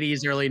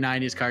 80s, early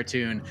 90s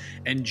cartoon.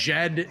 And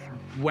Jed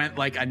went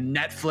like a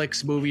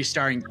Netflix movie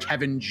starring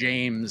Kevin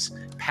James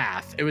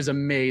path. It was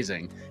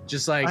amazing.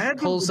 Just like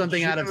pull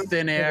something out of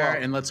thin air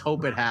and let's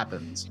hope it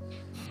happens.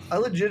 I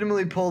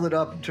legitimately pulled it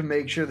up to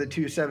make sure the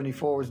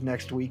 274 was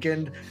next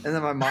weekend. And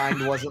then my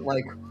mind wasn't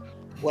like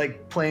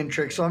playing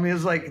tricks on me. It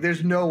was like,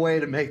 there's no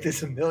way to make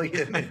this $1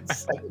 million in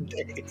 7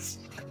 days.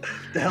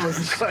 The hell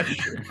is the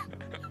question?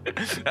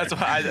 That's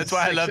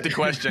why I love the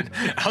question.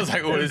 I was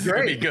like, oh, this is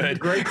going to be good.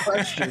 Great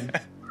question.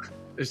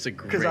 It's a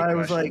great question.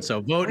 Was like,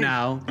 so vote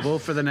now. Vote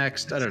for the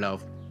next, I don't know,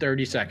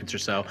 30 seconds or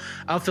so.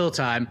 I'll fill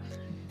time.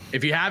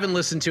 If you haven't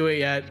listened to it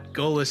yet,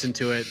 go listen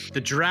to it.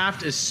 The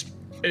draft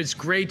it's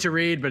great to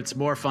read, but it's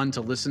more fun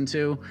to listen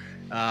to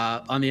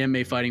on the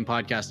MMA Fighting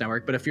Podcast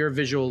Network. But if you're a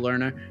visual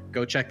learner,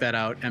 go check that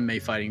out,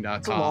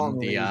 MMAfighting.com.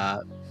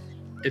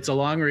 It's a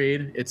long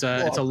read. It's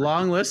a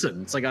long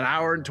listen. It's like an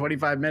hour and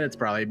 25 minutes,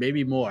 probably,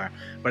 maybe more.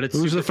 But it's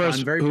who's the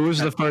first? Who was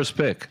the first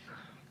pick?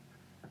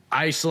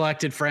 I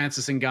selected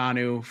Francis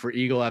Ngannou for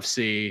Eagle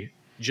FC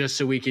just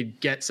so we could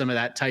get some of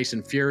that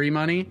Tyson Fury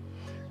money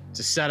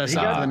to set us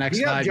up for the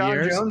next 5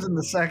 years. John Jones in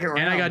the second round,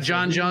 and I got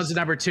John Jones at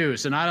number 2.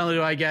 So not only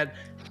do I get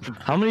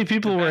how many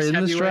people were in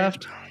this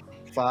draft?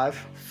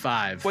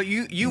 5. Well,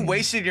 you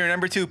wasted your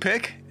number 2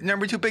 pick.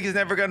 Number 2 pick is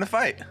never going to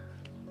fight.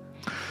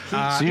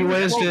 So you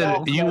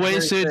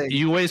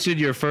wasted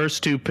your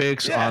first 2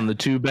 picks on the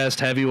 2 best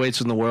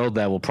heavyweights in the world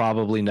that will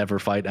probably never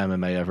fight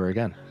MMA ever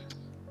again.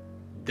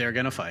 They're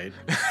gonna fight.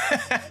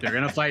 They're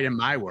gonna fight in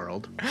my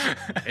world.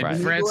 And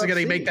France is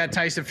gonna make that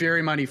Tyson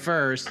Fury money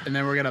first, and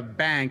then we're gonna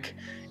bank,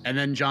 and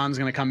then John's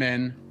gonna come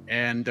in,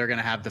 and they're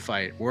gonna have the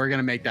fight. We're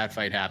gonna make that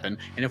fight happen.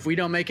 And if we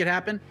don't make it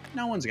happen,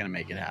 no one's gonna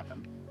make it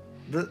happen.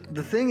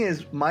 The thing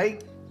is,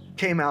 Mike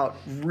came out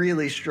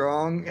really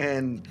strong,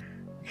 and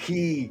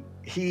he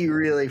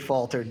really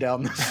faltered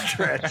down the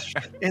stretch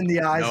in the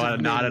eyes of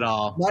me. Not at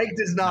all. Mike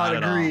does not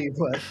agree,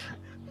 but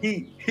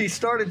he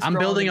started strong. I'm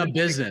building a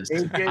business.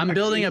 I'm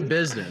building a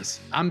business.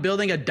 I'm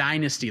building a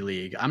dynasty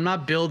league. I'm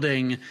not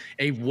building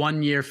a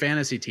 1-year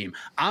fantasy team.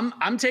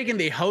 I'm taking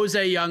the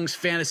Jose Young's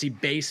fantasy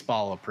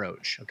baseball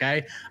approach,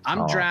 okay?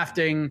 I'm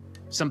drafting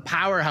some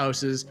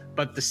powerhouses,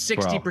 but the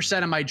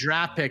 60% of my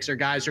draft picks are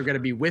guys who are going to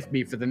be with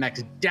me for the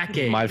next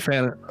decade. My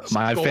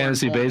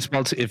fantasy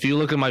baseball if you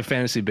look at my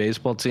fantasy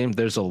baseball team,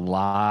 there's a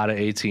lot of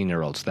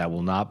 18-year-olds that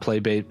will not play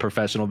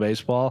professional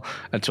baseball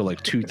until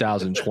like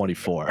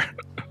 2024.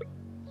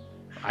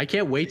 I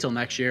can't wait till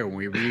next year when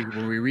we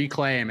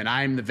reclaim and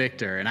I'm the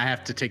victor and I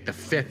have to take the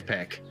 5th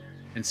pick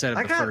instead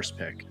of the first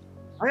pick.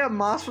 I got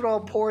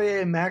Masvidal,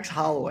 Poirier, and Max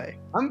Holloway.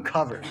 I'm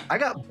covered. I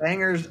got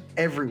bangers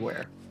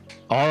everywhere.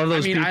 All of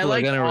those people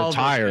are going to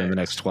retire in the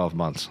next 12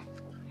 months.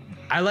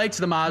 I liked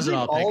the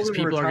Masvidal pick because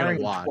people are going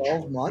to watch.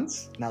 12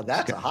 months? Now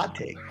that's a hot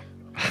take.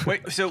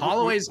 Wait, so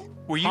Holloway's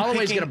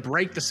going to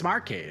break the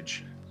smart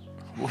cage.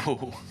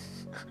 Whoa.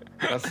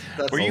 That's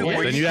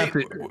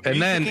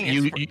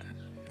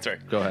sorry.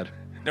 Go ahead.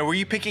 No, were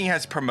you picking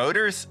as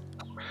promoters?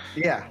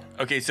 Yeah.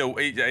 Okay, so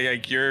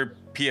like your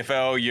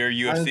PFL, your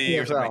UFC,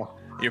 or something?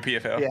 Your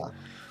PFL? Yeah.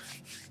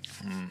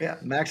 Yeah,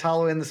 Max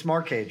Holloway in the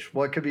smart cage.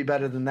 What could be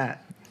better than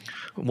that?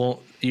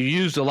 Well, you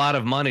used a lot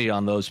of money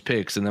on those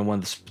picks, and then when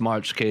the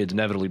smart cage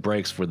inevitably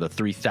breaks for the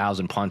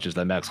 3,000 punches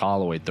that Max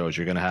Holloway throws,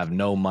 you're going to have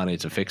no money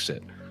to fix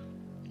it.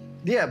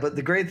 Yeah, but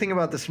the great thing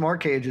about the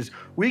smart cage is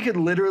we could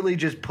literally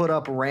just put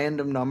up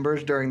random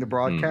numbers during the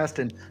broadcast,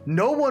 and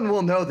no one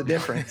will know the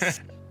difference.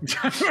 We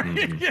just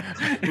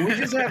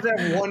have to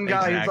have one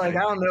guy who's like, I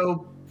don't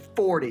know,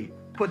 40.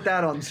 Put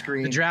that on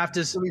screen. The draft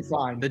is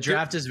fine. The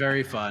draft is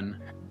very fun.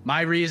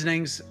 My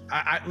reasonings,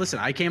 listen,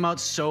 I came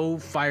out so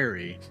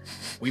fiery.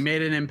 We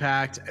made an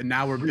impact, and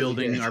now we're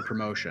building our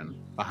promotion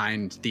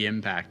behind the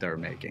impact that we're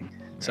making.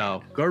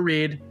 So go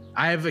read.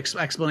 I have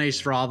explanations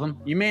for all of them.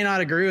 You may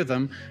not agree with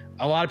them.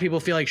 A lot of people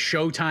feel like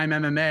Showtime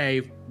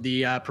MMA,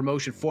 the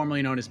promotion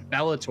formerly known as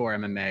Bellator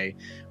MMA,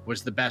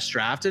 was the best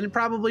draft, and it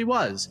probably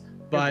was.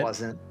 But it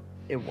wasn't.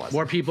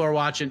 More people are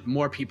watching.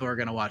 More people are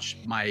going to watch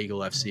my Eagle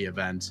FC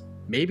event.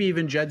 Maybe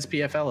even Jed's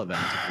PFL event,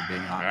 if we're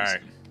being honest. All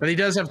right. But he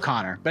does have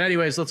Connor. But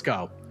anyways, let's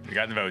go. We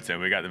got the votes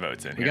in. We got the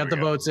votes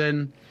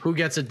in. Who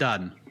gets it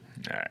done?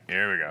 All right,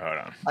 here we go. Hold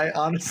on. I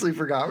honestly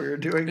forgot we were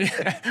doing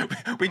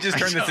it. We just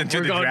turned this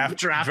into the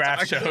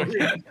draft show.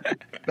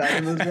 Back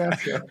in the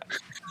draft show.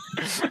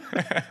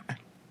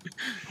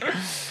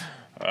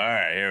 All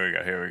right,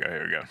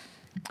 here we go.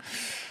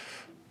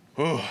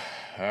 Whew.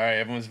 All right,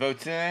 everyone's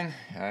votes in.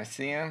 I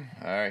see him.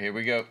 All right, here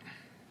we go.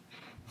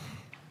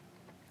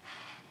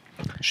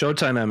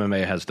 Showtime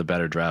MMA has the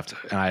better draft,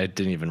 and I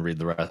didn't even read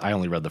the rest. I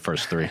only read the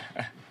first 3.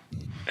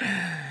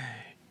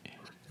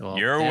 Well,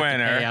 your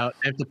winner.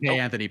 I have to pay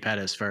Anthony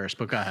Pettis first,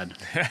 but go ahead.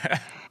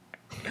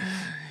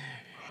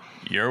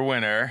 Your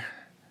winner.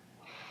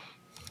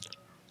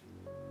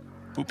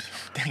 Oops,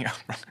 dang, I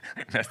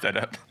messed that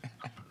up.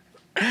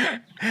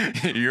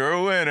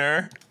 Your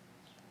winner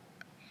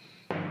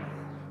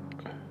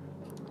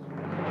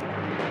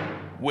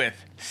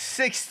with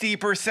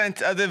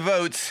 60% of the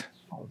votes,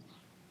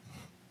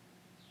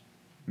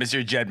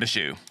 Mr. Jed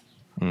Meshew.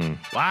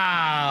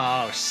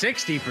 Wow,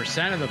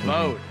 60% of the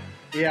vote.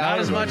 Yeah, not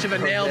as much of a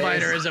nail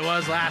biter as it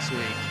was last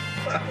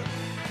week.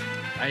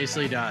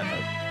 Nicely done.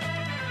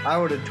 I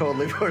would have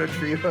totally voted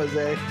for you,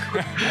 Jose.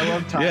 I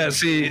love Tyson. Yeah,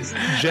 see,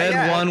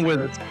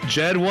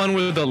 Jed won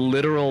with a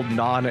literal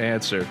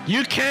non-answer.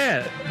 You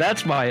can't.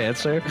 That's my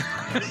answer.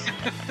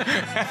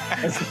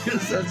 That's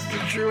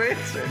the true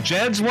answer.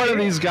 Jed's one of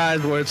these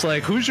guys where it's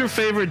like, who's your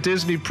favorite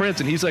Disney prince?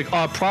 And he's like,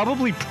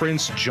 probably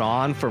Prince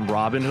John from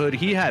Robin Hood.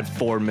 He had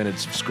 4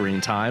 minutes of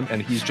screen time,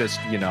 and he's just,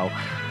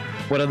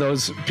 one of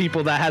those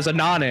people that has a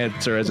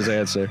non-answer as his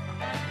answer.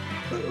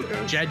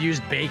 Jed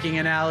used baking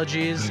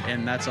analogies,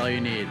 and that's all you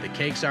need. The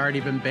cake's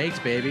already been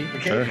baked, baby. The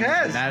cake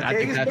has. I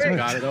think that's what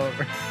got it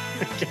over.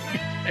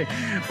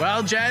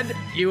 Well, Jed,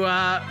 you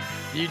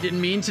didn't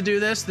mean to do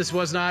this. This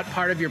was not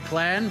part of your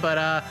plan,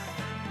 but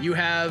you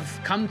have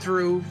come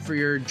through for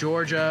your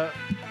Georgia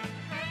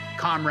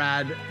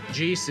comrade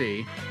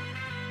GC.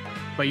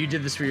 But you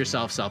did this for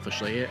yourself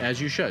selfishly,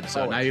 as you should.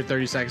 So now you have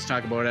 30 seconds to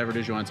talk about whatever it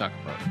is you want to talk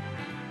about.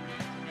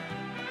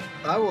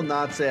 I will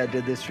not say I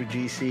did this for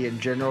GC in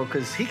general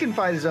because he can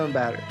fight his own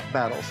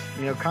battles.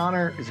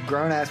 Connor is a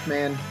grown-ass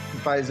man, can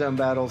fight his own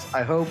battles.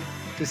 I hope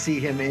to see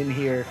him in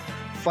here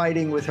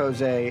fighting with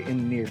Jose in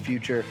the near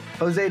future.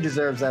 Jose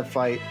deserves that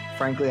fight.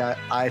 Frankly,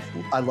 I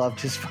loved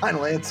his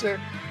final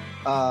answer.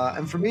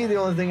 And for me, the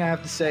only thing I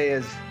have to say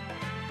is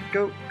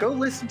go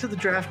listen to the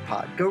draft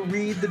pod. Go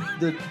read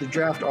the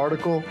draft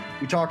article.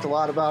 We talked a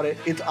lot about it.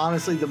 It's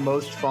honestly the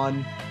most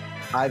fun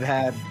I've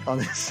had on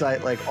this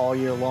site all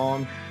year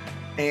long.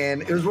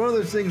 And it was one of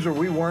those things where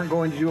we weren't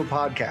going to do a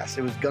podcast.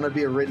 It was going to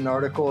be a written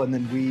article, and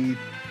then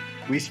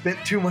we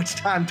spent too much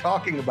time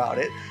talking about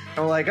it.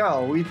 And we're like,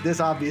 this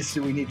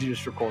obviously we need to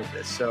just record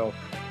this. So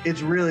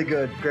it's really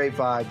good. Great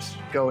vibes.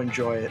 Go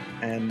enjoy it.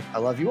 And I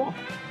love you all.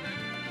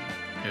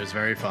 It was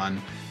very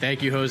fun.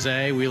 Thank you,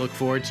 Jose. We look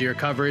forward to your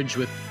coverage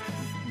with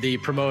the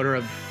promoter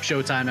of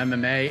Showtime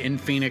MMA in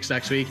Phoenix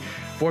next week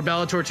for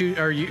Bellator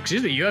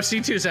UFC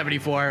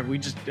 274. We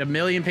just a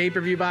million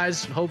pay-per-view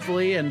buys,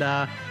 hopefully, and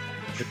the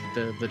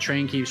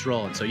train keeps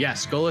rolling. So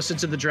yes, go listen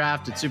to the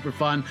draft. It's super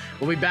fun.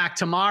 We'll be back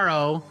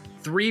tomorrow,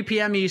 3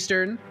 p.m.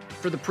 Eastern,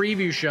 for the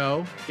preview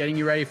show, getting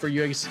you ready for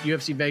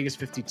UFC Vegas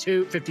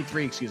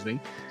 53,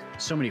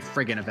 So many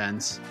friggin'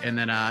 events. And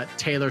then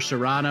Taylor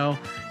Serrano,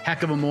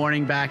 heck of a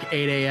morning, back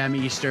 8 a.m.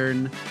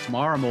 Eastern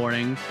tomorrow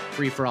morning,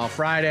 Free for All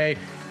Friday.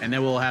 And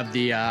then we'll have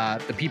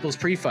the People's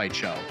Pre-Fight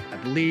Show, I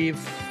believe,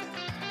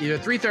 either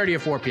 3:30 or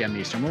 4 p.m.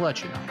 Eastern. We'll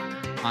let you know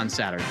on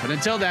Saturday. But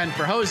until then,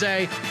 for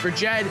Jose, for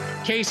Jed,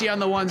 Casey on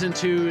the ones and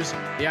twos,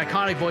 the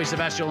iconic voice of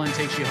Esther Lynn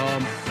takes you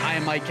home. I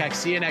am Mike Keck.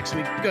 See you next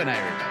week. Good night,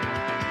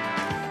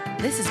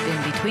 everybody. This has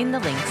been Between the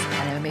Links,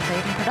 an MMA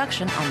fighting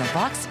production on the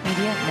Vox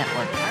Media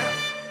Network.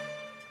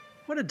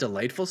 What a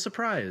delightful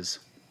surprise.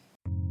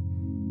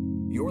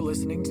 You're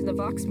listening to the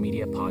Vox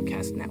Media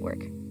Podcast Network.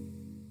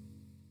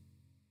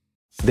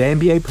 The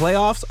NBA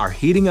playoffs are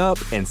heating up,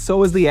 and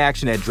so is the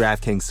action at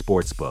DraftKings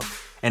Sportsbook,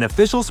 an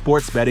official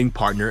sports betting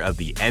partner of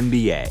the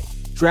NBA.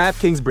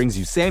 DraftKings brings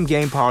you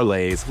same-game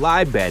parlays,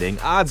 live betting,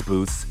 odds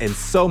boosts, and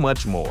so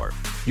much more.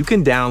 You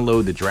can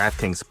download the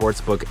DraftKings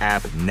Sportsbook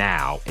app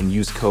now and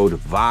use code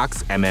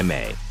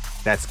VOXMMA.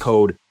 That's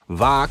code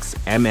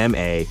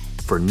VOXMMA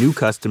for new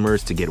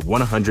customers to get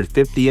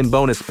 $150 in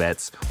bonus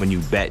bets when you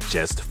bet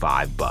just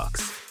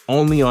 $5.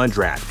 Only on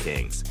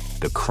DraftKings.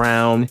 The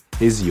crown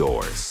is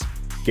yours.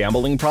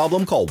 Gambling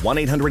problem? Call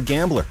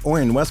 1-800-GAMBLER.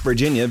 Or in West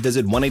Virginia,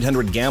 visit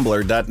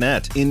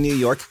 1-800-GAMBLER.net. In New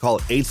York, call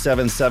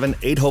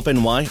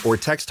 877-8-HOPE-NY or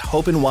text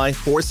HOPE-NY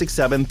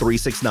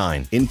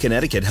 467-369. In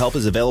Connecticut, help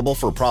is available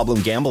for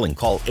problem gambling.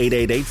 Call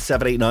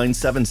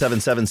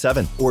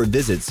 888-789-7777 or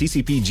visit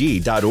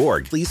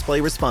ccpg.org. Please play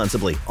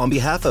responsibly. On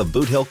behalf of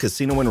Boot Hill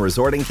Casino and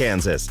Resort in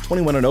Kansas,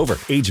 21 and over.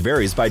 Age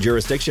varies by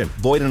jurisdiction.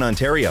 Void in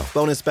Ontario.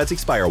 Bonus bets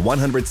expire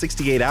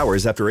 168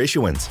 hours after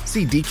issuance.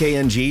 See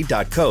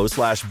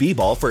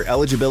dkng.co/bball for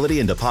eligibility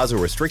and deposit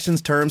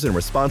restrictions, terms, and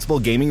responsible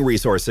gaming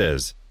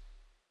resources.